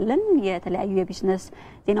እናልፋለን። የተለያዩ የቢዝነስ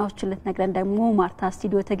ዜናዎችን ልትነግረን ደግሞ ማርታ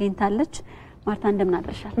ስቱዲዮ ተገኝታለች። ማርታ እንደምን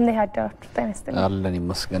አደረሻል? እንዴት አደራችሁ? ጤና ይስጥልኝ። አለን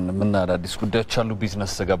ይመስገን። ምን አዳዲስ ጉዳዮች አሉ?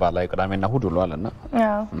 ቢዝነስ ዘገባ ላይ ቅዳሜና እሁድ ውሏልና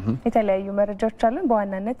የተለያዩ መረጃዎች አሉን።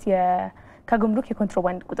 በዋናነት ከጉምሩክ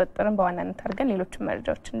የኮንትሮባንድ ቁጥጥርን በዋናነት አድርገን ሌሎች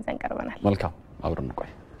መረጃዎችን ይዘን ቀርበናል። መልካም አብረን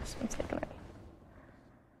እንቆይ።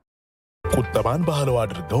 ቁጠባን ባህለው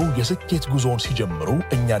አድርገው የስኬት ጉዞውን ሲጀምሩ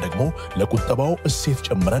እኛ ደግሞ ለቁጠባው እሴት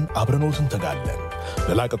ጨምረን አብረኖት እንተጋለን።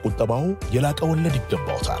 ለላቀ ቁጠባው የላቀ ወለድ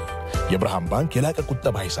ይገባውታል። የብርሃን ባንክ የላቀ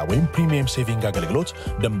ቁጠባ ሂሳብ ወይም ፕሪሚየም ሴቪንግ አገልግሎት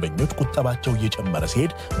ደንበኞች ቁጠባቸው እየጨመረ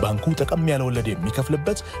ሲሄድ ባንኩ ጠቀም ያለ ወለድ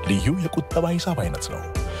የሚከፍልበት ልዩ የቁጠባ ሂሳብ አይነት ነው።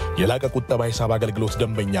 የላቀ ቁጠባ ሂሳብ አገልግሎት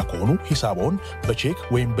ደንበኛ ከሆኑ ሂሳቦን በቼክ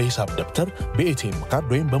ወይም በሂሳብ ደብተር፣ በኤቲኤም ካርድ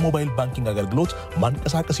ወይም በሞባይል ባንኪንግ አገልግሎት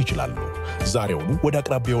ማንቀሳቀስ ይችላሉ። ዛሬውኑ ወደ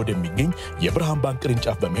አቅራቢያው ወደሚገኝ የብርሃን ባንክ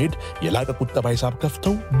ቅርንጫፍ በመሄድ የላቀ ቁጠባ ሂሳብ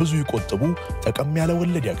ከፍተው ብዙ ይቆጥቡ፣ ጠቀም ያለ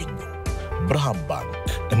ወለድ ያገኙ። ብርሃን ባንክ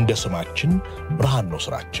እንደ ስማችን ብርሃን ነው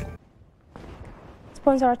ስራችን።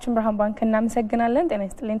 ስፖንሰራችን ብርሃን ባንክ እናመሰግናለን። ጤና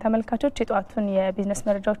ይስጥልኝ ተመልካቾች፣ የጧቱን የቢዝነስ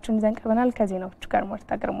መረጃዎችን ይዘን ቀርበናል። ከዜናዎቹ ጋር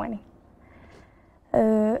ማርታ ግርማ ነኝ።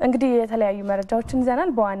 እንግዲህ የተለያዩ መረጃዎችን ይዘናል።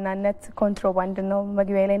 በዋናነት ኮንትሮባንድ ነው።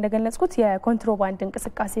 መግቢያ ላይ እንደገለጽኩት የኮንትሮባንድ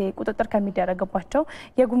እንቅስቃሴ ቁጥጥር ከሚደረግባቸው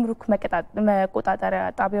የጉምሩክ መቆጣጠሪያ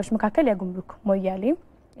ጣቢያዎች መካከል የጉምሩክ ሞያሌ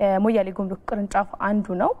ጉምሩክ ቅርንጫፍ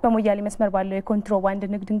አንዱ ነው። በሞያሌ መስመር ባለው የኮንትሮባንድ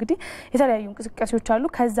ንግድ እንግዲህ የተለያዩ እንቅስቃሴዎች አሉ።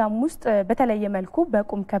 ከዛም ውስጥ በተለየ መልኩ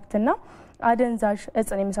በቁም ከብትና አደንዛዥ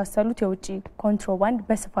እጽን የመሳሰሉት የውጭ ኮንትሮባንድ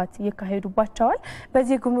በስፋት ይካሄዱባቸዋል።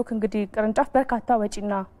 በዚህ ጉምሩክ እንግዲህ ቅርንጫፍ በርካታ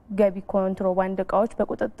ወጪና ገቢ ኮንትሮባንድ እቃዎች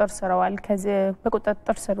በቁጥጥር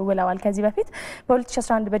ስር ውለዋል። ከዚህ በፊት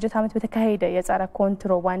በ2011 በጀት ዓመት በተካሄደ የጸረ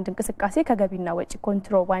ኮንትሮባንድ እንቅስቃሴ ከገቢና ወጪ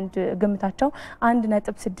ኮንትሮባንድ ግምታቸው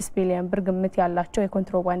 1.6 ቢሊዮን ብር ግምት ያላቸው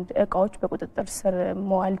የኮንትሮባንድ እቃዎች በቁጥጥር ስር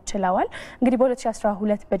መዋል ችለዋል። እንግዲህ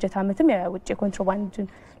በ2012 በጀት ዓመትም የውጭ ኮንትሮባንድ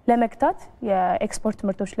ለመግታት የኤክስፖርት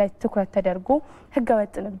ምርቶች ላይ ትኩረት ተደርጎ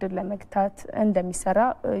ህገወጥ ንግድን ለመግታት እንደሚሰራ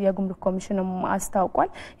የጉምሩክ ኮሚሽንም አስታውቋል።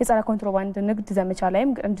 የጸረ ኮንትሮባንድ ንግድ ዘመቻ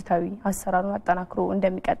ላይም ቅንጅታዊ አሰራሩን አጠናክሮ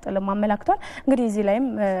እንደሚቀጥልም አመላክቷል። እንግዲህ እዚህ ላይም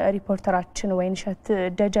ሪፖርተራችን ወይንሸት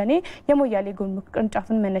ደጀኔ የሞያሌ ጉምሩክ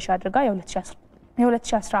ቅርንጫፍን መነሻ አድርጋ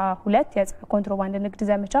የ2012 የጸረ ኮንትሮባንድ ንግድ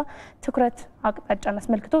ዘመቻ ትኩረት አቅጣጫን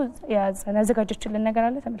አስመልክቶ ያዘጋጀችልን ነገር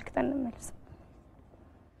አለ። ተመልክተን እንመለስ።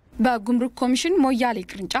 በጉምሩክ ኮሚሽን ሞያሌ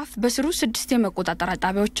ቅርንጫፍ በስሩ 6 የመቆጣጠሪያ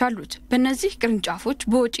ጣቢያዎች አሉት። በእነዚህ ቅርንጫፎች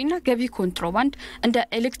በወጪና ገቢ ኮንትሮባንድ እንደ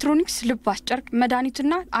ኤሌክትሮኒክስ፣ ልባስ ጨርቅ፣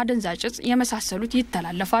 መድኃኒትና አደንዛዥ እጽ የመሳሰሉት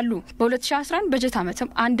ይተላለፋሉ። በ2011 በጀት ዓመትም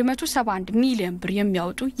 171 ሚሊዮን ብር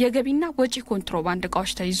የሚያወጡ የገቢና ወጪ ኮንትሮባንድ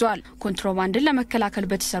እቃዎች ተይዘዋል። ኮንትሮባንድን ለመከላከል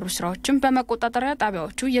በተሰሩ ስራዎችም በመቆጣጠሪያ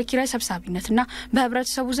ጣቢያዎቹ የኪራይ ሰብሳቢነትና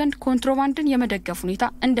በህብረተሰቡ ዘንድ ኮንትሮባንድን የመደገፍ ሁኔታ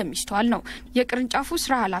እንደሚስተዋል ነው የቅርንጫፉ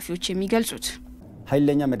ስራ ኃላፊዎች የሚገልጹት።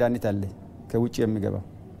 ኃይለኛ መድኃኒት አለ ከውጭ የሚገባው፣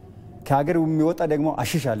 ከሀገር የሚወጣ ደግሞ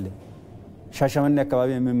አሽሽ አለ ሻሸመኔ አካባቢ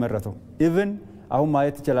የሚመረተው። ኢቭን አሁን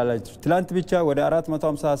ማየት ይችላላችሁ ትላንት ብቻ ወደ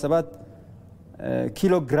 457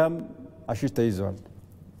 ኪሎ ግራም አሽሽ ተይዘዋል።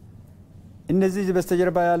 እነዚህ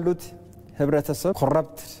በስተጀርባ ያሉት ህብረተሰብ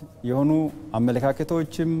ኮራፕት የሆኑ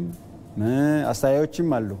አመለካከቶችም አስተያየቶችም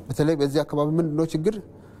አሉ። በተለይ በዚህ አካባቢ ምንድነው ችግር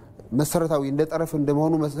መሰረታዊ እንደ ጠረፍ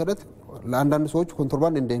እንደመሆኑ መሰረት ለአንዳንድ ሰዎች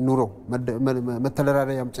ኮንትሮባንድ እንደ ኑሮ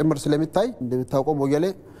መተዳደሪያም ጭምር ስለሚታይ እንደምታውቀው ሞያሌ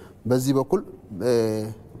በዚህ በኩል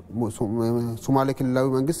ሶማሌ ክልላዊ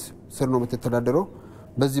መንግስት ስር ነው የምትተዳደረው፣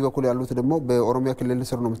 በዚህ በኩል ያሉት ደግሞ በኦሮሚያ ክልል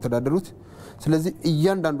ስር ነው የምትተዳደሩት። ስለዚህ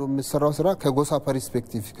እያንዳንዱ የሚሰራው ስራ ከጎሳ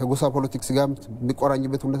ፐርስፔክቲቭ ከጎሳ ፖለቲክስ ጋር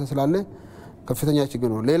የሚቆራኝበት ሁኔታ ስላለ ከፍተኛ ችግር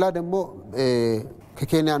ነው። ሌላ ደግሞ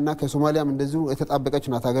ከኬንያና ከሶማሊያም እንደዚሁ የተጣበቀች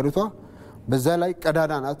ናት ሀገሪቷ። በዛ ላይ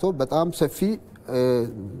ቀዳዳ ናቶ በጣም ሰፊ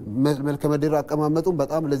መልከ ምድር አቀማመጡ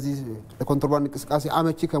በጣም ለዚህ ለኮንትሮባንድ እንቅስቃሴ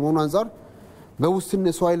አመቺ ከመሆኑ አንፃር በውስን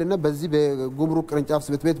ሰው ኃይልና በዚህ በጉምሩክ ቅርንጫፍ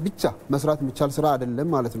ጽሕፈት ቤት ብቻ መስራት የሚቻል ስራ አይደለም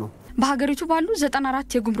ማለት ነው። በሀገሪቱ ባሉ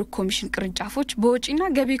 94 የጉምሩክ ኮሚሽን ቅርንጫፎች በወጪና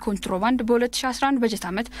ገቢ ኮንትሮባንድ በ2011 በጀት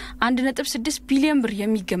ዓመት 1.6 ቢሊዮን ብር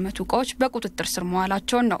የሚገመቱ እቃዎች በቁጥጥር ስር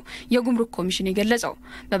መዋላቸውን ነው የጉምሩክ ኮሚሽን የገለጸው።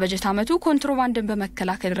 በበጀት ዓመቱ ኮንትሮባንድን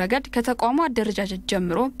በመከላከል ረገድ ከተቋሙ አደረጃጀት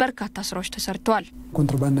ጀምሮ በርካታ ስራዎች ተሰርተዋል።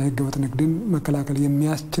 ኮንትሮባንድና ህገወጥ ንግድን መከላከል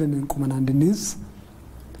የሚያስችልን ቁመና እንድንይዝ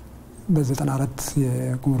በ94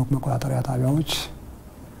 የጉምሩክ መቆጣጠሪያ ጣቢያዎች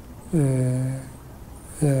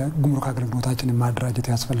ጉምሩክ አገልግሎታችንን ማደራጀት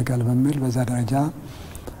ያስፈልጋል በሚል በዛ ደረጃ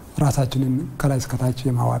ራሳችንን ከላይ እስከታች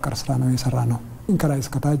የማዋቀር ስራ ነው የሰራ ነው። ከላይ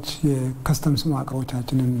እስከታች የከስተምስ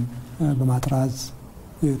መዋቅሮቻችንን በማጥራዝ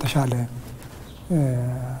የተሻለ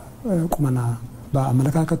ቁመና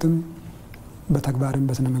በአመለካከትም በተግባርም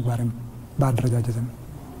በስነ ምግባርም በአደረጃጀትም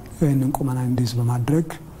ይህንን ቁመና እንዲይዝ በማድረግ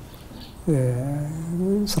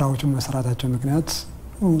ስራዎችን መሰራታቸው ምክንያት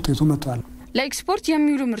ውጤቱ መጥቷል። ለኤክስፖርት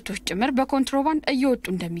የሚውሉ ምርቶች ጭምር በኮንትሮባንድ እየወጡ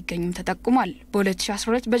እንደሚገኙም ተጠቁሟል።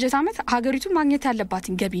 በ2012 በጀት ዓመት ሀገሪቱ ማግኘት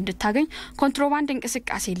ያለባትን ገቢ እንድታገኝ ኮንትሮባንድ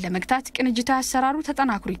እንቅስቃሴን ለመግታት ቅንጅታዊ አሰራሩ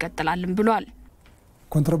ተጠናክሮ ይቀጥላልም ብሏል።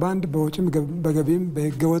 ኮንትሮባንድ በወጪም በገቢም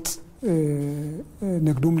በህገወጥ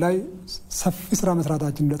ንግዱም ላይ ሰፊ ስራ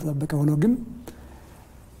መስራታችን እንደተጠበቀ ሆኖ ግን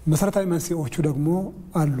መሰረታዊ መንስኤዎቹ ደግሞ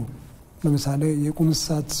አሉ። ለምሳሌ የቁም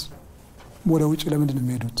እንስሳት ወደ ውጭ ለምንድን ነው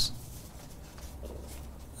የሚሄዱት?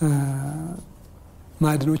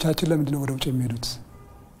 ማዕድኖቻችን ለምንድን ነው ወደ ውጭ የሚሄዱት?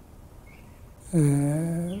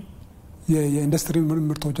 የኢንዱስትሪ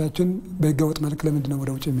ምርቶቻችን በህገወጥ መልክ ለምንድን ነው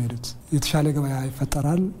ወደ ውጭ የሚሄዱት? የተሻለ ገበያ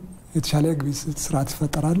ይፈጠራል፣ የተሻለ ግብይት ስርዓት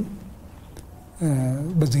ይፈጠራል።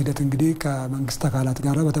 በዚህ ሂደት እንግዲህ ከመንግስት አካላት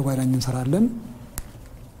ጋር በተጓዳኝ እንሰራለን።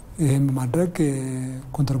 ይህም በማድረግ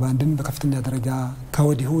ኮንትሮባንድን በከፍተኛ ደረጃ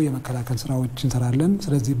ከወዲሁ የመከላከል ስራዎች እንሰራለን።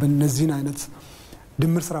 ስለዚህ በእነዚህን አይነት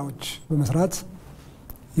ድምር ስራዎች በመስራት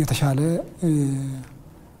የተሻለ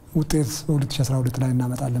ውጤት በ2012 ላይ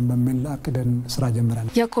እናመጣለን በሚል አቅደን ስራ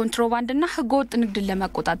ጀምረናል። የኮንትሮባንድና ህገወጥ ንግድን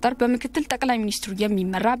ለመቆጣጠር በምክትል ጠቅላይ ሚኒስትሩ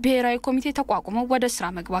የሚመራ ብሔራዊ ኮሚቴ ተቋቁሞ ወደ ስራ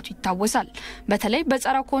መግባቱ ይታወሳል። በተለይ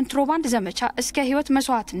በጸረ ኮንትሮባንድ ዘመቻ እስከ ህይወት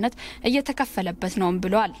መስዋዕትነት እየተከፈለበት ነውም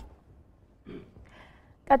ብለዋል።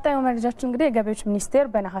 ቀጣዩ መረጃችን እንግዲህ የገቢዎች ሚኒስቴር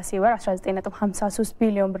በነሐሴ ወር 19.53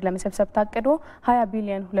 ቢሊዮን ብር ለመሰብሰብ ታቅዶ 20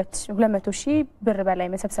 ቢሊዮን 200 ሺህ ብር በላይ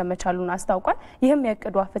መሰብሰብ መቻሉን አስታውቋል። ይህም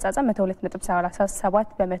የእቅዱ አፈጻጸም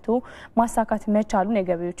 102.37 በመቶ ማሳካት መቻሉን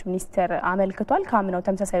የገቢዎች ሚኒስቴር አመልክቷል። ከአምናው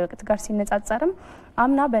ተመሳሳይ ወቅት ጋር ሲነጻጸርም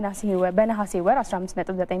አምና በነሐሴ ወር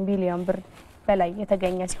 15.9 ቢሊዮን ብር በላይ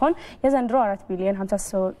የተገኘ ሲሆን የዘንድሮ 4 ቢሊዮን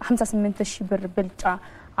 58 ሺህ ብር ብልጫ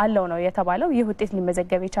አለው ነው የተባለው። ይህ ውጤት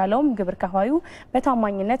ሊመዘገብ የቻለውም ግብር ከፋዩ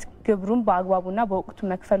በታማኝነት ግብሩን በአግባቡና በወቅቱ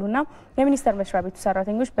መክፈሉና የሚኒስቴር መስሪያ ቤቱ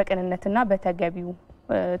ሰራተኞች በቅንነትና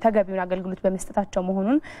ተገቢውን አገልግሎት በመስጠታቸው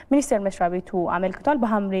መሆኑን ሚኒስቴር መስሪያ ቤቱ አመልክቷል።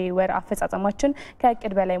 በሐምሌ ወር አፈጻጸማችን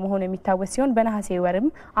ከእቅድ በላይ መሆኑ የሚታወስ ሲሆን በነሐሴ ወርም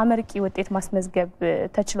አመርቂ ውጤት ማስመዝገብ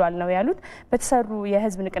ተችሏል ነው ያሉት። በተሰሩ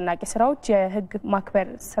የህዝብ ንቅናቄ ስራዎች፣ የህግ ማክበር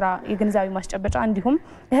ስራ፣ የግንዛቤ ማስጨበጫ እንዲሁም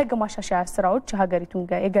የህግ ማሻሻያ ስራዎች የሀገሪቱን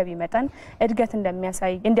የገቢ መጠን እድገት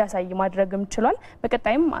እንዲያሳይ ማድረግም ችሏል።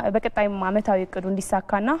 በቀጣይም አመታዊ እቅዱ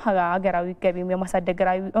እንዲሳካና ሀገራዊ ገቢ የማሳደግ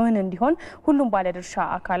ራዕዩ እውን እንዲሆን ሁሉም ባለድርሻ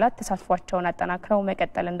አካላት ተሳትፏቸውን አጠናክረው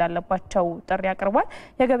መቀጠል እንዳለባቸው ጥሪ አቅርቧል።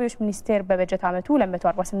 የገቢዎች ሚኒስቴር በበጀት ዓመቱ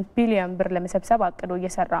 248 ቢሊዮን ብር ለመሰብሰብ አቅዶ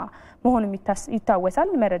እየሰራ መሆኑ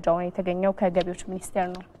ይታወሳል። መረጃውን የተገኘው ከገቢዎች ሚኒስቴር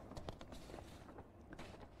ነው።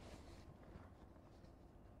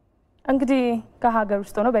 እንግዲህ ከሀገር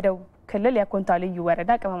ውስጥ ሆኖ በደቡብ ክልል የኮንታ ልዩ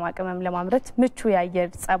ወረዳ ቅመማ ቅመም ለማምረት ምቹ የአየር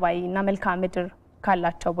ጸባይና መልክዓ ምድር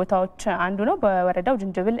ካላቸው ቦታዎች አንዱ ነው። በወረዳው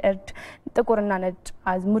ዝንጅብል፣ እርድ፣ ጥቁርና ነጭ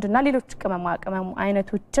አዝሙድና ሌሎች ቅመማ ቅመም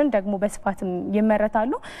አይነቶችን ደግሞ በስፋት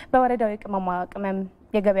ይመረታሉ። በወረዳው የቅመማ ቅመም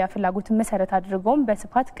የገበያ ፍላጎትን መሰረት አድርገውም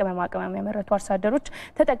በስፋት ቅመማ ቅመም ያመረቱ አርሶ አደሮች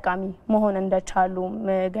ተጠቃሚ መሆን እንደቻሉ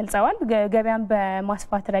ገልጸዋል። ገበያን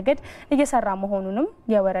በማስፋት ረገድ እየሰራ መሆኑንም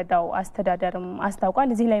የወረዳው አስተዳደርም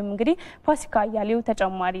አስታውቋል። እዚህ ላይም እንግዲህ ፋሲካ አያሌው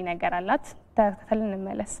ተጨማሪ ነገር አላት። ተከታተልን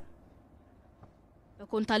እንመለስ።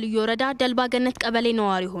 በኮንታ ልዩ ወረዳ ደልባ ገነት ቀበሌ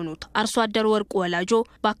ነዋሪ ሆኑት አርሶ አደር ወርቁ ወላጆ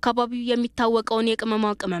በአካባቢው የሚታወቀውን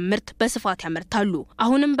የቅመማ ቅመም ምርት በስፋት ያመርታሉ።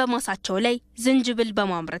 አሁንም በማሳቸው ላይ ዝንጅብል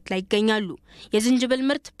በማምረት ላይ ይገኛሉ። የዝንጅብል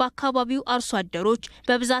ምርት በአካባቢው አርሶ አደሮች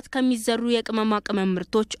በብዛት ከሚዘሩ የቅመማ ቅመም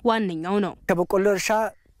ምርቶች ዋነኛው ነው። ከበቆሎ እርሻ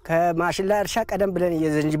ከማሽላ እርሻ ቀደም ብለን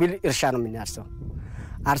የዝንጅብል እርሻ ነው የምናርሰው።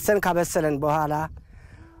 አርሰን ካበሰለን በኋላ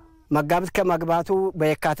መጋቢት ከመግባቱ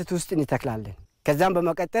በየካቲት ውስጥ እንተክላለን። ከዛም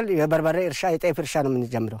በመቀጠል የበርበሬ እርሻ የጤፍ እርሻ ነው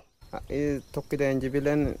የምንጀምረው። ቶክዳ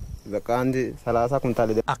እንጅብለን በቃ አንድ 30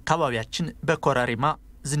 ኩንታል። አካባቢያችን በኮረሪማ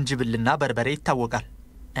ዝንጅብልና በርበሬ ይታወቃል።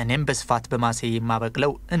 እኔም በስፋት በማሴ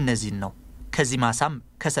የማበቅለው እነዚህን ነው። ከዚህ ማሳም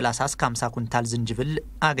ከ30 እስከ 50 ኩንታል ዝንጅብል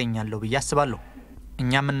አገኛለሁ ብዬ አስባለሁ።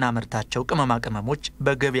 እኛ የምናመርታቸው ቅመማ ቅመሞች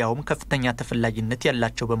በገበያውም ከፍተኛ ተፈላጊነት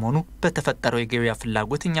ያላቸው በመሆኑ በተፈጠረው የገበያ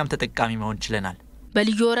ፍላጎት እኛም ተጠቃሚ መሆን ችለናል።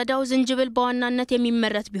 በልዩ ወረዳው ዝንጅብል በዋናነት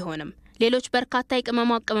የሚመረት ቢሆንም ሌሎች በርካታ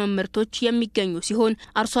የቅመማ ቅመም ምርቶች የሚገኙ ሲሆን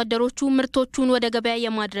አርሶ አደሮቹ ምርቶቹን ወደ ገበያ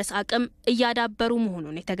የማድረስ አቅም እያዳበሩ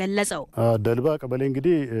መሆኑን የተገለጸው ደልባ ቀበሌ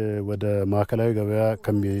እንግዲህ ወደ ማዕከላዊ ገበያ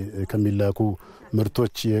ከሚላኩ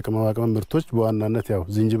ምርቶች የቅመማ ቅመም ምርቶች በዋናነት ያው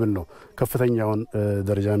ዝንጅብል ነው ከፍተኛውን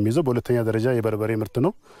ደረጃ የሚይዘው። በሁለተኛ ደረጃ የበርበሬ ምርት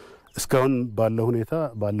ነው። እስካሁን ባለው ሁኔታ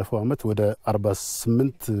ባለፈው አመት ወደ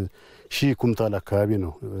 48,000 ኩንታል አካባቢ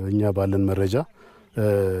ነው እኛ ባለን መረጃ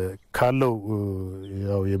ካለው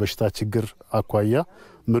ያው የበሽታ ችግር አኳያ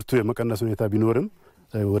ምርቱ የመቀነስ ሁኔታ ቢኖርም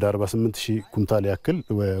ወደ 48,000 ኩንታል ያክል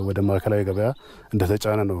ወደ ማዕከላዊ ገበያ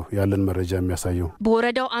እንደተጫነ ነው ያለን መረጃ የሚያሳየው።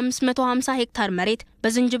 በወረዳው 550 ሄክታር መሬት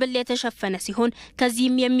በዝንጅብል የተሸፈነ ሲሆን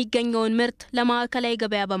ከዚህም የሚገኘውን ምርት ለማዕከላዊ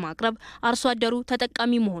ገበያ በማቅረብ አርሶ አደሩ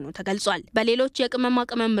ተጠቃሚ መሆኑ ተገልጿል። በሌሎች የቅመማ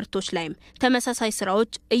ቅመም ምርቶች ላይም ተመሳሳይ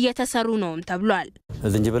ስራዎች እየተሰሩ ነውም ተብሏል።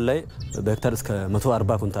 ዝንጅብል ላይ በሄክታር እስከ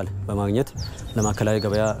 140 ኩንታል በማግኘት ለማዕከላዊ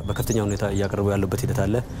ገበያ በከፍተኛ ሁኔታ እያቀረቡ ያሉበት ሂደት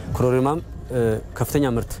አለ። ኮሮሪማም ከፍተኛ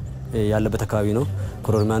ምርት ያለበት አካባቢ ነው።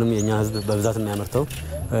 ኮሮሪማንም የኛ ህዝብ በብዛት የሚያመርተው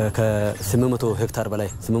ከ800 ሄክታር በላይ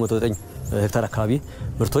 809 ሄክታር አካባቢ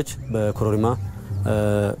ምርቶች በኮሮሪማ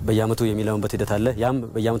በየአመቱ የሚለሙበት ሂደት አለ። ያም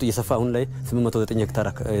በየአመቱ እየሰፋ አሁን ላይ 809 ሄክታር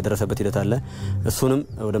የደረሰበት ሂደት አለ። እሱንም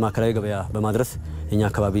ወደ ማዕከላዊ ገበያ በማድረስ የኛ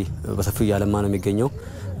አካባቢ በሰፊው ያለማ ነው የሚገኘው።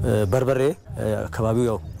 በርበሬ አካባቢው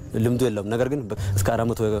ያው ልምዱ የለም፣ ነገር ግን እስከ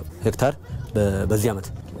 400 ሄክታር በዚህ አመት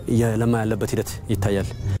የለማ ያለበት ሂደት ይታያል።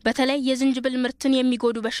 በተለይ የዝንጅብል ምርትን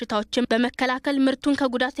የሚጎዱ በሽታዎችን በመከላከል ምርቱን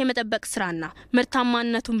ከጉዳት የመጠበቅ ስራና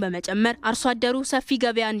ምርታማነቱን በመጨመር አርሶ አደሩ ሰፊ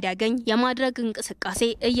ገበያ እንዲያገኝ የማድረግ እንቅስቃሴ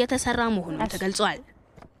እየተሰራ መሆኑን ተገልጿል።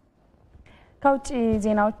 ከውጭ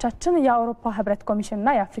ዜናዎቻችን የአውሮፓ ህብረት ኮሚሽንና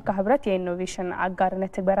የአፍሪካ ህብረት የኢኖቬሽን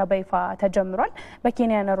አጋርነት ትግበራ በይፋ ተጀምሯል።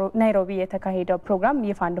 በኬንያ ናይሮቢ የተካሄደው ፕሮግራም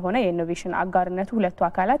ይፋ እንደሆነ የኢኖቬሽን አጋርነቱ ሁለቱ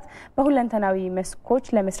አካላት በሁለንተናዊ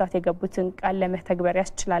መስኮች ለመስራት የገቡትን ቃል ለመተግበር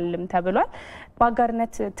ያስችላልም ተብሏል።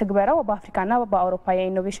 በአጋርነት ትግበራው በአፍሪካና በአውሮፓ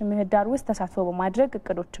የኢኖቬሽን ምህዳር ውስጥ ተሳትፎ በማድረግ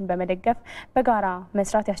እቅዶችን በመደገፍ በጋራ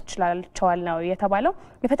መስራት ያስችላቸዋል ነው የተባለው።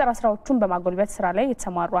 የፈጠራ ስራዎቹን በማጎልበት ስራ ላይ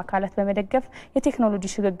የተሰማሩ አካላት በመደገፍ የቴክኖሎጂ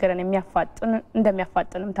ሽግግርን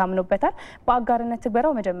እንደሚያፋጥንም ታምኖበታል። በአጋርነት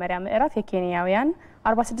ትግበራው መጀመሪያ ምዕራፍ የኬንያውያን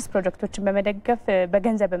 46 ፕሮጀክቶችን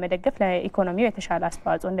በገንዘብ በመደገፍ ለኢኮኖሚው የተሻለ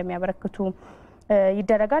አስተዋጽኦ እንደሚያበረክቱ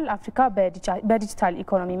ይደረጋል። አፍሪካ በዲጂታል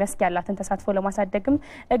ኢኮኖሚ መስክ ያላትን ተሳትፎ ለማሳደግም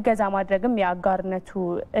እገዛ ማድረግም የአጋርነቱ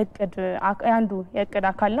አንዱ የእቅድ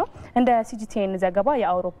አካል ነው። እንደ ሲጂቲኤን ዘገባ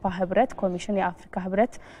የአውሮፓ ህብረት ኮሚሽን የአፍሪካ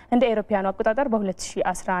ህብረት እንደ አውሮፓውያኑ አቆጣጠር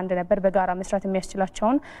በ2011 ነበር በጋራ መስራት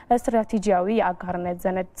የሚያስችላቸውን ስትራቴጂያዊ የአጋርነት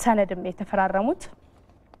ሰነድም የተፈራረሙት።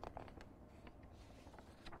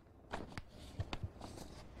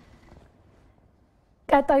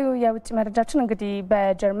 ቀጣዩ የውጭ መረጃችን እንግዲህ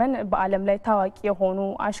በጀርመን በዓለም ላይ ታዋቂ የሆኑ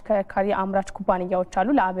አሽከርካሪ አምራች ኩባንያዎች አሉ።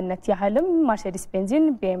 ለአብነት ያህልም ማርሴዲስ ቤንዚን፣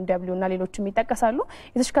 BMW እና ሌሎችም ይጠቀሳሉ።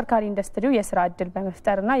 የተሽከርካሪ ኢንዱስትሪው የስራ እድል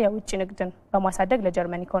በመፍጠርና የውጭ ንግድን በማሳደግ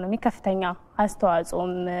ለጀርመን ኢኮኖሚ ከፍተኛ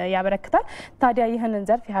አስተዋጽኦም ያበረክታል። ታዲያ ይህንን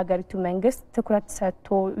ዘርፍ የሀገሪቱ መንግስት ትኩረት ሰጥቶ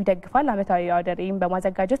ይደግፋል። ዓመታዊ አውደ ርዕይን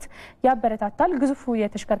በማዘጋጀት ያበረታታል። ግዙፉ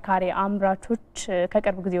የተሽከርካሪ አምራቾች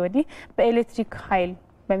ከቅርብ ጊዜ ወዲህ በኤሌክትሪክ ኃይል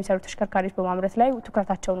በሚሰሩ ተሽከርካሪዎች በማምረት ላይ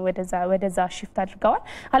ትኩረታቸውን ወደዛ ሽፍት አድርገዋል።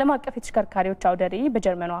 ዓለም አቀፍ የተሽከርካሪዎች አውደ ርዕይ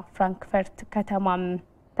በጀርመኗ ፍራንክፈርት ከተማም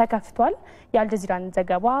ተከፍቷል። የአልጀዚራን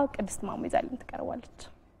ዘገባ ቅድስት ማሙ ይዛልን ትቀርባለች።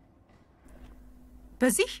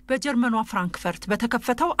 በዚህ በጀርመኗ ፍራንክፈርት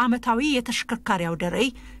በተከፈተው ዓመታዊ የተሽከርካሪ አውደ ርዕይ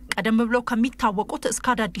ቀደም ብለው ከሚታወቁት እስከ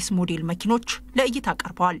አዳዲስ ሞዴል መኪኖች ለእይታ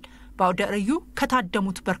ቀርበዋል። በአውደ ርዕዩ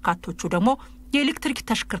ከታደሙት በርካቶቹ ደግሞ የኤሌክትሪክ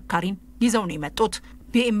ተሽከርካሪን ይዘው ነው የመጡት።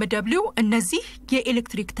 BMW እነዚህ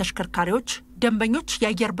የኤሌክትሪክ ተሽከርካሪዎች ደንበኞች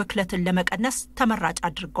የአየር ብክለትን ለመቀነስ ተመራጭ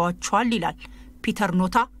አድርገዋቸዋል ይላል ፒተር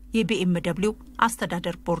ኖታ የBMW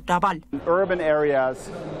አስተዳደር ቦርድ አባል።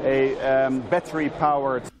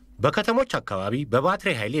 በከተሞች አካባቢ በባትሪ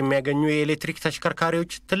ኃይል የሚያገኙ የኤሌክትሪክ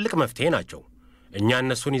ተሽከርካሪዎች ትልቅ መፍትሄ ናቸው። እኛ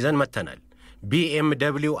እነሱን ይዘን መተናል።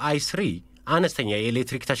 BMW i3 አነስተኛ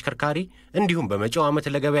የኤሌክትሪክ ተሽከርካሪ እንዲሁም በመጪው ዓመት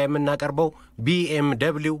ለገበያ የምናቀርበው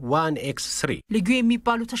BMW 1X3 ልዩ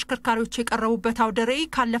የሚባሉ ተሽከርካሪዎች የቀረቡበት አውደ ርዕይ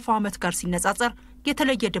ካለፈው ዓመት ጋር ሲነጻጸር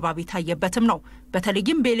የተለየ ድባብ የታየበትም ነው።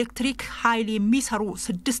 በተለይም በኤሌክትሪክ ኃይል የሚሰሩ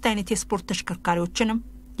 6 አይነት የስፖርት ተሽከርካሪዎችንም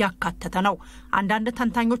ያካተተ ነው። አንዳንድ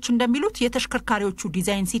ተንታኞች እንደሚሉት የተሽከርካሪዎቹ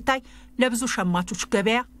ዲዛይን ሲታይ ለብዙ ሸማቾች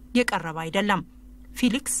ገበያ የቀረበ አይደለም።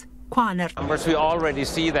 ፊሊክስ ኳነር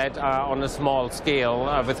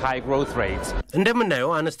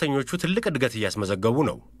እንደምናየው አነስተኞቹ ትልቅ እድገት እያስመዘገቡ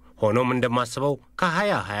ነው። ሆኖም እንደማስበው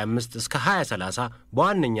ከ2025 እስከ 2030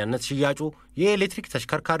 በዋነኛነት ሽያጩ የኤሌክትሪክ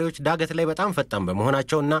ተሽከርካሪዎች ዳገት ላይ በጣም ፈጣን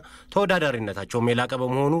በመሆናቸውና ተወዳዳሪነታቸውም የላቀ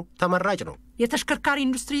በመሆኑ ተመራጭ ነው። የተሽከርካሪ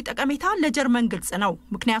ኢንዱስትሪ ጠቀሜታ ለጀርመን ግልጽ ነው።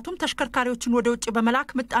 ምክንያቱም ተሽከርካሪዎችን ወደ ውጭ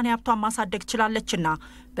በመላክ ምጣኔ ሀብቷን ማሳደግ ችላለችና።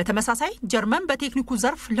 በተመሳሳይ ጀርመን በቴክኒኩ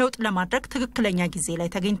ዘርፍ ለውጥ ለማድረግ ትክክለኛ ጊዜ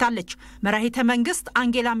ላይ ተገኝታለች። መራሄተ መንግስት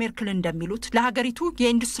አንጌላ ሜርክል እንደሚሉት ለሀገሪቱ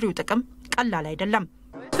የኢንዱስትሪው ጥቅም ቀላል አይደለም።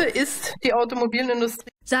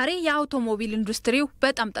 ዛሬ የአውቶሞቢል ኢንዱስትሪው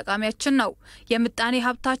በጣም ጠቃሚያችን ነው። የምጣኔ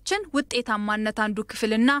ሀብታችን ውጤታማነት አንዱ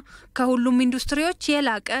ክፍልና ከሁሉም ኢንዱስትሪዎች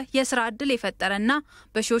የላቀ የሥራ ዕድል የፈጠረና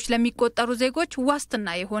በሺዎች ለሚቆጠሩ ዜጎች ዋስትና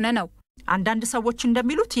የሆነ ነው። አንዳንድ ሰዎች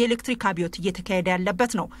እንደሚሉት የኤሌክትሪክ አብዮት እየተካሄደ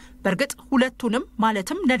ያለበት ነው። በርግጥ ሁለቱንም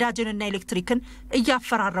ማለትም ነዳጅንና ኤሌክትሪክን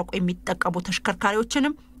እያፈራረቁ የሚጠቀሙ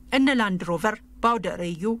ተሽከርካሪዎችንም እነ ላንድ ሮቨር በአውደ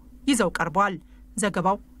ርዕዩ ይዘው ቀርበዋል።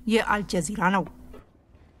 ዘገባው የአልጀዚራ ነው።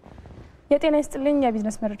 የጤና ይስጥልኝ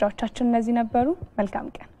የቢዝነስ መረጃዎቻችን እነዚህ ነበሩ። መልካም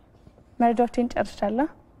ቀን። መረጃዎችን ጨርሻለሁ።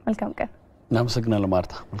 መልካም ቀን። እናመሰግናለን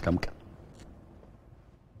ማርታ። መልካም ቀን።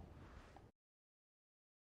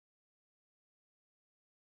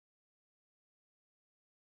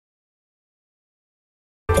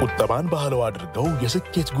 ቁጠባን ባህላዊ አድርገው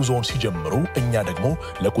የስኬት ጉዞውን ሲጀምሩ እኛ ደግሞ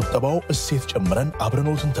ለቁጠባው እሴት ጨምረን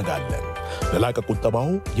አብረኖት እንተጋለን። ለላቀ ቁጠባው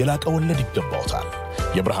የላቀ ወለድ ይገባውታል።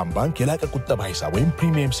 የብርሃን ባንክ የላቀ ቁጠባ ሂሳብ ወይም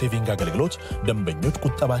ፕሪሚየም ሴቪንግ አገልግሎት ደንበኞች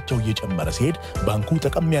ቁጠባቸው እየጨመረ ሲሄድ ባንኩ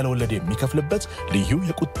ጠቀም ያለ ወለድ የሚከፍልበት ልዩ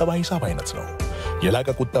የቁጠባ ሂሳብ አይነት ነው። የላቀ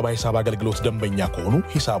ቁጠባ ሂሳብ አገልግሎት ደንበኛ ከሆኑ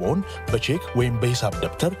ሂሳቦን በቼክ ወይም በሂሳብ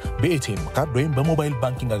ደብተር፣ በኤቲኤም ካርድ ወይም በሞባይል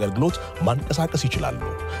ባንኪንግ አገልግሎት ማንቀሳቀስ ይችላሉ።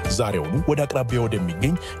 ዛሬውኑ ወደ አቅራቢያው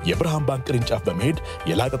ወደሚገኝ የብርሃን ባንክ ቅርንጫፍ በመሄድ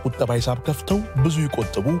የላቀ ቁጠባ ሂሳብ ከፍተው ብዙ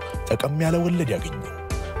ይቆጥቡ፣ ጠቀም ያለ ወለድ ያገኙ።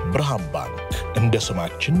 ብርሃን ባንክ፣ እንደ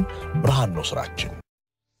ስማችን ብርሃን ነው ስራችን።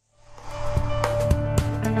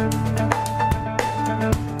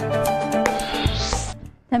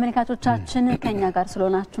 ተመልካቾቻችን ከኛ ጋር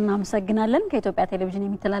ስለሆናችሁ እናመሰግናለን። ከኢትዮጵያ ቴሌቪዥን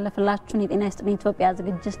የሚተላለፍላችሁን የጤና ይስጥልኝ ኢትዮጵያ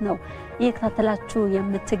ዝግጅት ነው እየተከታተላችሁ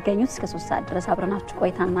የምትገኙት። እስከ 3 ሰዓት ድረስ አብረናችሁ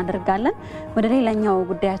ቆይታ እናደርጋለን። ወደ ሌላኛው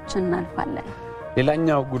ጉዳያችን እናልፋለን።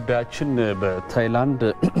 ሌላኛው ጉዳያችን በታይላንድ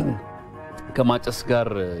ከማጨስ ጋር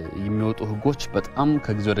የሚወጡ ህጎች በጣም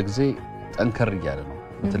ከጊዜ ወደ ጊዜ ጠንከር እያለ ነው።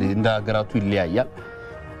 በተለይ እንደ ሀገራቱ ይለያያል።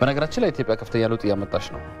 በነገራችን ላይ ኢትዮጵያ ከፍተኛ ለውጥ ያመጣች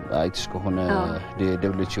ነው። አይቲስ ከሆነ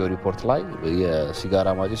የደብሊውኤችኦ ሪፖርት ላይ የሲጋራ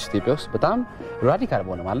ማጨስ ኢትዮጵያ ውስጥ በጣም ራዲካል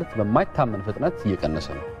ሆነ ማለት በማይታመን ፍጥነት እየቀነሰ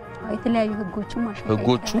ነው። የተለያዩ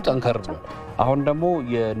ህጎቹ ጠንከር ነው። አሁን ደግሞ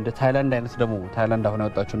እንደ ታይላንድ አይነት ደግሞ ታይላንድ አሁን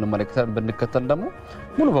ያወጣቸው እንመለከታለን። ብንከተል ደግሞ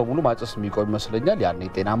ሙሉ በሙሉ ማጨስ የሚቆም ይመስለኛል። ያኔ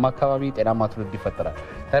ጤናማ አካባቢ ጤናማ ትውልድ ይፈጠራል።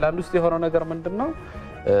 ታይላንድ ውስጥ የሆነው ነገር ምንድነው?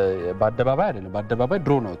 በአደባባይ አይደለም። በአደባባይ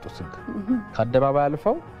ድሮ ነው ያወጡት ህግ። ከአደባባይ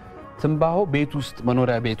አልፈው ትንባሆ ቤት ውስጥ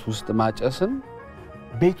መኖሪያ ቤት ውስጥ ማጨስን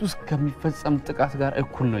ቤት ውስጥ ከሚፈጸም ጥቃት ጋር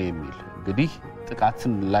እኩል ነው የሚል እንግዲህ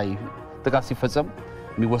ጥቃት ሲፈጸም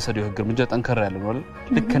የሚወሰደው ህግ እርምጃ ጠንከር ያለ ነው።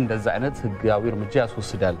 ልክ እንደዛ አይነት ህጋዊ እርምጃ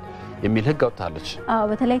ያስወስዳል የሚል ህግ አውጥታለች።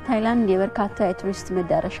 በተለይ ታይላንድ የበርካታ የቱሪስት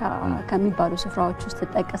መዳረሻ ከሚባሉ ስፍራዎች ውስጥ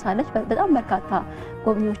ተጠቀሳለች። በጣም በርካታ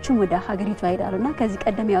ጎብኚዎችም ወደ ሀገሪቱ አይዳሉና ከዚህ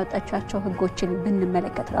ቀደም ያወጣቻቸው ህጎችን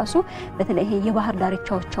ብንመለከት ራሱ በተለይ ይሄ የባህር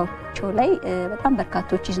ዳርቻዎቻቸው ላይ በጣም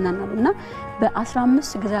በርካቶች ይዝናናሉና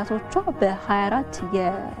በ15 ግዛቶቿ በ24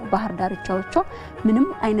 የባህር ዳርቻዎቿ ምንም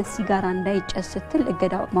አይነት ሲጋራ እንዳይጨስ ስትል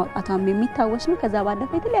እገዳ ማውጣቷም የሚታወስ ነው። ከዛ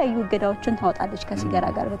ባለፈ የተለያዩ እገዳዎችን ታወጣለች ከሲጋራ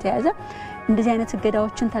ጋር በተያያዘ። እንደዚህ አይነት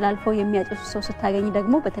እገዳዎችን ተላልፈው የሚያጨሱ ሰው ስታገኝ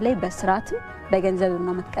ደግሞ በተለይ በስርዓት በገንዘብ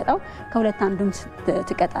ነው የምትቀጣው። ከሁለት አንዱም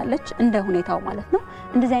ትቀጣለች እንደ ሁኔታው ማለት ነው።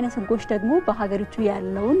 እንደዚህ አይነት ህጎች ደግሞ በሀገሪቱ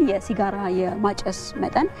ያለውን የሲጋራ የማጨስ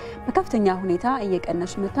መጠን በከፍተኛ ሁኔታ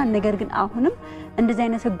እየቀነሱ መጥቷል። ነገር ግን አሁንም እንደዚህ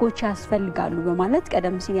አይነት ህጎች ያስፈልጋሉ በማለት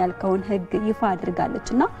ቀደም ሲል ያልከውን ህግ ይፋ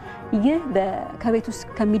አድርጋለችና ይህ ከቤት ውስጥ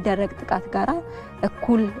ከሚደረግ ጥቃት ጋር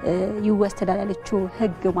እኩል ይወሰዳል ያለችው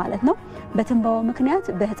ህግ ማለት ነው። በትንባሆ ምክንያት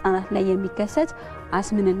በህፃናት ላይ የሚከሰት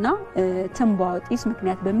አስምንና ትንባሆ ጢስ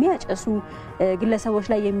ምክንያት በሚያጨሱ ግለሰቦች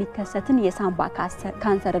ላይ የሚከሰትን የሳምባ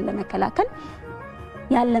ካንሰርን ለመከላከል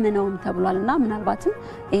ያለመነውም ተብሏልና ምናልባትም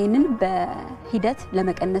ይሄንን በሂደት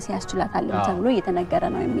ለመቀነስ ያስችላታል ተብሎ እየተነገረ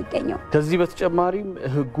ነው የሚገኘው። ከዚህ በተጨማሪም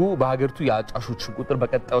ህጉ በሀገሪቱ የአጫሾች ቁጥር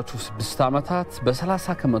በቀጣዮቹ 6 ዓመታት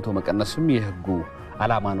በ30 ከመቶ መቀነስም የህጉ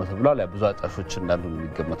አላማ ነው ተብሏል። ብዙ አጫሾች እንዳሉ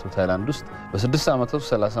የሚገመቱ ታይላንድ ውስጥ በ6 ዓመታት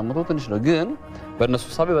 30 ከመቶ ትንሽ ነው፣ ግን በእነሱ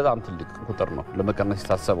ሳቢ በጣም ትልቅ ቁጥር ነው ለመቀነስ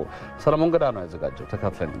የታሰበው። ሰለሞን ገዳ ነው ያዘጋጀው።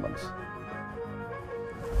 ተካፍለን እንመለስ።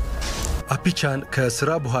 አፒቻን ከስራ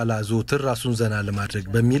በኋላ ዞትር ራሱን ዘና ለማድረግ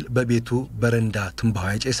በሚል በቤቱ በረንዳ ትንባሆ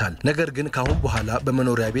ያጨሳል። ነገር ግን ካሁን በኋላ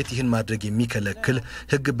በመኖሪያ ቤት ይህን ማድረግ የሚከለክል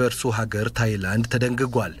ህግ በእርሱ ሀገር ታይላንድ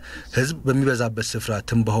ተደንግጓል። ህዝብ በሚበዛበት ስፍራ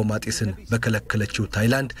ትንባሆ ማጤስን በከለከለችው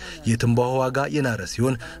ታይላንድ የትንባሆ ዋጋ የናረ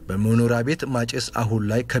ሲሆን በመኖሪያ ቤት ማጨስ አሁን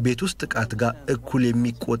ላይ ከቤት ውስጥ ጥቃት ጋር እኩል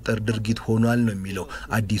የሚቆጠር ድርጊት ሆኗል ነው የሚለው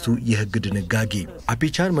አዲሱ የህግ ድንጋጌ።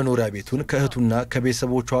 አፒቻን መኖሪያ ቤቱን ከእህቱና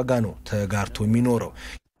ከቤተሰቦቿ ጋር ነው ተጋርቶ የሚኖረው።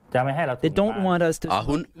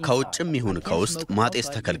 አሁን ከውጭም ይሁን ከውስጥ ማጤስ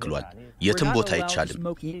ተከልክሏል። የትም ቦታ አይቻልም።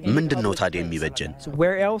 ምንድነው ታዲያ የሚበጀን?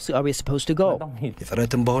 የጸረ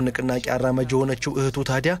ትንባሆ ንቅናቄ አራማጅ የሆነችው እህቱ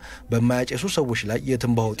ታዲያ በማያጨሱ ሰዎች ላይ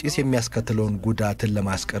የትንባሆ ጢስ የሚያስከትለውን ጉዳትን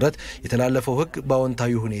ለማስቀረት የተላለፈው ህግ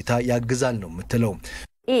በአዎንታዊ ሁኔታ ያግዛል ነው የምትለው።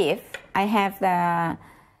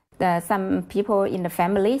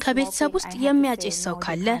 ከቤተሰብ ውስጥ የሚያጨስ ሰው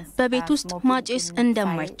ካለ በቤት ውስጥ ማጨስ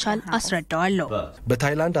እንደማይቻል አስረዳዋለሁ።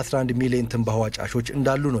 በታይላንድ 11 ሚሊዮን ትንባሆ አጫሾች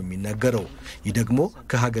እንዳሉ ነው የሚነገረው። ይህ ደግሞ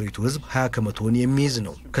ከሀገሪቱ ህዝብ 20% የሚይዝ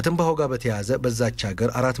ነው። ከትንባሆ ጋር በተያያዘ በዛች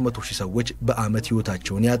ሀገር 400,000 ሰዎች በአመት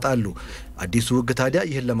ህይወታቸውን ያጣሉ። አዲሱ ህግ ታዲያ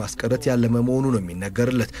ይህን ለማስቀረት ያለመ መሆኑ ነው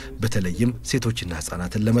የሚነገርለት፣ በተለይም ሴቶችና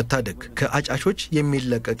ህጻናትን ለመታደግ። ከአጫሾች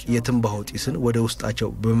የሚለቀቅ የትንባሆ ጢስን ወደ ውስጣቸው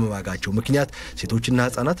በመማጋቸው ምክንያት ሴቶችና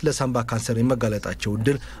ህጻናት ለሳምባ ካንሰር የመጋለጣቸው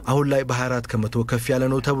እድል አሁን ላይ በ24% ከፍ ያለ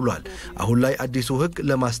ነው ተብሏል። አሁን ላይ አዲሱ ህግ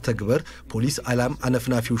ለማስተግበር ፖሊስ አላም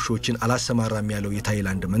አነፍናፊ ውሾችን አላሰማራም ያለው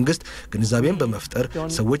የታይላንድ መንግስት ግንዛቤን በመፍጠር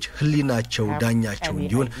ሰዎች ህሊናቸው ዳኛቸው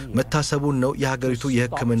እንዲሆን መታሰቡን ነው የሀገሪቱ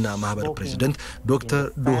የህክምና ማህበር ፕሬዝዳንት ዶክተር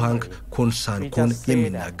ዱሃንግ ኮንሳንኮን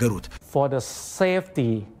የሚናገሩት።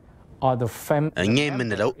 እኛ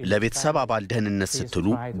የምንለው ለቤተሰብ አባል ደህንነት ስትሉ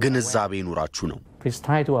ግንዛቤ ይኑራችሁ ነው።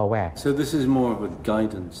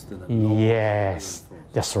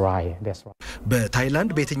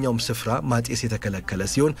 በታይላንድ በየትኛውም ስፍራ ማጤስ የተከለከለ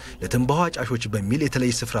ሲሆን ለትንባሆ አጫሾች በሚል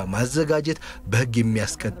የተለየ ስፍራ ማዘጋጀት በህግ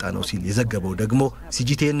የሚያስቀጣ ነው ሲል የዘገበው ደግሞ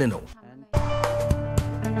ሲጂቲኤን ነው።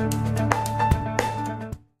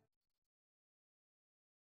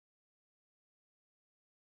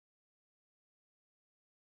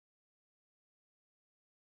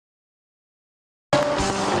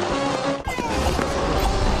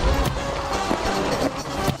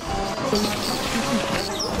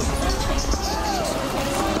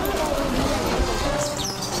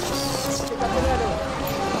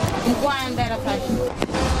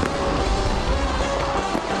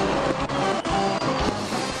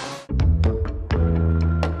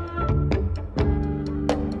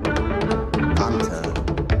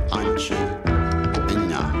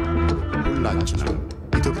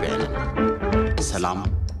 ሰላም፣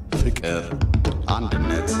 ፍቅር፣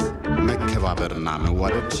 አንድነት፣ መከባበርና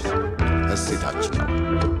መዋደድ እሴታችን ነው።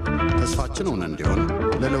 ተስፋችን ሆነ እንዲሆን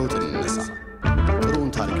ለለውጥ እንነሳ። ጥሩን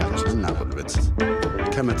ታሪካችንን እናጎልብት።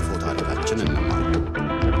 ከመጥፎ ታሪካችን እንማር።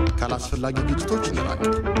 ካላስፈላጊ ግጭቶች እንራቅ።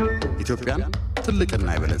 ኢትዮጵያን ትልቅና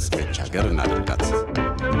የበለጸገች ሀገር እናድርጋት።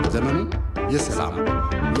 ዘመኑ የሰላም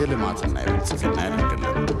የልማትና የብልጽግና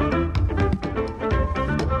ያድርግልን።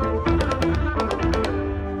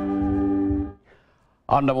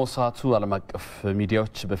 አንድ ሞሳቱ ዓለም አቀፍ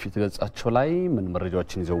ሚዲያዎች በፊት ገጻቸው ላይ ምን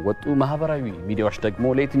መረጃዎችን ይዘው ወጡ፣ ማህበራዊ ሚዲያዎች ደግሞ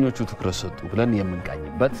ለየትኞቹ ትኩረት ሰጡ ብለን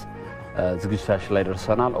የምንቃኝበት ዝግጅታችን ላይ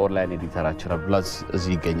ደርሰናል። ኦንላይን ኤዲተራችን አብዱላዝ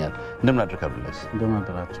እዚህ ይገኛል። እንደምን አድርገህ አብዱላዝ? እንደምን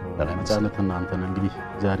አድራችሁ? ነጻነትና አንተን እንግዲህ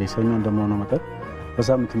ዛሬ ሰኞ እንደመሆኑ መጠን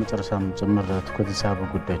በሳምንቱ መጨረሻም ጭምር ትኩረት የሳቡ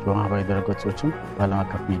ጉዳዮች በማህበራዊ ድረገጾችም በዓለም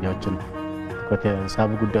አቀፍ ሚዲያዎችም ትኩረት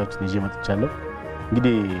የሳቡ ጉዳዮችን ይዤ መጥቻለሁ።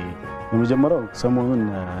 እንግዲህ የመጀመሪያው ሰሞኑን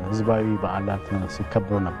ህዝባዊ በዓላት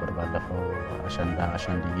ሲከበሩ ነበር። ባለፈው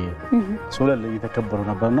አሸንድዬ ሶለል እየተከበሩ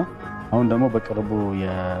ነበርና አሁን ደግሞ በቅርቡ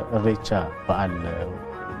የእሬቻ በዓል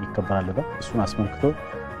ይከበራል። እሱን አስመልክቶ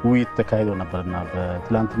ውይይት ተካሂዶ ነበርና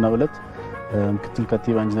በትላንትናው ዕለት ምክትል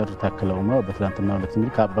ከንቲባ ኢንጂነር ታከለ ኡማ በትላንትናው ዕለት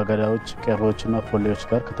እንግዲህ ከአባገዳዎች ቄሮዎችና ፎሌዎች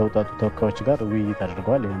ጋር ከተውጣጡ ተወካዮች ጋር ውይይት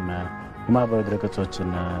አድርገዋል። ይህም የማህበራዊ ድረገጾችን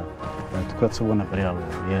ትኩረት ስቦ ነበር። ያው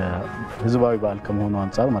የህዝባዊ በዓል ከመሆኑ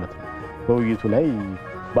አንጻር ማለት ነው። በውይይቱ ላይ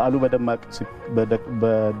በዓሉ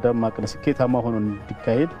በደማቅ ስኬታማ ሆኖ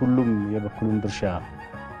እንዲካሄድ ሁሉም የበኩሉን ድርሻ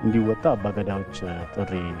እንዲወጣ አባገዳዎች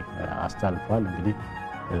ጥሪ አስተላልፈዋል። እንግዲህ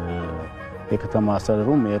የከተማ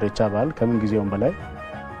አስተዳደሩም የኢሬቻ በዓል ከምን ጊዜውም በላይ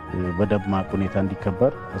በደማቅ ሁኔታ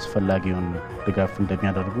እንዲከበር አስፈላጊውን ድጋፍ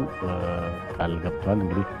እንደሚያደርጉ ቃል ገብተዋል።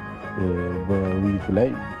 እንግዲህ በውይይቱ ላይ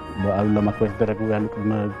በዓሉን ለማክበር የተደረጉ ያሉ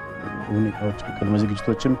ሁኔታዎች ቅድመ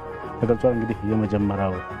ዝግጅቶችም ተገልጿል። እንግዲህ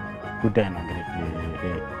የመጀመሪያው ጉዳይ ነው እንግዲህ ይሄ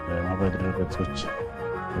ማህበራዊ ድረገጾች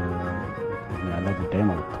ያለ ጉዳይ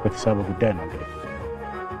ማለት ነው። በተሳበ ጉዳይ ነው እንግዲህ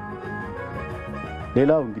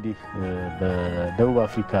ሌላው እንግዲህ በደቡብ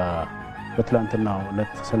አፍሪካ በትላንትናው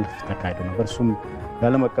ዕለት ሰልፍ ተካሂዶ ነበር። እሱም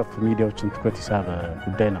የዓለም አቀፍ ሚዲያዎችን ትኩረት የሳበ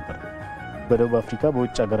ጉዳይ ነበር። በደቡብ አፍሪካ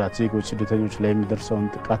በውጭ ሀገራት ዜጎች ስደተኞች ላይ የሚደርሰውን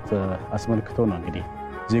ጥቃት አስመልክቶ ነው እንግዲህ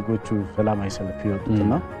ዜጎቹ ሰላማዊ ሰልፍ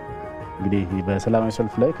የወጡትና እንግዲህ በሰላማዊ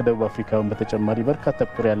ሰልፍ ላይ ከደቡብ አፍሪካውን በተጨማሪ በርካታ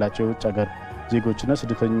ቁጥር ያላቸው የውጭ ሀገር ዜጎችና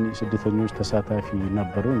ስደተኞች ተሳታፊ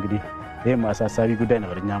ነበሩ። እንግዲህ ይህም አሳሳቢ ጉዳይ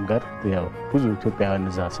ነበር። እኛም ጋር ያው ብዙ ኢትዮጵያውያን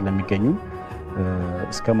እዛ ስለሚገኙ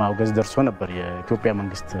እስከ ማውገዝ ደርሶ ነበር የኢትዮጵያ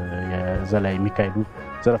መንግስት የዛ ላይ የሚካሄዱ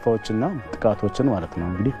ዘረፋዎችና ጥቃቶችን ማለት ነው።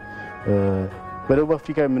 እንግዲህ በደቡብ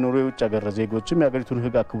አፍሪካ የሚኖሩ የውጭ ሀገር ዜጎችም የሀገሪቱን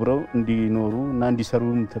ሕግ አክብረው እንዲኖሩ እና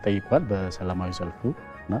እንዲሰሩም ተጠይቋል በሰላማዊ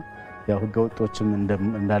ሰልፉና ያው ሕገ ወጦችም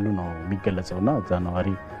እንዳሉ ነው የሚገለጸውና እዛ ነዋሪ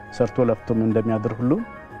ሰርቶ ለፍቶም እንደሚያድር ሁሉ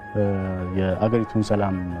የሀገሪቱን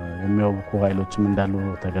ሰላም የሚያውኩ ኃይሎችም እንዳሉ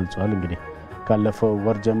ተገልጿል። እንግዲህ ካለፈው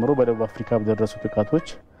ወር ጀምሮ በደቡብ አፍሪካ በደረሱ ጥቃቶች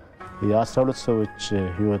የ12 ሰዎች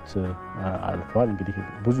ህይወት አልፏል። እንግዲህ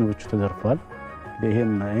ብዙዎቹ ተዘርፈዋል።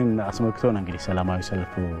 ይሄን አስመልክቶ ነው እንግዲህ ሰላማዊ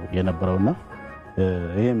ሰልፉ የነበረውና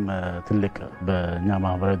ይሄም ትልቅ በእኛ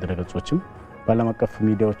ማህበራዊ ድረገጾችም በዓለም አቀፍ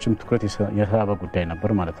ሚዲያዎችም ትኩረት የሳበ ጉዳይ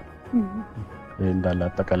ነበር ማለት ነው። እንዳለ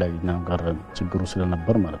አጠቃላይ እኛም ጋር ችግሩ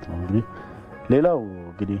ስለነበር ማለት ነው። እንግዲህ ሌላው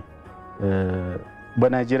እንግዲህ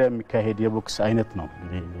በናይጄሪያ የሚካሄድ የቦክስ አይነት ነው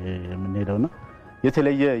እንግዲህ የምንሄደውና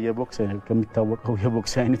የተለየ የቦክስ ከሚታወቀው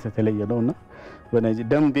የቦክስ አይነት የተለየ ነውና በናይጄሪያ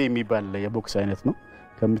ደምቤ የሚባል የቦክስ አይነት ነው።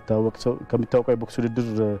 ከሚታወቀው የቦክስ ውድድር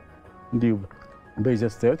እንዲሁ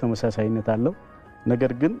በይዘት ተመሳሳይነት አለው።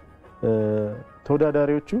 ነገር ግን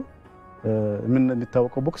ተወዳዳሪዎቹ ምን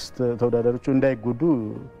እንዲታወቀው ቦክስ ተወዳዳሪዎቹ እንዳይጎዱ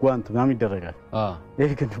ጓንት ምናምን ይደረጋል። ይሄ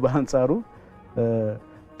ግን በአንጻሩ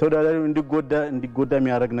ተወዳዳሪው እንዲጎዳ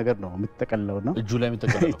የሚያደርግ ነገር ነው የምትጠቀልለውና እጁ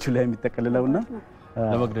ላይ የሚጠቀልለውና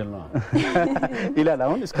ለመግደል ነው ይላል።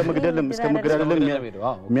 አሁን እስከ መግደልም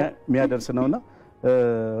የሚያደርስ ነውና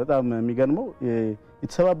በጣም የሚገርመው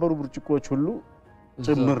የተሰባበሩ ብርጭቆዎች ሁሉ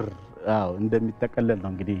ጭምር እንደሚጠቀለል ነው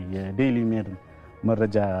እንግዲህ የዴይሊ ሜል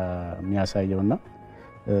መረጃ የሚያሳየውና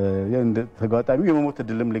ተጋጣሚው የመሞት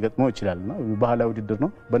እድልም ሊገጥመው ይችላልና ባህላዊ ውድድር ነው።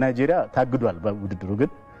 በናይጄሪያ ታግዷል። በውድድሩ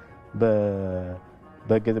ግን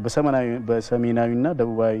በሰሜናዊና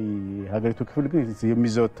ደቡባዊ ሀገሪቱ ክፍል ግን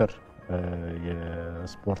የሚዘወተር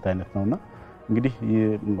የስፖርት አይነት ነውና እንግዲህ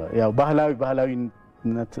ያው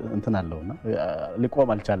ባህላዊነት እንትን አለውና ሊቆም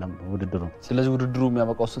አልቻለም ውድድሩ። ስለዚህ ውድድሩ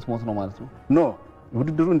የሚያበቃው ስትሞት ነው ማለት ነው። ኖ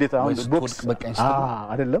ውድድሩ እንዴት አሁን ቦክስ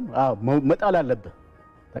አይደለም። መጣል አለበት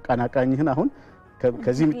ተቀናቃኝህን። አሁን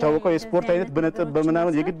ከዚህ የሚታወቀው የስፖርት አይነት በነጥብ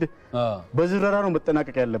በመናመን የግድ በዝረራ ነው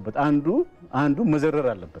መጠናቀቅ ያለበት። አንዱ መዘረር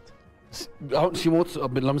አለበት። አሁን ሲሞት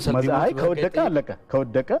ለምሳሌ ከወደቀ አለቀ።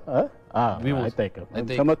 ከወደቀ አይታይከም።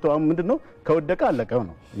 ተመቶ አሁን ምንድነው ከወደቀ አለቀ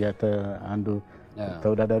ነው። አንዱ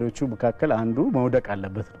ተወዳዳሪዎቹ መካከል አንዱ መውደቅ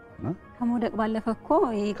አለበት ነው። ከመውደቅ ባለፈ እኮ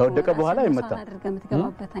ከወደቀ በኋላ ይመታ አድርገህ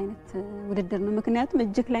የምትገባበት አይነት ውድድር ነው። ምክንያቱም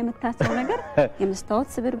እጅክ ላይ የምታስረው ነገር የመስታወት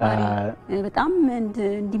ስብርባሪ በጣም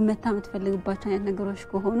እንዲመታ የምትፈልግባቸው አይነት ነገሮች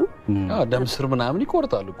ከሆኑ ደም ስር ምናምን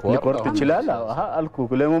ይቆርጣል እኮ ሊቆርጥ ይችላል አልኩ።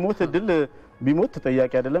 ለመሞት እድል ቢሞት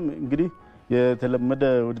ተጠያቂ አይደለም። እንግዲህ የተለመደ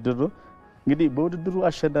ውድድር ነው። እንግዲህ በውድድሩ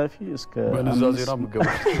አሸናፊ እስከ በንዛዜራ ምገባ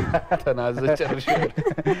ተናዘጨርሽ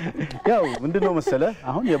ያው ምንድነው መሰለ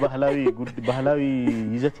አሁን ባህላዊ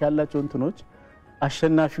ይዘት ያላቸው እንትኖች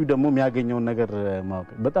አሸናፊው ደግሞ የሚያገኘውን ነገር ማወቅ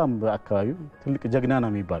በጣም በአካባቢው ትልቅ ጀግና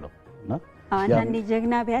ነው የሚባለውና አንዳንዴ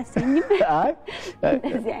ጀግና ቢያሰኝም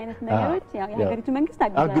እንደዚህ አይነት ነገሮች ያው የሀገሪቱ መንግስት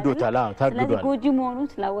አግዶታል። ታግዷል። ስለዚህ ጎጂ መሆኑን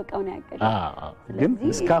ስላወቀው ነው ያገደው። ግን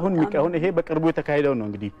እስካሁን እኔ በቅርቡ የተካሄደው ነው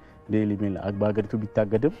እንግዲህ ዴይሊ ሜል በሀገሪቱ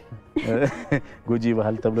ቢታገድም ጎጂ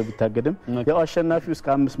ባህል ተብሎ ቢታገድም ያው አሸናፊው እስከ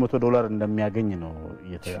 $500 እንደሚያገኝ ነው።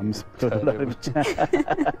 $500 ብቻ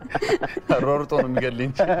ሮርጦ ነው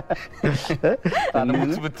የሚገልኝ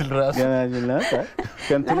አለሙት ብትል ራስ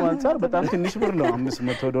ከእንትኑ አንፃር በጣም ትንሽ ብር ነው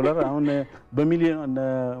 $500። አሁን በሚሊዮን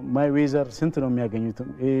ማይ ዌዘር ስንት ነው የሚያገኙት?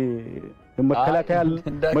 መከላከያ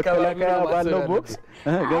ባለው ቦክስ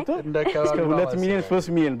ገብቶ እስከ 2 ሚሊዮን 3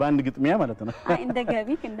 ሚሊዮን በአንድ ግጥሚያ ማለት ነው። እንደ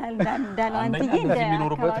ገቢክ እንዳለው አንተዬ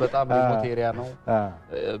የሚኖሩበት በጣም ሪሞት ኤሪያ ነው።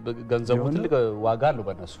 ገንዘቡ ትልቅ ዋጋ አለው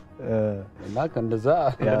በእነሱ እና ከእንደዛ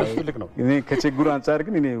ትልቅ ነው። እኔ ከችግሩ አንፃር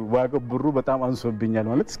ግን እኔ ዋጋው ብሩ በጣም አንሶብኛል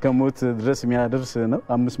ማለት እስከ ሞት ድረስ የሚያደርስ ነው።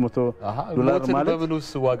 $500 ማለት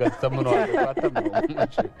በምንስ ዋጋ ተምኗል አተምነው።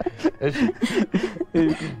 እሺ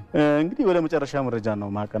እንግዲህ ወደ መጨረሻ መረጃ ነው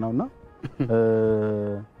ማቀናውና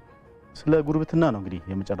ስለ ጉርብትና ነው እንግዲህ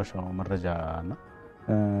የመጨረሻው መረጃና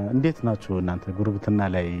እንዴት ናችሁ እናንተ ጉርብትና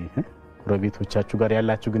ላይ ጎረቤቶቻችሁ ጋር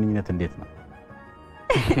ያላችሁ ግንኙነት እንዴት ነው?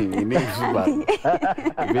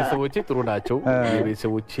 ቤተሰቦቼ ጥሩ ናቸው።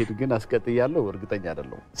 የቤተሰቦቼን ግን አስቀጥያለሁ እርግጠኛ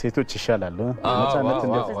አይደለሁም። ሴቶች ይሻላሉ። ነፃነት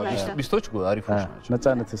እንዴት? ሚስቶች አሪፎች ናቸው።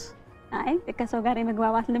 ነፃነትስ? አይ ከሰው ጋር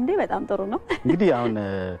የመግባባት ልምዴ በጣም ጥሩ ነው። እንግዲህ አሁን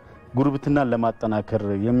ጉርብትናን ለማጠናከር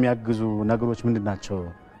የሚያግዙ ነገሮች ምንድናቸው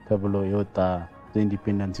ተብሎ የወጣ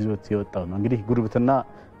ኢንዲፔንደንት ይዞት የወጣው ነው። እንግዲህ ጉርብትና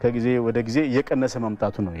ከጊዜ ወደ ጊዜ እየቀነሰ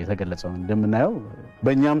መምጣቱ ነው የተገለጸው። እንደምናየው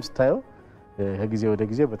በእኛም ስታየው ከጊዜ ወደ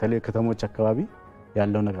ጊዜ በተለይ ከተሞች አካባቢ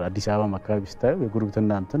ያለው ነገር አዲስ አበባ አካባቢ ስታየው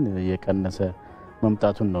የጉርብትና እንትን እየቀነሰ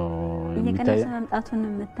መምጣቱን ነው የሚታየው። እየቀነሰ መምጣቱን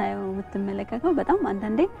የምታየው የምትመለከተው በጣም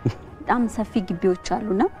አንዳንዴ በጣም ሰፊ ግቢዎች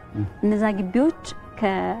አሉና እነዛ ግቢዎች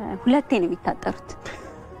ከሁለቴ ነው የሚታጠሩት።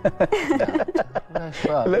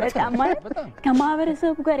 በጣም ማለት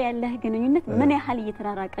ከማህበረሰቡ ጋር ያለህ ግንኙነት ምን ያህል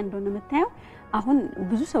እየተራራቀ እንደሆነ የምታየው አሁን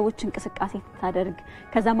ብዙ ሰዎች እንቅስቃሴ ታደርግ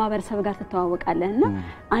ከዛ ማህበረሰብ ጋር ተተዋወቃለህና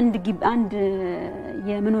አንድ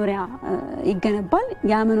የመኖሪያ ይገነባል።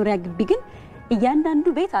 ያ መኖሪያ ግቢ ግን እያንዳንዱ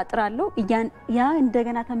ቤት አጥራለው ያ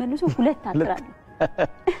እንደገና ተመልሶ ሁለት አጥራለው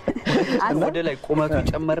ወደ ላይ ቁመቱ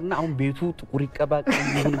ጨመርና አሁን ቤቱ ጥቁር ይቀባቅ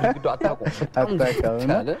ይግዱ አታቆም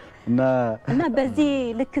እና በዚህ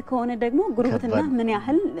ልክ ከሆነ ደግሞ ጉርብትና ምን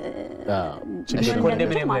ያህል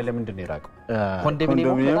ኮንዶሚኒየም ላይ ለምንድን ነው የራቀው?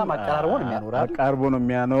 ኮንዶሚኒየም በጣም አቃርቦ ነው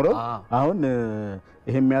የሚያኖረው። አሁን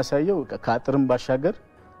ይሄ የሚያሳየው ከአጥርም ባሻገር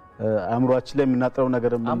አእምሮአችን ላይ የምናጥረው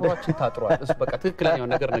ነገር ምን አእምሮአችን ታጥሯል። እሱ በቃ ትክክለኛው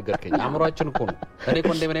ነገር ነገርከኝ። አእምሮአችን እኮ ነው እኔ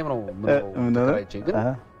ኮንዶሚኒየም ነው ምን ግን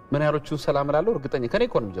ምን ያህሎቹን ሰላም እላለሁ እርግጠኛ ከኔ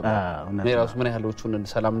እኮ ነው የሚጀምረው። እኔ ራሱ ምን ያህሎቹን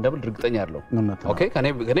ሰላም እንደብል እርግጠኛ አይደለሁ። ኦኬ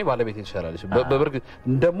ከኔ ባለቤት ይሻላል በበርግ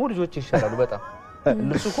እንደሞ ልጆች ይሻላሉ በጣም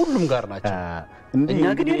እነሱ ሁሉም ጋር ናቸው። እኛ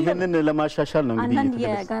ግን ይሄንን ለማሻሻል ነው እንግዲህ አንዳንድ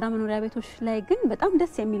የጋራ መኖሪያ ቤቶች ላይ ግን በጣም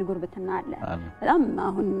ደስ የሚል ጉርብትና አለ። በጣም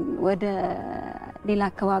አሁን ወደ ሌላ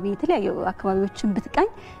አካባቢ የተለያዩ አካባቢዎችን ብትቃኝ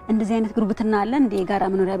እንደዚህ አይነት ጉርብትና አለ እንደ የጋራ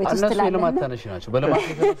መኖሪያ ቤት ውስጥ ላይ ለማለት ተነሽ ናቸው። በለማት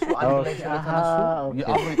የተነሱ አንድ ላይ ተነሱ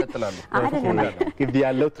አብሮ ይቀጥላሉ። ግቢ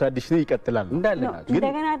ያለው ትራዲሽን ይቀጥላል እንዳለ ናቸው።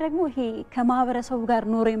 እንደገና ደግሞ ይሄ ከማህበረሰቡ ጋር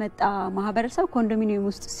ኖሮ የመጣ ማህበረሰብ ኮንዶሚኒየም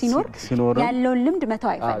ውስጥ ሲኖር ያለውን ልምድ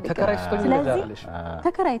መተው አይፈልግም። ስለዚህ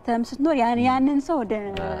ተከራይተም ስትኖር ያንን ሰው ወደ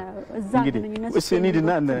እዛ ግንኙነት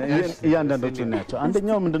ሲኒድና እያንዳንዶቹ ናቸው።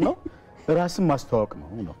 አንደኛው ምንድነው ራስን ማስተዋወቅ ነው።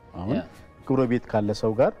 አሁን ጎረቤት ካለ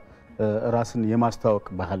ሰው ጋር ራስን የማስተዋወቅ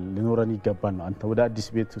ባህል ሊኖረን ይገባል ነው። አንተ ወደ አዲስ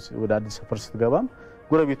ቤት ወደ አዲስ ሰፈር ስትገባም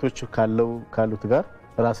ጎረቤቶች ካሉት ጋር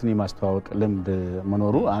ራስን የማስተዋወቅ ልምድ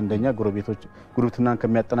መኖሩ አንደኛ ጉርብትናን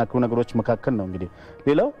ከሚያጠናክሩ ነገሮች መካከል ነው። እንግዲህ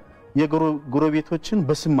ሌላው የጎረቤቶችን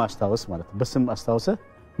በስም ማስታወስ ማለት በስም አስታውሰ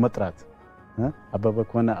መጥራት አበበ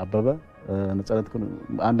ከሆነ አበበ ነጻነት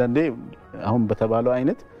አንዳንዴ አሁን በተባለው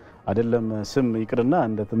አይነት አይደለም ስም ይቅርና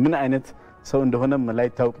ምን አይነት ሰው እንደሆነ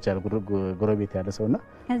ላይታወቅ ይችላል ጎረቤት ያለ ሰውና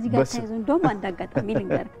ከዚህ ጋር ታይዞ እንደውም አንድ አጋጣሚ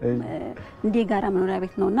ልንገር እንደ ጋራ መኖሪያ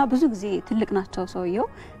ቤት ነውና ብዙ ጊዜ ትልቅ ናቸው ሰውየው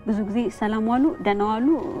ብዙ ጊዜ ሰላም ዋሉ ደህና ዋሉ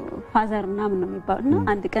ፋዘር ምናምን ነው የሚባሉና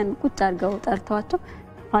አንድ ቀን ቁጭ አድርገው ጠርተዋቸው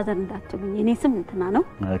ፋዘር እንዳትሉኝ እኔ ስም እንትና ነው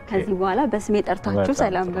ከዚህ በኋላ በስሜ ጠርታችሁ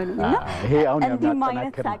ሰላም በሉኝና ይሄ አሁን እንዲህ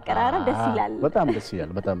ማለት አቀራረብ ደስ ይላል። በጣም ደስ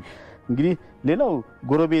ይላል። በጣም እንግዲህ ሌላው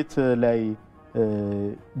ጎረቤት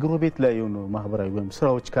ላይ የሆኑ ማህበራዊ ወይም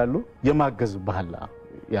ስራዎች ካሉ የማገዝ ባህል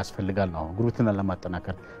ያስፈልጋል ነው። ጉርብትናን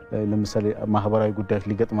ለማጠናከር ለምሳሌ ማህበራዊ ጉዳዮች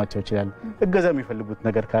ሊገጥማቸው ይችላል። እገዛ የሚፈልጉት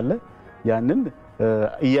ነገር ካለ ያንን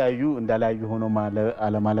እያዩ እንዳላዩ ሆኖ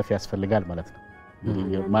አለማለፍ ያስፈልጋል ማለት ነው።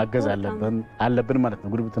 ማገዝ አለብን ማለት ነው።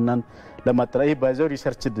 ጉርብትናን ለማጠናከር ይሄ ባይዘው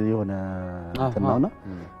ሪሰርችድ የሆነ እንትናውና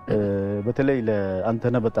በተለይ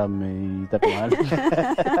ለአንተነ በጣም ይጠቅማል።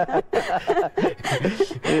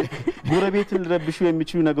 ጉረቤትን ሊረብሹ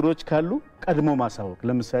የሚችሉ ነገሮች ካሉ ቀድሞ ማሳወቅ።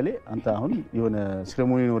 ለምሳሌ አንተ አሁን የሆነ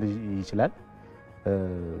ሴሬሞኒ ኖር ይችላል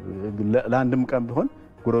ለአንድም ቀን ቢሆን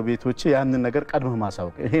ጎረቤቶች ያንን ነገር ቀድሞ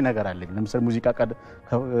ማሳወቅ። ይሄ ነገር አለኝ ለምሳሌ ሙዚቃ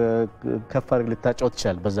ከፍ አድርግ ልታጫወት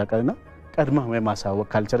ይችላል በዛ ቀንና ቀድመህ ማሳወቅ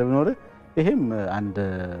ካልቸር ቢኖር ይሄም አንድ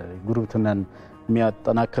ጉርብትናን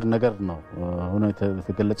የሚያጠናክር ነገር ነው ሆኖ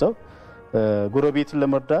የተገለጸው። ጎረቤትን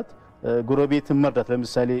መርዳት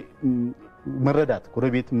ለምሳሌ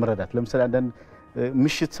ጎረቤትን መረዳት ለምሳሌ አንዳንድ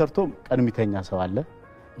ምሽት ሰርቶ ቀድሚተኛ ሰው አለ።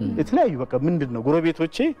 የተለያዩ በቃ ምንድነው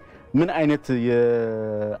ጎረቤቶቼ ምን አይነት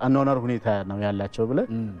የአኗኗር ሁኔታ ነው ያላቸው ብለ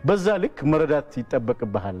በዛ ልክ መረዳት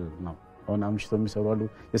ይጠበቅብሃል ነው። አሁን አምሽቶ የሚሰሩ አሉ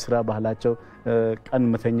የሥራ ባህላቸው ቀን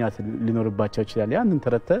መተኛት ሊኖርባቸው ይችላል። ያንን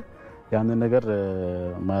ተረተ ያንን ነገር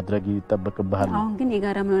ማድረግ ይጠበቅብሃል። አሁን ግን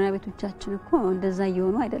የጋራ መኖሪያ ቤቶቻችን እኮ እንደዛ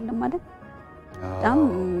እየሆኑ አይደለም ማለት በጣም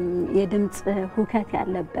የድምጽ ሁከት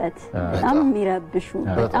ያለበት በጣም የሚረብሹ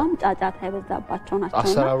በጣም ጫጫታ የበዛባቸው ናቸው።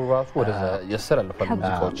 አሰራሩ ራሱ ወደ ያሰራልፋል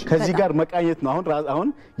ሙዚቃዎች ከዚህ ጋር መቃኘት ነው። አሁን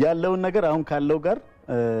ያለውን ነገር አሁን ካለው ጋር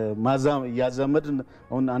ያዛመድን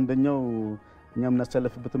አሁን አንደኛው እኛ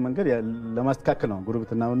የምናስተላልፍበትን መንገድ ለማስተካከል ነው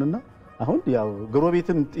ጉርብትናውንና አሁን ያው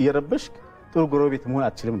ጎረቤትን እየረበሽ ጥሩ ጎረቤት መሆን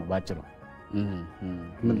አትችልም ነው ባጭሩ።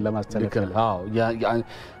 ምን ለማስተላለፍ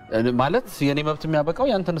ማለት የኔ መብት የሚያበቃው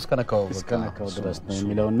ያንተን እስከነካው ድረስ ነው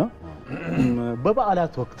የሚለው ነው።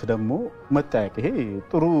 በበዓላት ወቅት ደግሞ መጠያየቅ ይሄ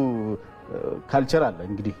ጥሩ ካልቸር አለ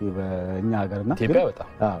እንግዲህ በእኛ ሀገርና ኢትዮጵያ በጣም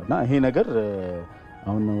እና ይሄ ነገር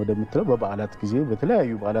አሁን ወደምትለው በበዓላት ጊዜ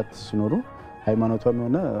በተለያዩ በዓላት ሲኖሩ ሃይማኖታዊ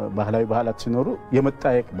ሆነ ባህላዊ በዓላት ሲኖሩ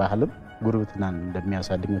የመጠያየቅ ባህልም ጉርብትናን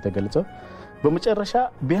እንደሚያሳድግ ነው ተገልጸው በመጨረሻ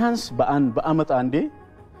ቢያንስ በአመት አንዴ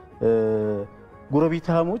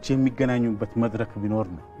ጎረቤታሞች የሚገናኙበት መድረክ ቢኖር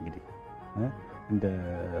ነው እንግዲህ እንደ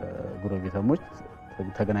ጎረቤታሞች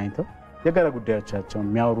ተገናኝተው የጋራ ጉዳዮቻቸውን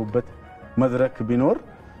የሚያወሩበት መድረክ ቢኖር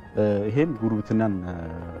ይሄም ጉርብትናን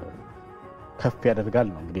ከፍ ያደርጋል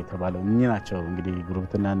ነው እንግዲህ የተባለው። እኚህ ናቸው እንግዲህ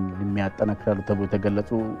ጉርብትናን የሚያጠናክራሉ ተብሎ የተገለጹ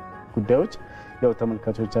ጉዳዮች። ያው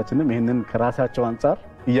ተመልካቾቻችንም ይሄንን ከራሳቸው አንፃር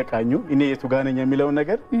እየቃኙ እኔ የቱ ጋር ነኝ የሚለው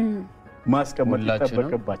ነገር ማስቀመጥ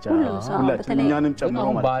ይጠበቅባቸዋል። ሁላችንም እኛንም ጨምሮ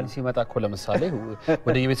ማለት በዓል ሲመጣ እኮ ለምሳሌ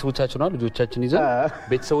ወደ የቤተሰቦቻችን ነው ልጆቻችን ይዘን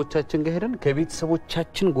ቤተሰቦቻችን ጋር ሄደን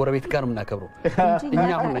ከቤተሰቦቻችን ጎረቤት ጋር ምናከብረው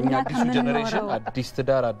እኛ አዲሱ ጀነሬሽን አዲስ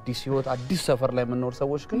ትዳር አዲስ ህይወት አዲስ ሰፈር ላይ የምንኖር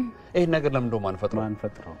ሰዎች ግን ይሄን ነገር ለምን እንደው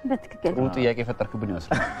ማንፈጥረው በትክክል ጥሩ ጥያቄ ፈጠርክብኝ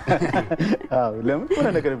ይመስላል። ለምን ሆነ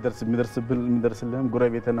ነገር የሚደርስልን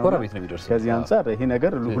ጎረቤት ነው የሚደርስ። ከዚህ አንፃር ይሄ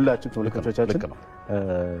ነገር ሁላችንም ተመልካቾቻችን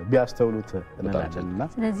ቢያስተውሉት እንላለንና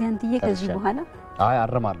ስለዚህ አንተዬ ከዚህ በኋላ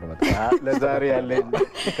አረማለሁ በቃ ለዛሬ ያለኝ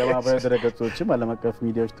ከማህበራዊ ድረገጾችም ዓለም አቀፍ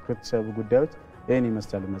ሚዲያዎች ትኩረት ሲያቡ ጉዳዮች ይሄን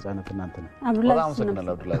ይመስላል። ነጻነት እናንተ ነው። በጣም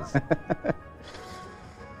አመሰግናለሁ አብዱላዚዝ።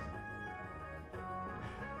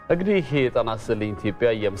 እንግዲህ ጤና ይስጥልኝ ኢትዮጵያ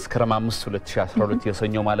የመስከረም 5 2012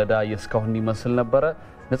 የሰኞ ማለዳ የስካሁን ይመስል ነበረ።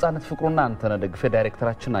 ነጻነት ፍቅሩና አንተነህ ደግፌ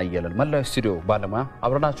ዳይሬክተራችን አየለን መላው ስቱዲዮ ባለሙያ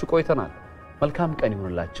አብረናችሁ ቆይተናል። መልካም ቀን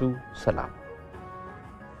ይሁንላችሁ። ሰላም።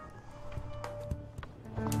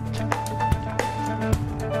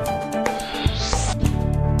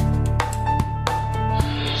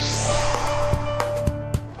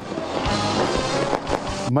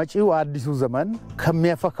 መጪው አዲሱ ዘመን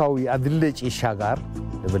ከሚያፈካው አድልጭ ሻጋር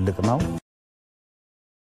ድብልቅ ነው።